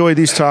 we enjoy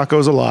these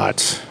tacos a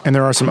lot, and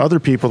there are some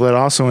other people that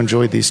also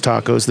enjoyed these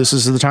tacos. This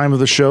is the time of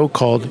the show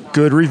called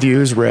Good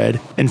Reviews Read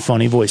in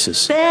Funny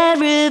Voices.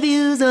 Bad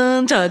reviews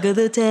on Talk of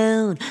the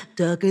Town,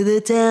 Talk of the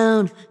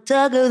Town,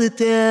 Talk of the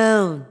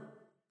Town,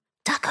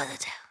 Talk of the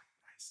Town.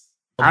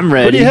 I'm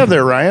ready. What do you have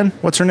there, Ryan?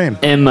 What's her name?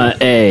 Emma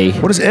A.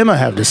 What does Emma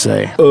have to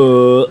say?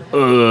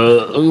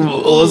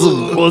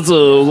 What's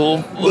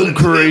a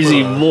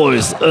crazy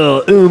voice?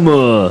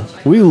 Emma,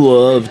 we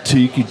love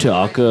Tiki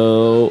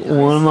Taco.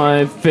 One of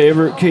my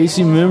favorite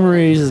Casey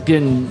memories is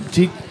getting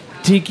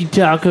Tiki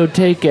Taco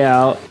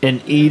takeout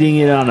and eating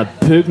it on a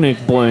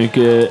picnic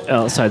blanket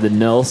outside the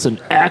Nelson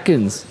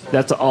Atkins.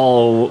 That's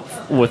all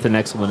with an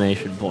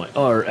exclamation point.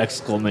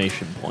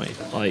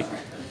 Like,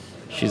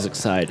 she's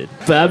excited.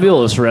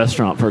 Fabulous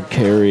restaurant for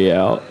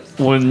carry-out.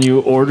 When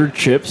you order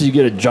chips, you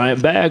get a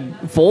giant bag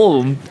full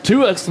of them.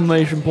 2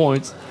 exclamation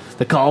points.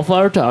 The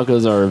cauliflower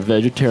tacos are a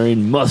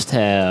vegetarian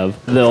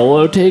must-have. The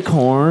elote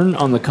corn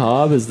on the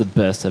cob is the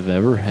best I've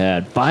ever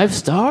had. 5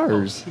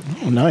 stars.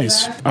 Oh,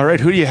 nice. All right,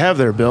 who do you have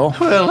there, Bill?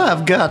 Well,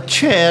 I've got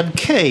Chad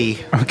K.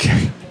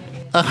 Okay.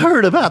 I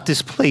heard about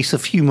this place a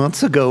few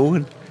months ago,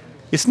 and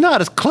it's not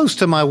as close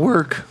to my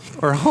work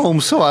or home,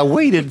 so I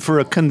waited for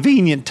a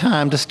convenient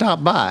time to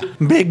stop by.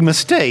 Big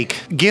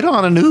mistake. Get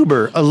on an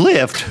Uber, a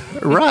Lyft,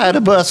 ride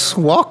a bus,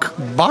 walk,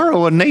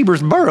 borrow a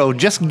neighbor's burro.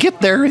 Just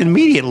get there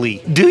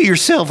immediately. Do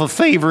yourself a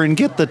favor and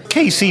get the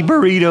KC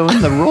burrito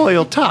and the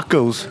Royal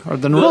Tacos, or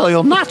the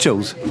Royal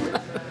Nachos.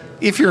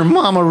 If your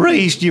mama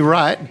raised you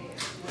right,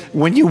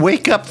 when you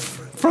wake up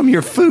from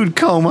your food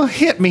coma,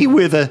 hit me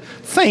with a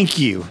thank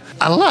you.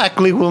 I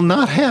likely will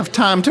not have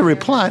time to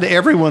reply to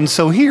everyone,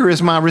 so here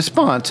is my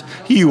response.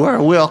 You are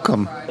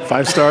welcome.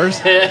 5 stars?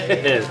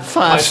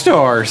 5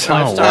 stars.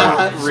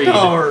 Five-star read.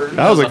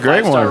 That was a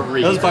great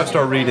one. That was a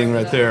 5-star reading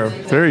right there.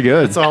 Very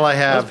good. That's all I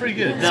have. That's pretty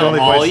good. It's the only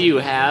all place- you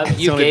have, it's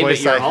the you only gave it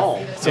place your I- all.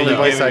 it's the only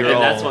place I And go.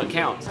 that's what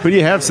counts. Who do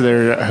you have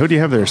there? Who do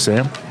you have there,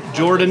 Sam?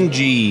 Jordan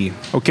G.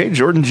 Okay,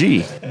 Jordan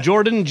G.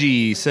 Jordan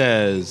G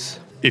says,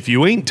 if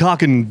you ain't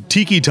talking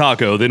Tiki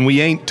Taco, then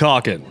we ain't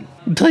talking.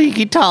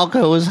 Tiki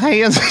Taco is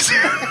hands.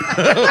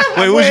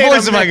 Wait, which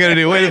voice am I going to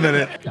do? Wait a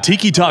minute.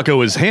 Tiki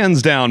Taco is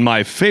hands down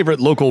my favorite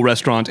local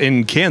restaurant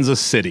in Kansas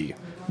City.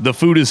 The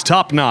food is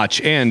top-notch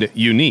and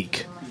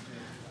unique.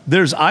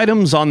 There's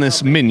items on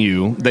this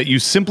menu that you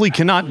simply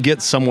cannot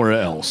get somewhere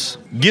else.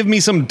 Give me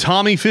some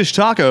Tommy Fish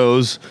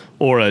tacos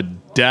or a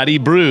Daddy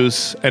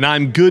Bruce, and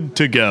I'm good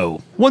to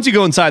go. Once you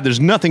go inside, there's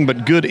nothing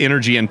but good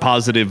energy and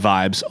positive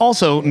vibes.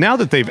 Also, now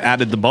that they've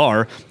added the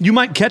bar, you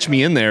might catch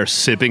me in there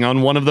sipping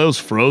on one of those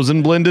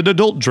frozen blended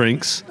adult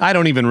drinks. I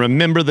don't even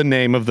remember the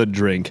name of the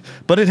drink,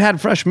 but it had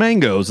fresh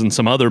mangoes and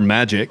some other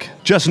magic.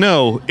 Just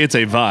know, it's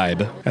a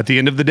vibe. At the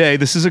end of the day,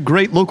 this is a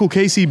great local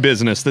KC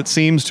business that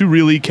seems to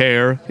really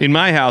care. In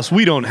my house,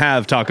 we don't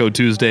have Taco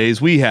Tuesdays,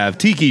 we have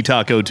Tiki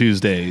Taco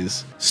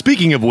Tuesdays.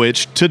 Speaking of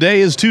which, today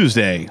is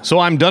Tuesday, so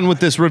I'm done with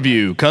this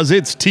review, cause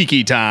it's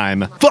Tiki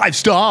time. 5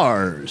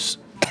 stars!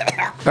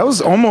 That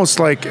was almost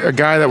like a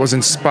guy that was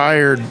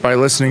inspired by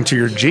listening to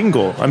your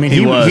jingle. I mean,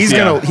 He was, he's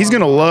yeah.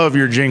 gonna love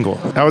your jingle.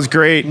 That was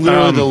great.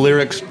 Literally the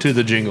lyrics to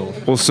the jingle.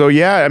 Well, so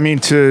yeah, I mean,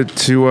 to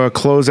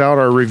close out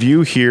our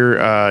review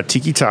here,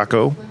 Tiki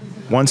Taco,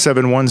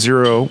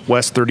 1710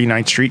 West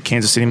 39th Street,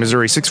 Kansas City,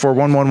 Missouri,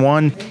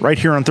 64111, right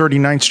here on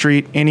 39th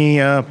Street. Any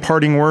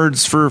parting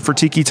words for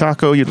Tiki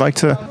Taco you'd like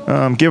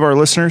to give our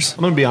listeners?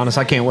 I'm going to be honest,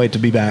 I can't wait to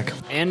be back.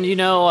 And,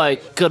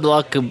 like, good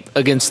luck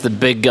against the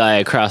big guy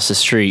across the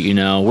street,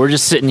 We're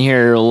just sitting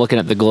here looking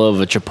at the glow of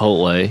a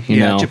Chipotle, you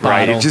know. Chipotle.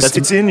 Right,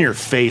 it's in your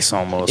face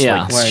almost.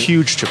 Yeah. Like this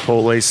huge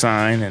Chipotle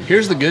sign. And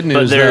Here's the good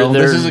news, though.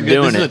 This is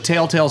a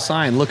telltale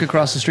sign. Look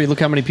across the street. Look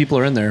how many people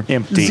are in there.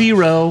 Empty.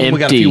 0. We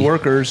got a few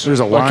workers. There's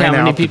a Look line how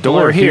many out the people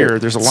door are here.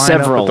 There's a line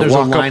Several. out the There's a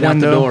walk-up line out the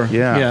window. door.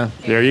 Yeah. Yeah.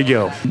 There you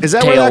go. Is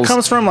that where that Tails.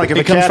 comes from? Like if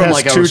It a comes cat from has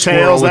like a 2 squirrel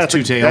tails, with that's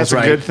 2 tails, that's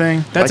right? a good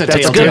thing. That's Like, a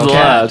That's telltale good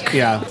cat. luck.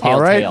 Yeah.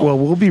 All right. Tail. Well,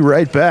 we'll be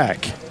right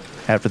back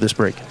after this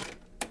break.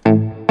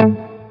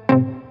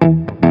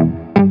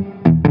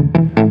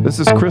 This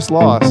is Chris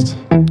Lost.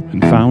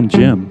 And Found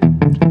Jim.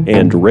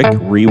 And Rick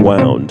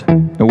Rewound.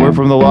 And we're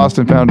from the Lost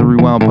and Found and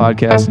Rewound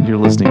podcast, and you're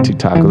listening to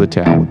Taco the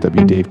Town with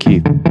W. Dave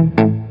Keith.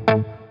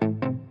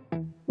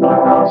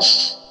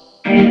 Lost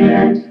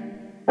and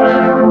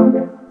found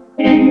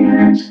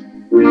and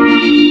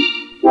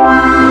rewound.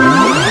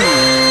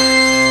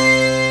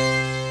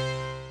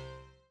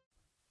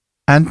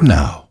 And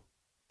now,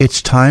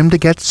 it's time to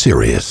get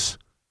serious.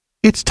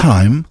 It's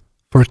time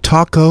for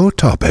Taco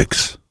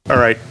Topics. All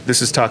right,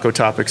 this is Taco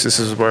Topics. This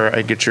is where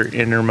I get your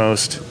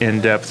innermost,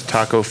 in-depth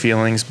taco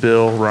feelings.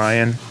 Bill,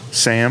 Ryan,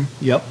 Sam.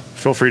 Yep.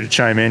 Feel free to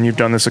chime in. You've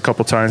done this a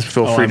couple times.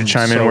 Feel free to I'm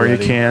chime in so where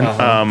ready. you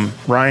can.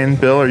 Ryan,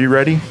 Bill, are you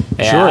ready?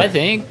 Yeah, I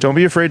think. Don't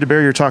be afraid to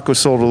bare your taco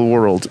soul to the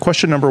world.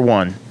 Question number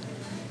 1.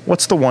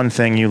 What's the one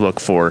thing you look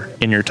for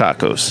in your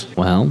tacos?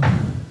 Well,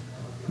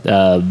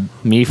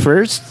 me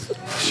first?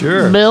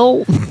 Sure.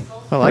 Bill?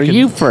 Well, Or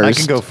you first. I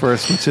can go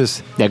first, which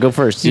is Go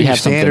first. You your have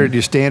standard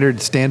something.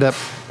 stand-up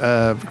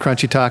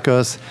crunchy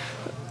tacos.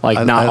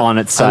 Like not on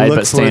its side, I look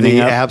but standing for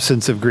the up.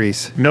 absence of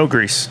grease. No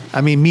grease. I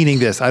mean, meaning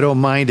this, I don't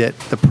mind it.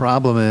 The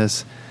problem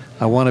is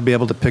I want to be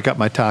able to pick up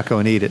my taco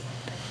and eat it.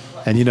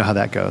 And you know how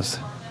that goes.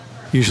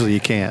 Usually you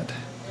can't.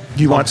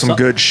 You want some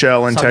good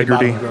shell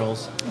integrity. Soggy bottom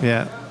girls.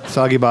 Yeah.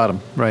 Soggy bottom,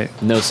 right.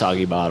 No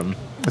soggy bottom.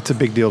 It's a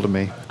big deal to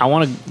me. I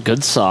want a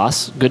good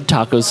sauce, good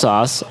taco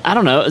sauce. I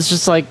don't know. It's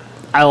just like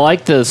I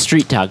like the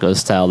street taco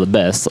style the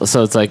best.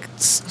 So it's like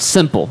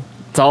simple.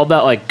 It's all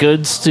about like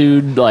good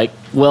stewed, like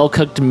well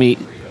cooked meat,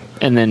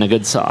 and then a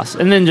good sauce,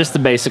 and then just the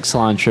basic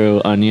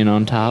cilantro, onion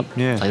on top.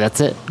 Yeah, like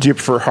that's it. Do you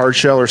prefer hard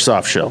shell or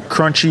soft shell?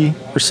 Crunchy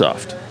or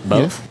soft?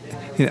 Both.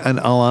 You know, in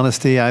all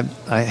honesty, I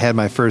had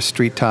my first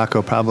street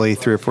taco probably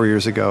 3 or 4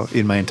 years ago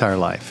in my entire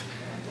life,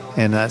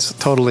 and that's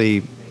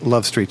totally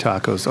love street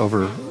tacos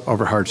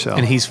over hard shell.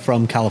 And he's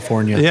from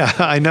California. Yeah,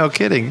 I know,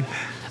 kidding.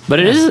 But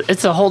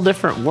it's a whole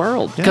different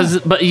world.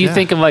 But you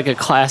think of like a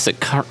classic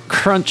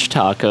crunch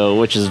taco,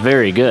 which is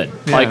very good.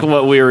 Yeah. Like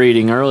what we were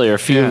eating earlier, a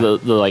few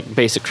of the like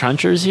basic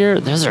crunchers here,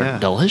 those are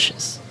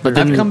delicious. But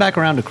then I've come back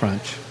around to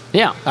crunch.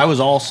 Yeah. I was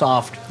all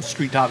soft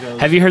street tacos.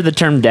 Have you heard the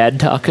term dad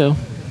taco?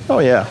 Oh,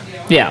 yeah.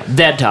 Yeah,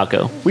 dad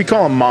taco. We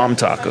call them mom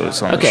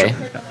tacos. On Okay,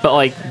 the show. but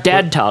like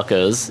dad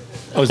tacos.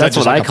 Oh, is that's that just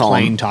what like I call a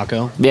plain them.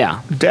 taco?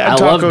 Yeah, Dad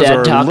I love tacos dad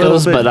are a little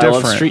tacos, bit but I love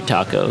different. street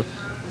taco.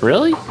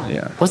 Really?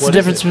 Yeah. What's the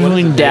difference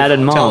between dad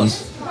and mom?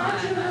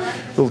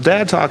 Well,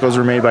 dad tacos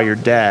are made by your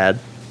dad.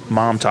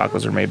 Mom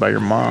tacos are made by your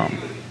mom.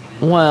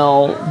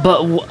 Well,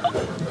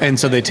 but and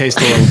so they taste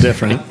a little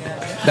different.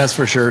 That's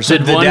for sure. So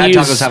did the one dad use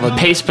tacos have a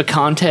paste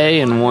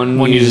picante and one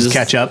uses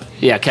ketchup?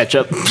 Yeah,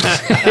 ketchup.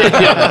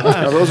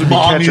 Those would be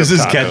Mom ketchup uses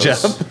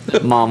tacos.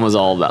 ketchup. Mom was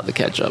all about the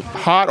ketchup.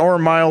 Hot or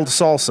mild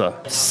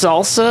salsa?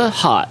 Salsa,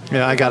 hot.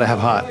 Yeah, I gotta have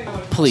hot.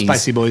 Please.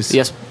 Spicy boys.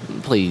 Yes,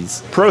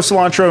 please. Pro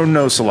cilantro,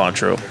 no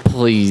cilantro.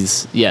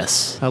 Please,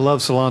 yes. I love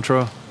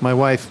cilantro. My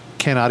wife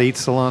cannot eat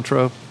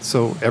cilantro,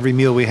 so every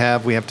meal we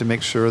have to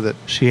make sure that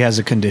She has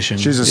a condition.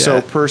 She's a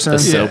soap person. A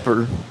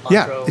soaper.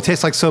 yeah, it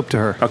tastes like soap to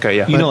her. Okay,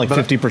 yeah. You know, like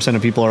 50%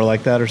 of people are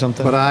like that or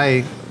something. But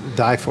I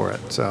die for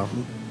it. So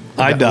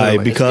I die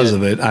Literally. because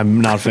of it.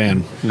 I'm not a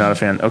fan. Not a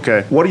fan.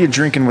 Okay. What are you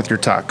drinking with your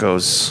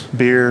tacos?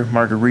 Beer,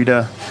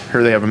 margarita.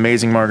 Here they have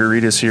amazing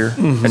margaritas here at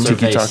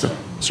Tiki Cerveza. Taco.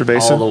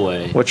 Cerveza? All the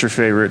way. What's your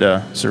favorite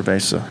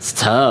cerveza? It's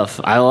tough.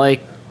 I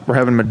like We're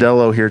having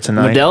Modelo here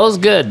tonight. Modelo's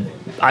good.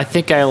 I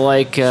think I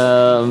like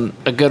a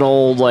good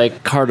old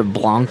like Carta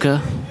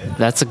Blanca.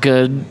 That's a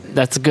good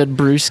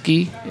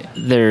brewski.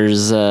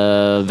 There's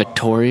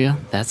Victoria.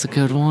 That's a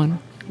good one.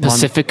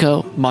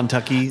 Pacifico.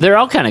 Montucky. They're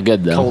all kind of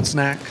good though. Cold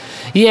snack.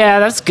 Yeah,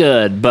 that's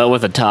good, but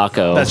with a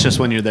taco. That's just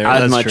when you're there.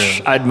 I'd That's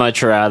true. I'd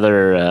much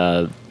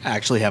rather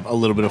Actually have a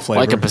little bit of flavor.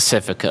 like a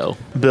Pacifico.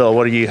 Bill,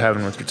 what are you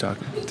having with your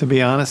taco? to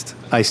be honest,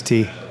 iced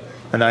tea.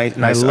 A nice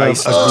I love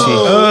iced iced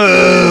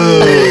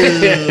tea.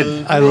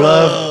 I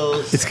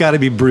love. It's got to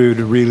be brewed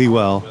really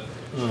well,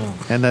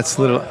 and that's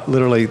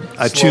literally.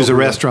 I choose a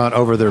restaurant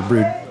over their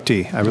brewed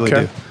tea. I really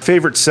do.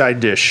 Favorite side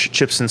dish?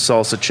 Chips and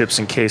salsa, chips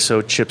and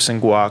queso, chips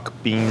and guac,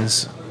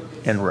 beans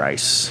and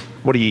rice.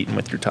 What are you eating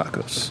with your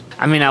tacos?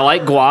 I mean, I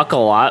like guac a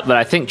lot, but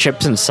I think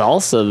chips and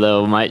salsa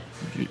though might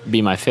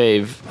be my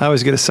fave. I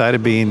always get a side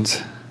of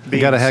beans. I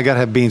gotta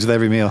have beans with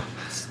every meal.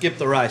 Skip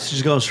the rice.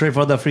 Just go straight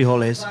for the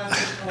frijoles.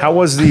 How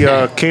was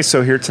the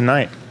queso here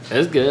tonight? It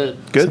was good.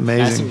 Good.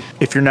 Amazing.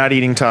 If you're not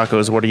eating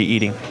tacos, what are you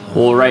eating?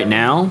 Well, right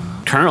now,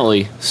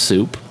 currently,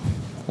 soup.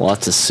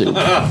 Lots of soup.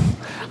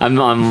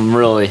 I'm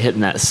really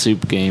hitting that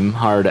soup game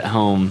hard at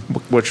home.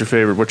 What's your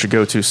favorite? What's your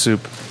go-to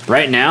soup?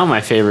 Right now,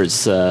 my favorite's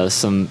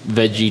some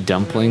veggie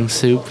dumpling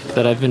soup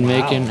that I've been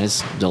making.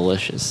 It's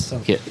delicious.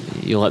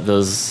 You let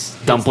those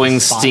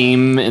dumplings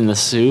steam in the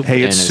soup.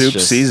 Hey, and it's soup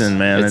season,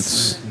 man.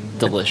 It's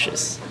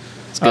delicious.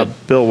 It's good.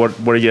 Bill, what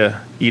do you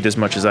eat as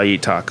much as I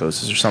eat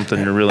tacos? Is there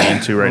something you're really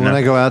into right When now?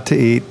 I go out to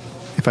eat,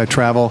 if I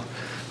travel,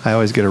 I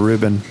always get a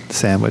Reuben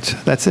sandwich.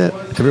 That's it.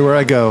 Everywhere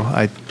I go,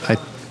 I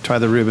try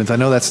the Reubens. I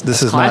know this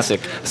is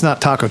classic. not it's not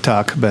taco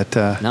talk, but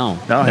No.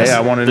 No, hey, I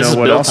want to know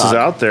what Bill else is talk.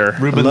 out there.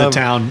 Reuben love- the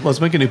Town. Let's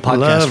make a new podcast.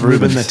 love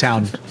Reuben Reubens. the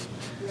Town.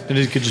 And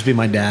it could just be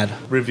my dad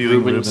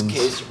reviewing Reuben's Reubens.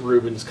 case,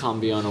 Reuben's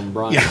Cambiano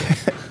Bryan.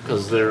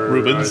 Because they're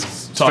Reuben's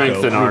strength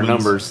taco, in our Reuben's.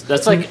 numbers.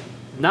 That's like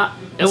not.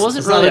 It wasn't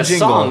it's really not a a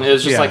jingle. song. It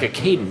was just Yeah. like a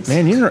cadence.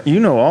 Man, you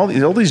know all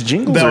these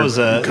jingles That are was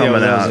a- coming yeah,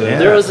 that out. was a- yeah.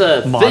 There was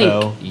a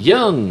Motto. Think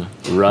Young,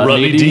 Rodney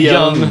Rodney D. D.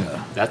 Young. Young.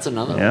 That's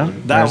another Yeah,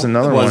 one. there's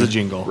another was one. a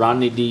jingle.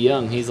 Rodney D.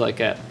 Young. He's like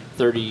at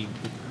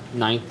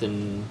 39th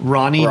and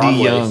Ronnie Broadway.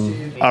 D.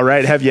 Young. All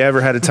right, have you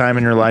ever had a time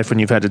in your life when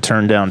you've had to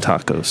turn down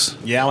tacos?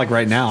 Yeah, like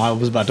right now. I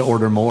was about to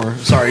order more.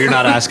 Sorry, you're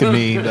not asking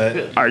me,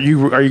 but Are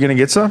you going to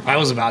get some? I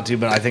was about to,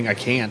 but I think I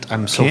can't.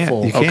 I'm so Can't.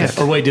 full. You can't.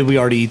 Or wait, did we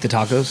already eat the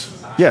tacos?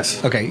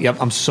 Yes. Okay, yep,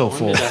 I'm so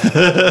full.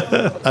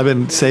 I've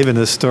been saving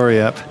this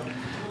story up.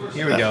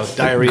 Here we go.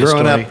 Diarrhea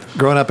growing story.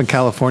 growing up in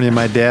California,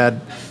 my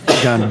dad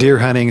gone deer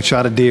hunting,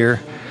 shot a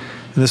deer,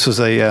 and this was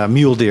a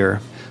mule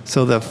deer.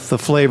 So the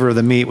flavor of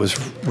the meat was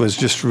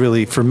just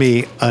really, for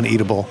me,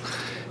 uneatable.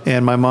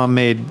 And my mom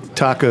made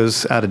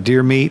tacos out of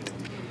deer meat,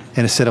 and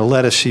instead of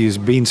lettuce, she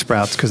used bean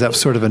sprouts because that was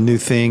sort of a new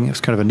thing. It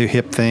was kind of a new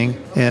hip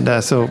thing.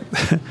 And so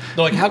They're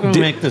like, how can we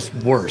make this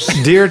worse?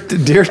 deer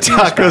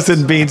tacos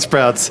and bean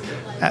sprouts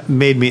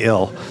made me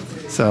ill.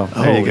 So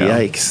there you go.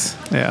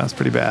 Yikes. Yeah, it's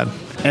pretty bad.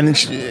 And then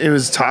it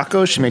was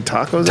tacos? She made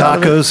tacos out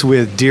of it? Tacos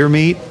with deer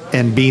meat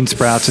and bean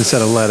sprouts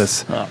instead of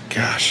lettuce. Oh,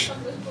 gosh.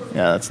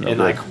 Yeah, that's no And,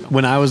 good. like,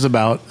 When I was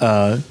about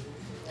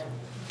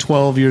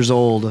 12 years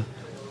old,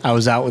 I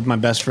was out with my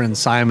best friend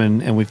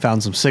Simon, and we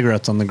found some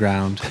cigarettes on the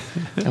ground,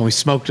 and we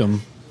smoked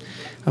them.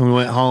 And we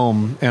went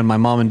home, and my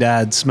mom and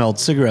dad smelled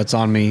cigarettes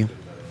on me,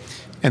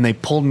 and they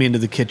pulled me into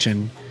the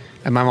kitchen.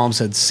 And my mom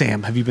said,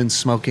 "Sam, have you been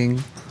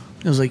smoking?"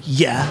 I was like,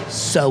 "Yeah,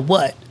 so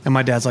what?" And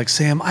my dad's like,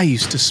 "Sam, I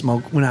used to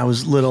smoke when I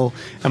was little."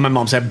 And my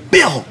mom said,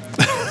 "Bill,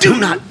 do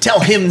not tell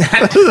him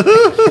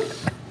that."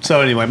 So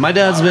anyway, my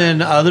dad's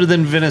been, other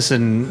than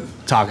venison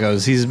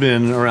tacos, he's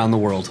been around the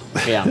world.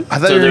 Yeah. I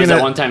thought So you were there was that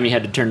gonna- one time you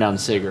had to turn down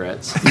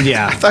cigarettes.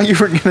 Yeah. I thought you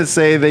were going to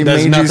say they There's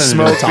made you nothing to do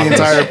smoke with the tacos.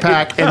 entire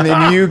pack, and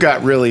then you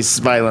got really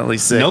violently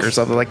sick Nope. or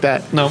something like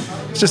that. No,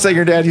 It's just like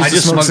your dad used I to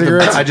just smoke smoked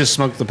cigarettes. I just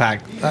smoked the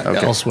pack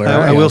elsewhere.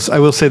 I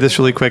will say this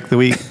really quick. That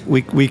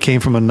we came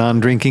from a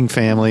non-drinking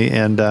family,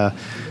 and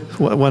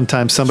one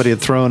time somebody had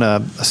thrown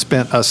a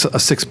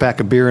 6-pack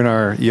of beer in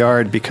our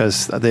yard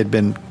because they'd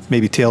been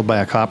maybe tailed by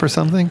a cop or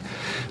something.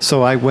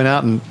 So I went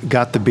out and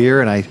got the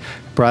beer, and I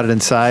brought it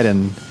inside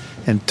and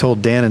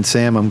told Dan and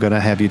Sam, "I'm going to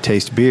have you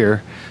taste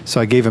beer." So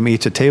I gave them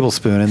each a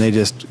tablespoon, and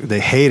they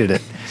hated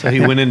it. So he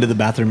went into the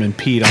bathroom and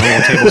peed on a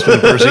little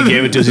tablespoon. The person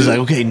gave it to us. He's like,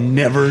 "Okay,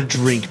 never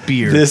drink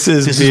beer. This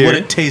is what beer."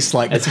 it tastes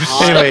like." It's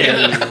hot. Anyway,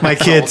 and my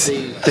kids,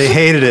 salty. they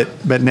hated it,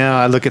 but now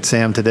I look at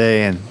Sam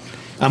today, and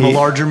I'm a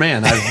larger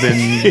man. I've been.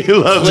 he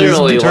loves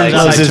Literally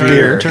loves his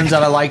beer. Turns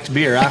out I liked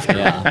beer after.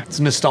 Yeah. It's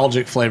a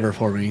nostalgic flavor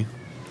for me.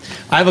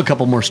 I have a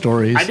couple more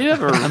stories. I do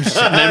have a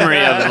memory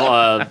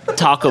of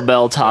Taco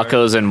Bell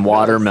tacos and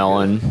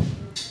watermelon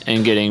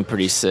and getting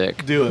pretty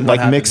sick. Do it.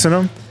 Like mixing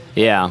them?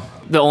 Yeah.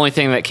 The only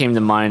thing that came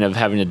to mind of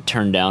having to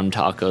turn down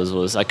tacos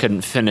was I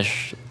couldn't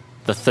finish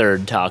the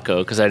third taco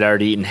because I'd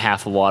already eaten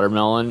half a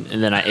watermelon,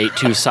 and then I ate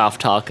 2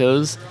 soft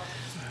tacos,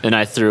 and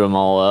I threw them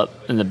all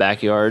up in the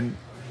backyard.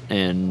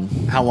 And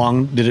How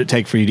long did it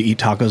take for you to eat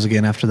tacos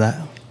again after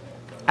that?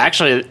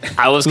 actually,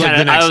 I was Like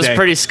the next day.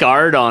 pretty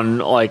scarred on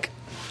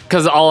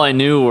because all I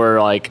knew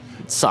were like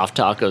soft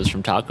tacos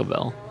from Taco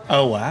Bell.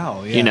 Oh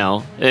wow! Yeah. You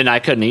know, and I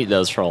couldn't eat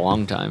those for a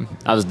long time.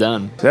 I was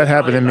done. That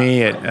happened to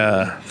me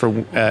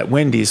at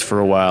Wendy's for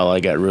a while.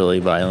 I got really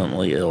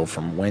violently ill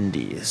from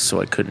Wendy's,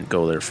 so I couldn't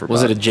go there for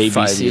Was it about a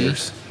 5 JBC?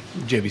 years.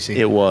 JBC.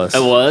 It was.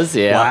 It was,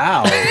 yeah.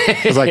 Wow.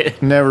 It was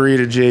like never eat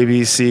a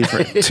JBC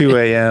for 2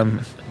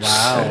 a.m.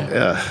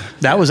 Wow.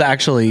 That was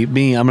actually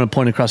me. I'm going to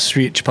point across the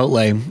street at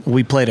Chipotle.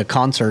 We played a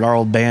concert, our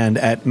old band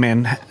at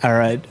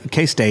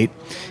K-State,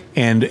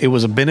 and it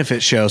was a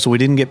benefit show, so we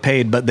didn't get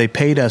paid, but they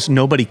paid us.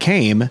 Nobody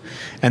came,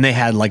 and they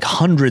had like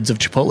hundreds of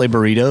Chipotle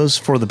burritos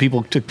for the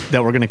people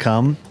that were going to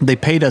come. They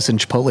paid us in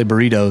Chipotle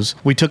burritos.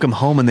 We took them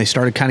home, and they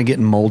started kind of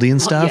getting moldy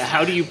and stuff. Yeah,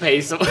 how do you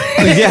pay someone?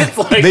 Yeah, It's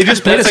like, they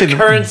just paid that's us a in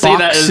currency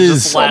that is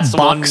just lasts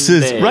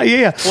boxes. one day. Right?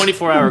 Yeah.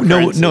 24-hour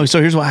currency. No.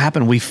 So here's what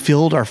happened: we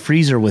filled our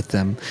freezer with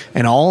them,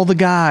 and all the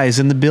guys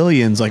in the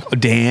billions, like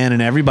Dan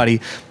and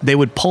everybody, they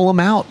would pull them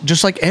out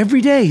just like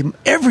every day,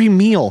 every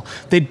meal.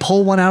 They'd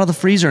pull one out of the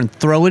freezer and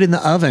throw it in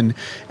the oven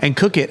and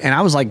cook it. And I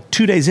was like,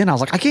 2 days in, I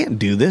was like, I can't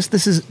do this.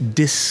 This is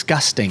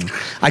disgusting.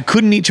 I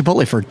couldn't eat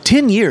Chipotle for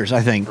 10 years.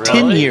 I think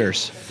 10 Really?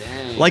 years.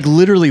 Like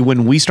literally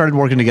when we started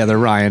working together,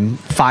 Ryan,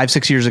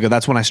 5-6 years ago,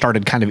 that's when I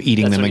started kind of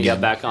eating That's them when you again.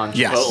 got back on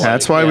Yes. Chipotle.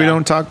 That's why we Yeah.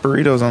 don't talk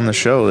burritos on the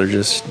show. They're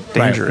just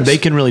dangerous. Right. They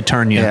can really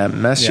turn you. Yeah,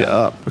 mess you Yeah.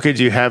 up. Okay,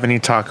 do you have any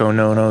taco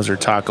no-nos or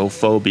taco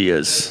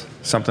phobias?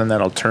 Something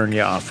that'll turn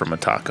you off from a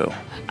taco.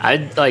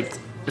 I'd like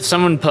if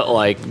someone put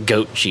like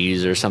goat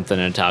cheese or something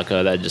in a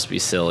taco, that'd just be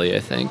silly. I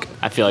think.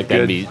 I feel like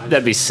that'd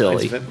be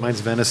silly.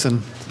 Mine's venison.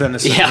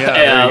 Venison. Yeah,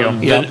 there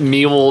you go.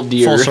 mule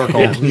deer. Full circle.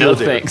 Yeah, no Mule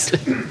deer. thanks.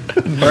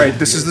 All right,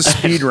 this is the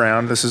speed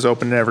round. This is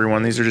open to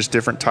everyone. These are just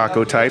different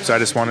taco types. I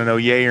just want to know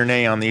yay or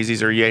nay on these.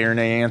 These are yay or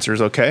nay answers,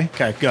 okay?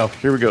 Okay, go.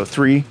 Here we go.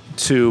 3,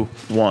 2,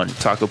 1.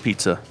 Taco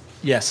pizza.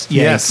 Yes.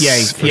 Yes,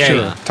 Yay. for Yay.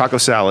 sure. Taco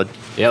salad.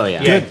 Oh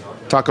yeah. Good.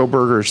 Taco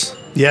burgers.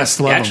 Yes,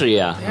 love 'em. Actually,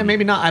 yeah. Yeah,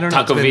 maybe not. I don't know.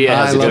 Taco It's been- Villa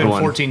has it's a good been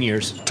one. 14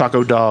 years.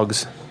 Taco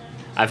dogs.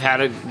 I've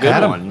had a good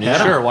Had 'em. one.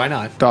 Yeah. Sure, why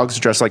not? Dogs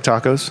dressed like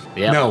tacos.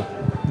 Yeah. No.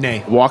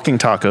 Nay. Walking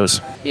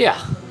tacos. Yeah.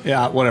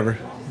 Yeah, whatever.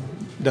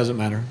 Doesn't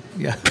matter.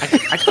 Yeah.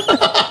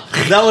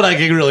 That one I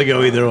can really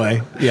go either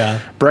way. Yeah.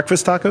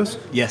 Breakfast tacos.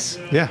 Yes.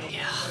 Yeah.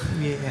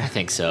 I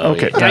think so.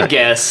 Okay, I got it.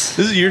 guess.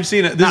 This is you're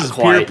seeing it. This Not is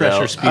peer quite, pressure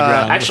though. speed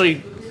round.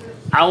 Actually,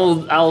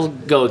 I'll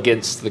go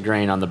against the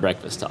grain on the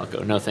breakfast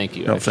taco. No, thank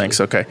you. No, actually.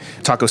 thanks. Okay.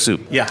 Taco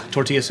soup. Yeah,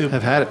 tortilla soup.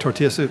 I've had it.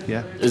 Tortilla soup.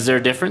 Yeah. Is there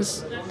a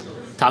difference?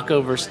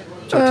 Taco versus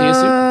tortilla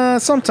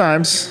soup?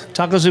 Sometimes.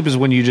 Taco soup is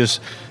when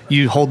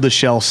you hold the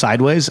shell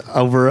sideways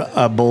over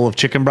a bowl of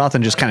chicken broth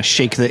and just kind of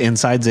shake the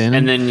insides in,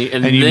 And then you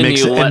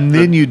mix it, let and the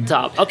then you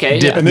top. Okay,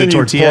 dip yeah. And the then you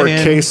tortilla pour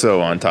in.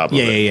 queso on top of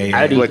Yeah, it. yeah, yeah.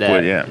 I'd eat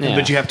Liquid, that. yeah.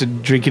 But you have to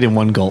drink it in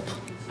one gulp.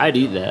 I'd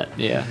eat that.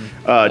 Yeah.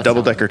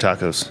 Double-decker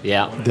tacos.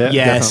 Yeah.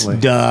 Yes,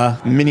 Definitely. duh.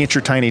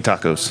 Miniature tiny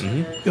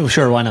tacos. Oh,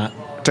 sure, why not?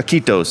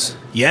 Taquitos.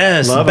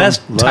 Yes, Love the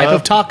best 'em. type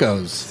Love. of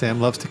tacos. Sam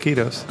loves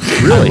taquitos.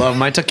 I love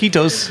my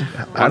taquitos.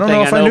 I don't thing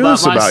know if I I know knew about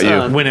this my about you.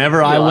 son.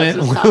 Whenever He likes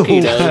his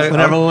taquitos.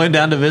 whenever I went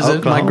down to visit my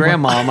Oklahoma.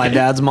 grandma, my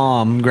dad's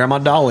mom, Grandma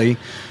Dolly,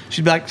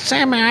 She'd be like,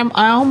 Sam,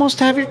 I almost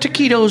have your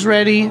taquitos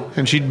ready.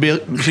 And she'd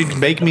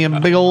bake me a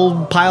big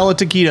old pile of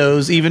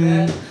taquitos,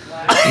 even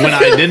when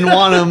I didn't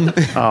want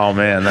them. Oh,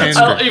 man. That's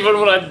Even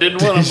when I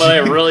didn't want them, but I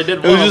really did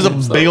want them. It was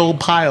just a big old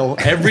pile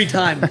every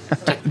time.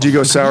 Do you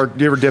go sour?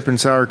 Do you ever dip in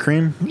sour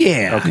cream?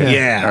 Yeah. Okay.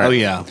 Yeah. All right. Oh,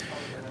 yeah.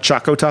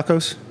 Choco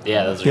tacos?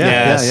 Yeah, those are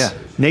Yes.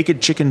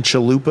 Naked chicken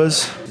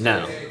chalupas?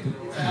 No.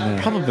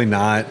 Probably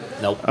not.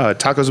 Nope.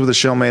 Tacos with a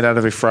shell made out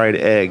of a fried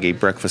egg, a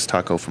breakfast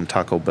taco from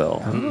Taco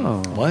Bell.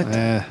 Oh, what?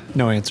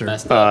 No answer.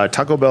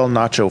 Taco Bell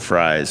nacho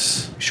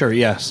fries. Sure,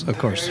 yes, of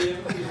course.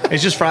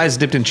 It's just fries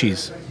dipped in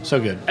cheese. So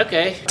good.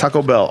 Okay.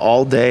 Taco Bell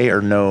all day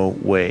or no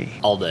way?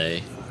 All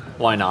day.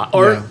 Why not?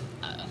 Or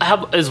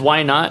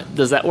why not?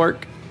 Does that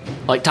work?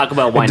 Like Taco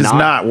Bell, why it does not?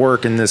 not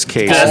work in this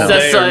case.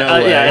 That's,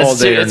 yeah, all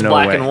day or it's no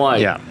black way. and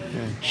white. Yeah.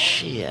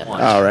 Shit.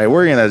 All right,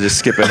 we're gonna just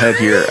skip ahead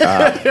here.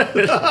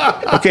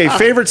 Okay,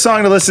 favorite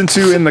song to listen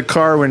to in the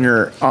car when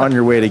you're on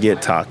your way to get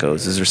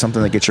tacos? Is there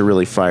something that gets you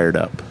really fired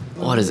up?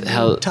 What is it?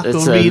 It's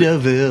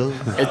Taco-Rita-ville.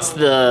 It's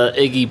the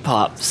Iggy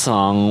Pop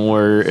song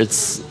where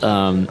it's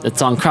on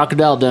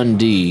Crocodile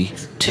Dundee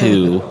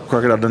 2.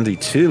 Crocodile Dundee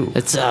 2.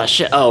 It's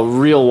shit. Oh,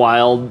 Real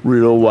Wild.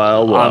 Real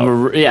Wild.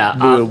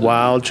 Real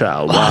Wild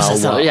Child.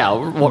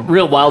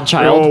 Real Wild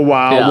Child. Real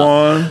Wild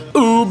One.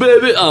 Ooh,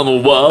 baby, I'm a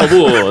wild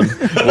one.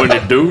 When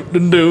it do. That's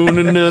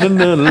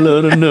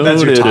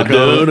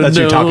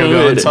your taco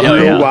going song.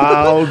 Real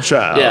Wild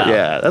Child. Yeah.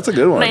 Yeah, that's a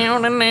good one.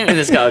 And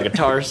it's got a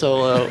guitar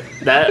solo.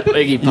 That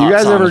Iggy Pop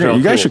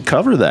You guys should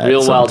cover that.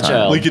 Real Wild sometime.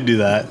 Child. We could do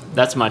that.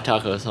 That's my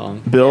taco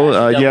song.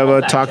 Bill, you have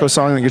a taco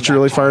song that gets you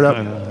really fired up?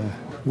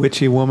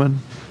 Witchy woman.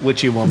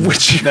 Witchy woman.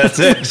 That's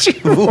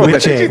it.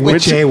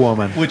 Witchy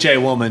woman. Witchy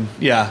woman.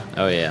 Yeah.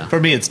 Oh, yeah. For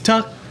me, it's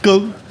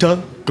Taco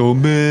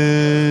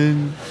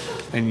Man.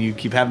 And you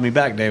keep having me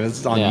back, David.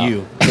 It's on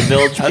you. The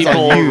Village That's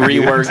people on you,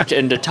 dude. reworked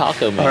into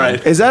Taco Man. All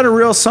right. Is that a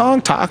real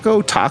song?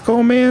 Taco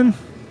Man?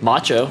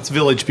 Macho. It's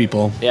Village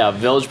people. Yeah,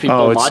 Village people,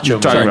 Oh, Macho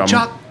talking Man.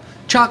 about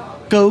Taco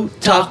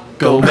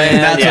Man.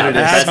 That's Yeah, what it is.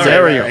 that's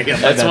there we go.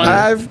 That's one.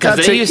 I've got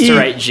Because to they used to eat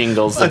write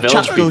jingles, the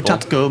Village people.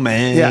 Taco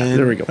Man. Yeah,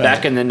 there we go.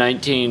 Back in the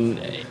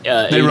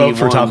 1981s. They wrote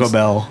for Taco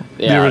Bell.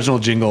 The Yeah. original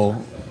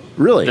jingle.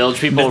 Really? Village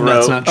people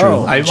That's wrote not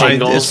true.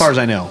 jingles. As far as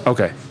I know.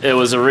 Okay. It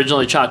was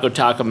originally Choco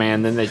Taco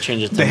Man, then they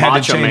changed it to They had to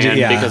Macho change Man it,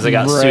 yeah. because they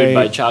got sued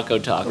by Choco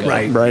Taco.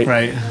 Right.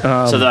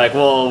 So they're like,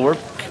 well, we're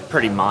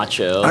pretty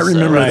macho. I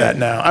remember that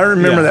now. I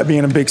remember that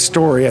being a big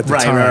story at the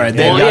time. Right.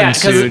 Well, yeah,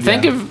 because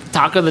think of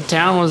Taco the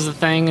Town was the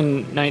thing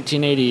in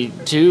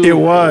 1982. It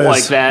was.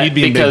 like that. You'd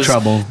be in big because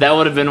trouble. That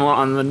would have been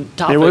on the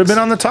topics. It would have been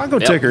on the taco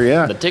ticker,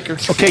 yeah. The ticker.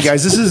 Okay,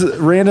 guys, this is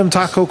random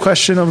taco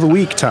question of the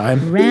week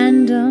time.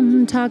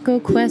 Random taco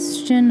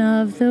question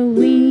of the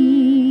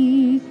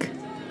week.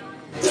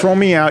 Throw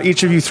me out.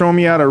 Each of you throw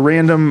me out a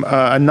random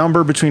a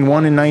number between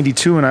 1 and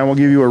 92, and I will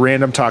give you a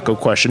random taco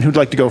question. Who'd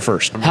like to go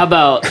first? How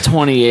about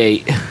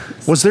 28?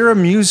 Was there a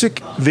music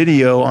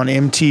video on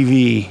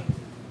MTV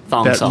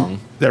Thong song.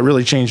 that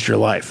really changed your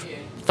life?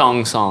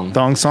 Thong song.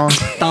 Thong song?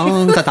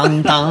 Thong.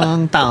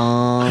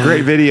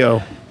 Great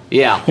video.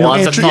 Yeah, You know,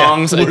 lots of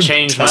thongs. It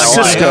changed my life.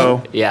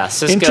 Cisco. Yeah,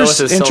 Cisco with his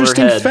silver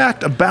Interesting head.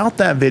 fact about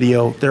that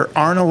video, there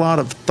aren't a lot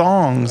of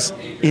thongs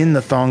in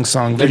the thong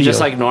song They're video.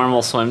 just like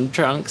normal swim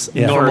trunks.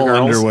 Yeah. for Normal girls.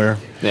 underwear.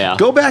 Yeah.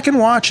 Go back and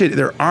watch it.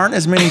 There aren't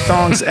as many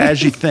thongs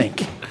as you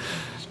think.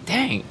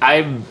 Dang,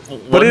 I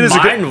But it is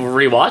mind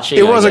rewatching.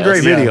 It was I a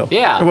great guess. video.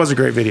 Yeah. It was a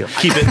great video.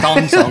 Keep it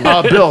thong song.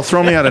 Bill,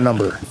 throw me out a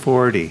number.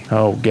 40.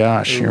 Oh,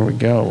 gosh. Here we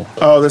go.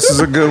 Oh, this is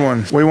a good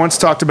one. We once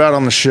talked about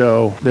on the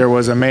show, there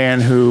was a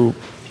man who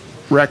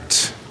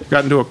got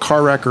into a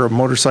car wreck or a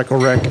motorcycle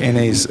wreck, and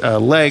his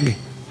leg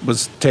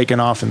was taken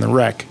off in the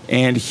wreck.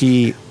 And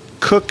he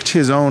cooked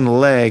his own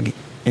leg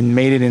and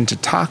made it into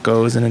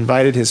tacos and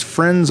invited his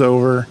friends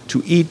over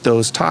to eat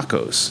those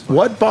tacos.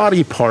 What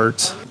body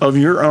parts of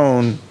your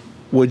own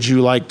would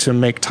you like to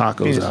make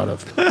tacos out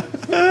of?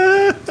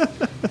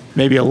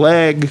 Maybe a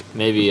leg,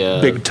 Maybe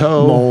a big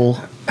toe, Mole.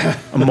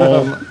 a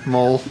mole.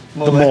 Mole.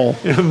 The mole.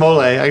 Mole.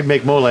 I can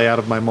make mole out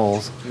of my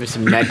moles. Maybe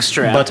some neck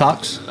strap.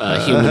 Buttocks.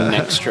 Human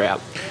neck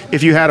strap.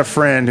 If you had a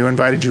friend who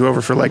invited you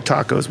over for leg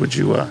tacos, would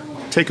you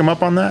take them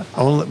up on that?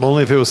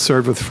 Only if it was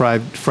served with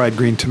fried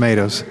green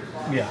tomatoes.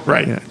 Yeah.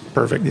 Right. Yeah.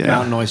 Perfect. Yeah.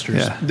 Mountain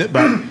oysters. Yeah.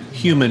 But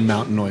human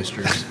mountain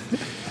oysters.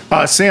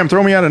 Sam,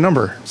 throw me out a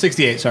number.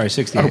 68. Sorry,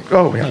 68.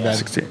 Oh, My yeah. bad.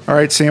 68. All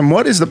right, Sam,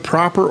 what is the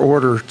proper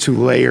order to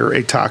layer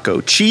a taco?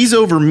 Cheese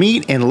over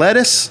meat and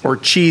lettuce, or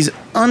cheese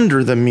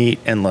under the meat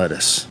and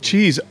lettuce?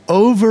 Cheese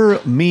over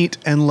meat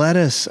and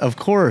lettuce, of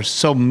course.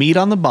 So meat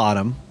on the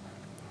bottom.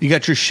 You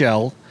got your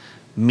shell,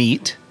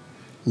 meat,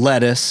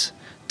 lettuce,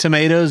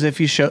 tomatoes if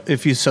you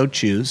so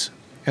choose,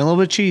 And a little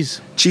bit of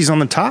cheese. Cheese on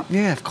the top?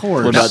 Yeah, of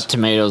course. What about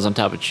tomatoes on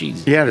top of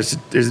cheese? Yeah,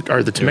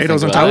 are the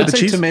tomatoes on about top I of would the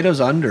say cheese?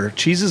 tomatoes under.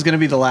 Cheese is going to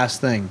be the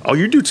last thing. Oh,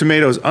 you do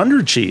tomatoes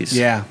under cheese?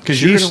 Yeah,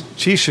 because you're Cheese, gonna,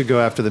 cheese should go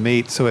after the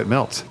meat so it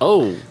melts.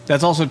 Oh,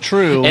 that's also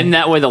true. and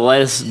that way the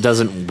lettuce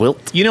doesn't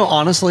wilt. You know,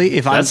 honestly,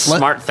 if That's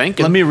smart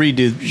thinking. Let me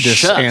redo this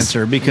Shucks.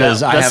 answer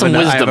because No, I that's have some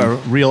I have wisdom. a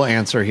real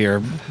answer here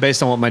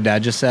based on what my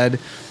dad just said.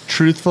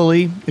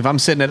 Truthfully, if I'm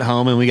sitting at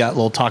home and we got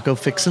little taco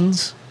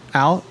fixins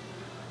out,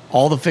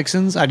 all the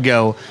fixins, I'd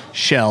go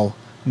shell,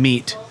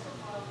 meat,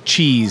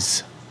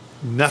 cheese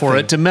Nothing. for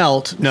it to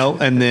melt. No,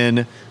 and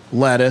then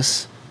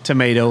lettuce,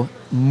 tomato,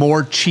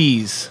 more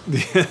cheese.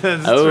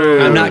 Oh,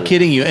 I'm not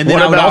kidding you. And then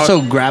What I would about-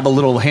 also grab a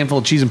little handful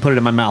of cheese and put it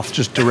in my mouth,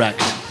 just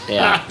direct.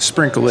 Yeah.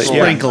 Sprinkle it.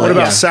 Sprinkle yeah. it, What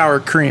about yeah. sour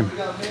cream?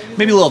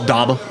 Maybe a little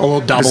double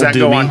Does that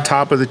go on doobie.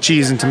 top of the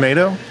cheese and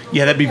tomato?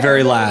 Yeah, that'd be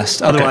very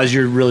last. Otherwise,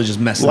 you're really just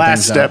messing Last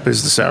things step up.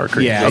 is the sour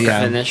cream. Yeah, Okay.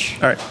 yeah. Finish.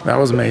 All right, that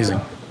was amazing.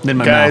 Then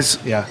my Guys,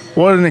 mouth. Yeah.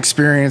 what an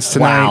experience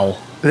tonight. Wow.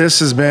 This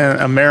has been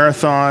a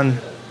marathon.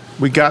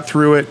 We got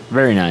through it.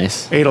 Very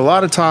nice. Ate a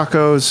lot of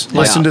tacos,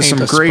 listened to Ain't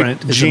some a great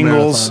sprint, it's a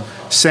jingles,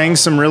 marathon. sang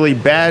some really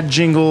bad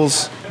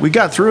jingles. We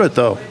got through it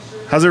though.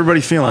 How's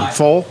everybody feeling?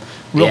 Full?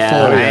 Real Yeah,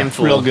 full. I am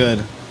full. Real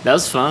good. That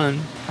was fun.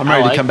 I'm I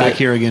ready to liked come back it.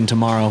 here again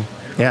tomorrow.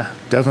 Yeah,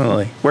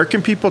 definitely. Where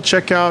can people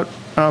check out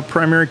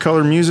Primary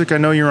Color Music? I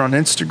know you're on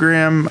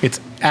Instagram. It's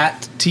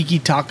at Tiki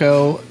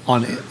Taco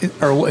on,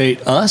 or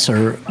wait, us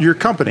or Your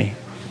company.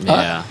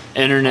 Yeah.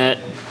 Internet,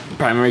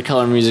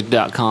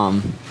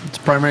 primarycolormusic.com. it's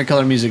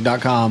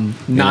primarycolormusic.com,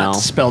 not know.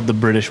 spelled the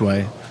British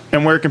way.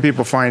 And where can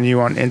people find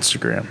you on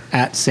Instagram?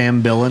 At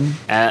Sam Billen.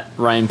 At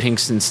Ryan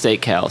Pinkston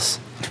Steakhouse.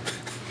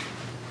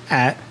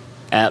 At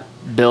At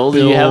Bill,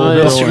 do you have an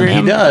Billen.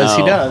 Instagram? He does.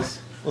 He Oh. does.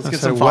 Let's get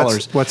So some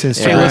followers. what's Hey,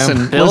 Instagram?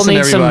 listen, Bill listen,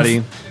 needs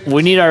everybody. some.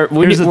 We need our.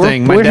 Here's the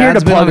thing, my We're here to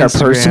dad's been plug on our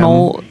Instagram.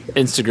 personal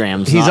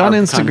Instagrams. He's not on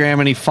our Instagram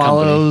and he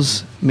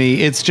follows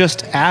me. It's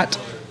just at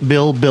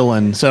Bill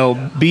Billen. So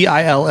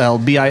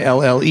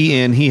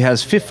BILLBILLEN. He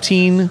has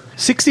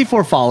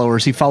 64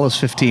 followers. He follows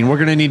 15. We're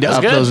going to need to That's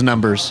up good. those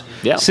numbers.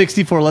 Yeah.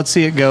 64. Let's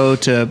see it go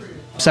to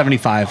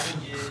 75.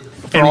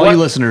 For And all what- you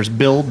listeners,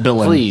 Bill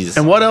Billen. Please.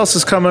 And what else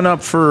is coming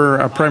up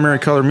for Primary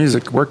Color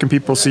Music? Where can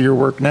people see your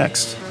work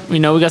next? We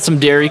know we got some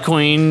Dairy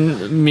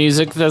Queen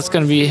music that's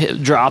going to be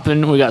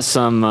dropping. We got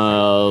some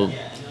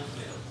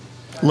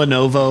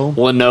Lenovo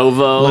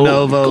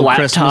Lenovo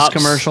Christmas laptops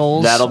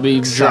commercials. that'll be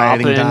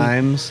Exciting dropping.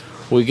 times.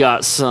 We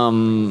got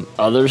some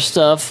other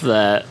stuff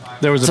that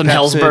There was a some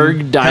Pepsi-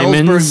 Hellsberg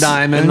diamonds, Hellsberg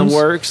diamonds. in the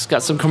works.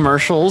 Got some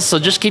commercials, so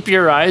just keep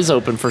your eyes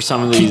open for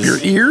some of these. Keep your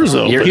ears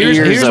open. Your Here's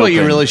ears what you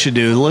open. really should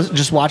do.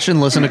 Just watch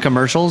and listen to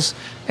commercials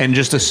and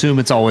just assume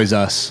it's always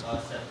us.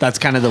 That's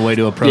kind of the way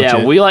to approach it.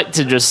 Yeah, we like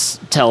to just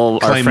tell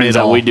our Claim it friends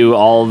that all. we do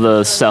all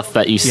the stuff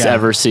that you Yeah.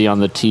 ever see on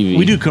the TV.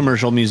 We do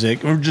commercial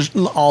music, or just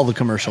all the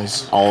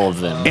commercials. all of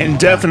them. And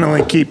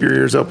definitely keep your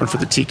ears open for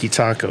the Tiki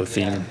Taco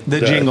theme.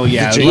 The jingle,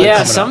 yeah. jingle Yeah,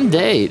 coming up.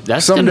 someday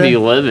that's going to Someday. be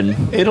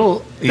living.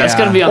 It'll. That's yeah.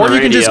 going to be on Or the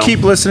you radio. can just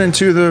keep listening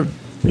to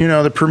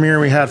the premiere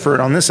we had for it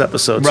on this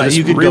episode. So Right, just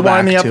you could go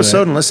rewind the back to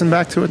episode it. and listen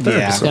back to it there.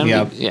 Yeah. It's gonna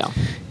Yeah. be- yeah.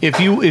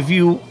 If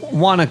you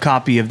want a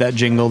copy of that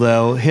jingle,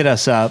 though, hit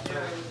us up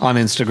on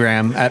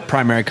Instagram at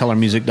Primary Color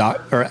Music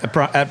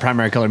at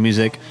Primary Color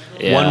Music.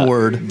 Yeah, One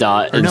word.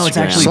 dot Or no, it's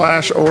Instagram.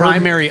 actually /org.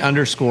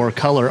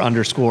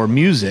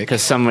 primary_color_music.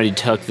 Because somebody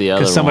took the other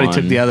one. Because somebody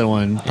took the other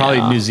one. Probably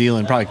Yeah. New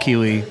Zealand, probably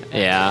Kiwi.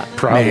 Yeah.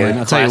 Probably. Man,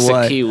 I'll tell you Classic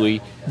what.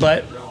 Kiwi.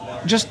 But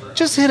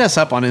just hit us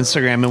up on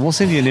Instagram and we'll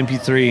send you an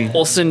MP3.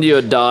 We'll send you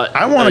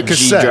I want a G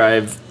cassette.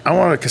 drive. I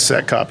want a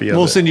cassette copy of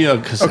We'll it. send you a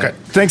cassette. Okay.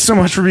 Thanks so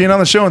much for being on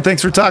the show and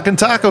thanks for talking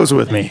tacos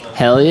with me.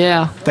 Hell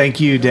yeah. Thank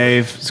you,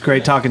 Dave. It's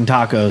great talking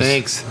tacos.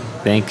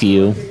 Thank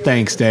you.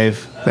 Thanks,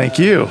 Dave. Thank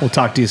you. We'll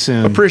talk to you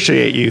soon.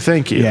 Appreciate you.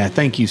 Thank you. Yeah,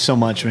 thank you so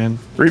much, man.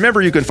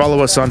 Remember, you can follow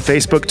us on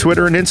Facebook,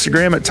 Twitter, and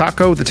Instagram at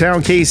Taco the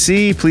Town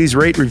KC. Please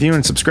rate, review,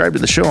 and subscribe to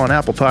the show on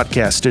Apple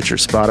Podcasts, Stitcher,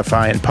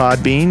 Spotify, and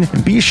Podbean.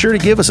 And be sure to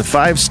give us a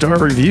 5-star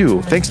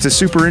review. Thanks to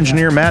super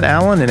engineer Matt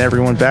Allen and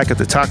everyone back at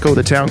the Taco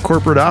the Town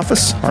corporate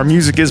office. Our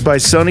music is by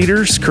Sun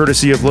Eaters,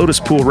 courtesy of Lotus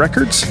Pool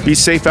Records. Be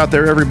safe out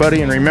there,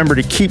 everybody, and remember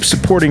to keep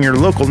supporting your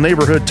local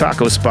neighborhood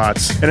taco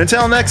spots. And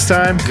until next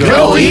time,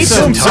 go eat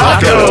some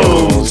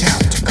tacos!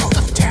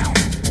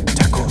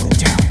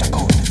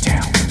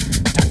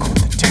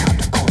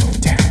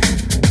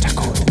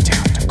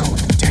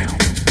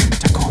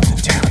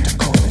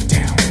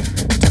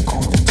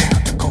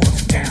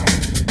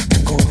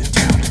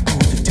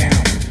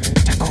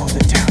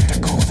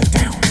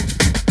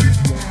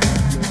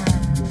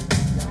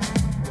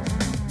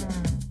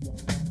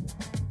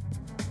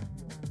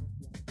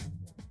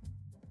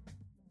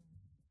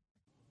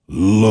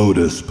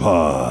 Lotus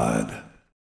Pod.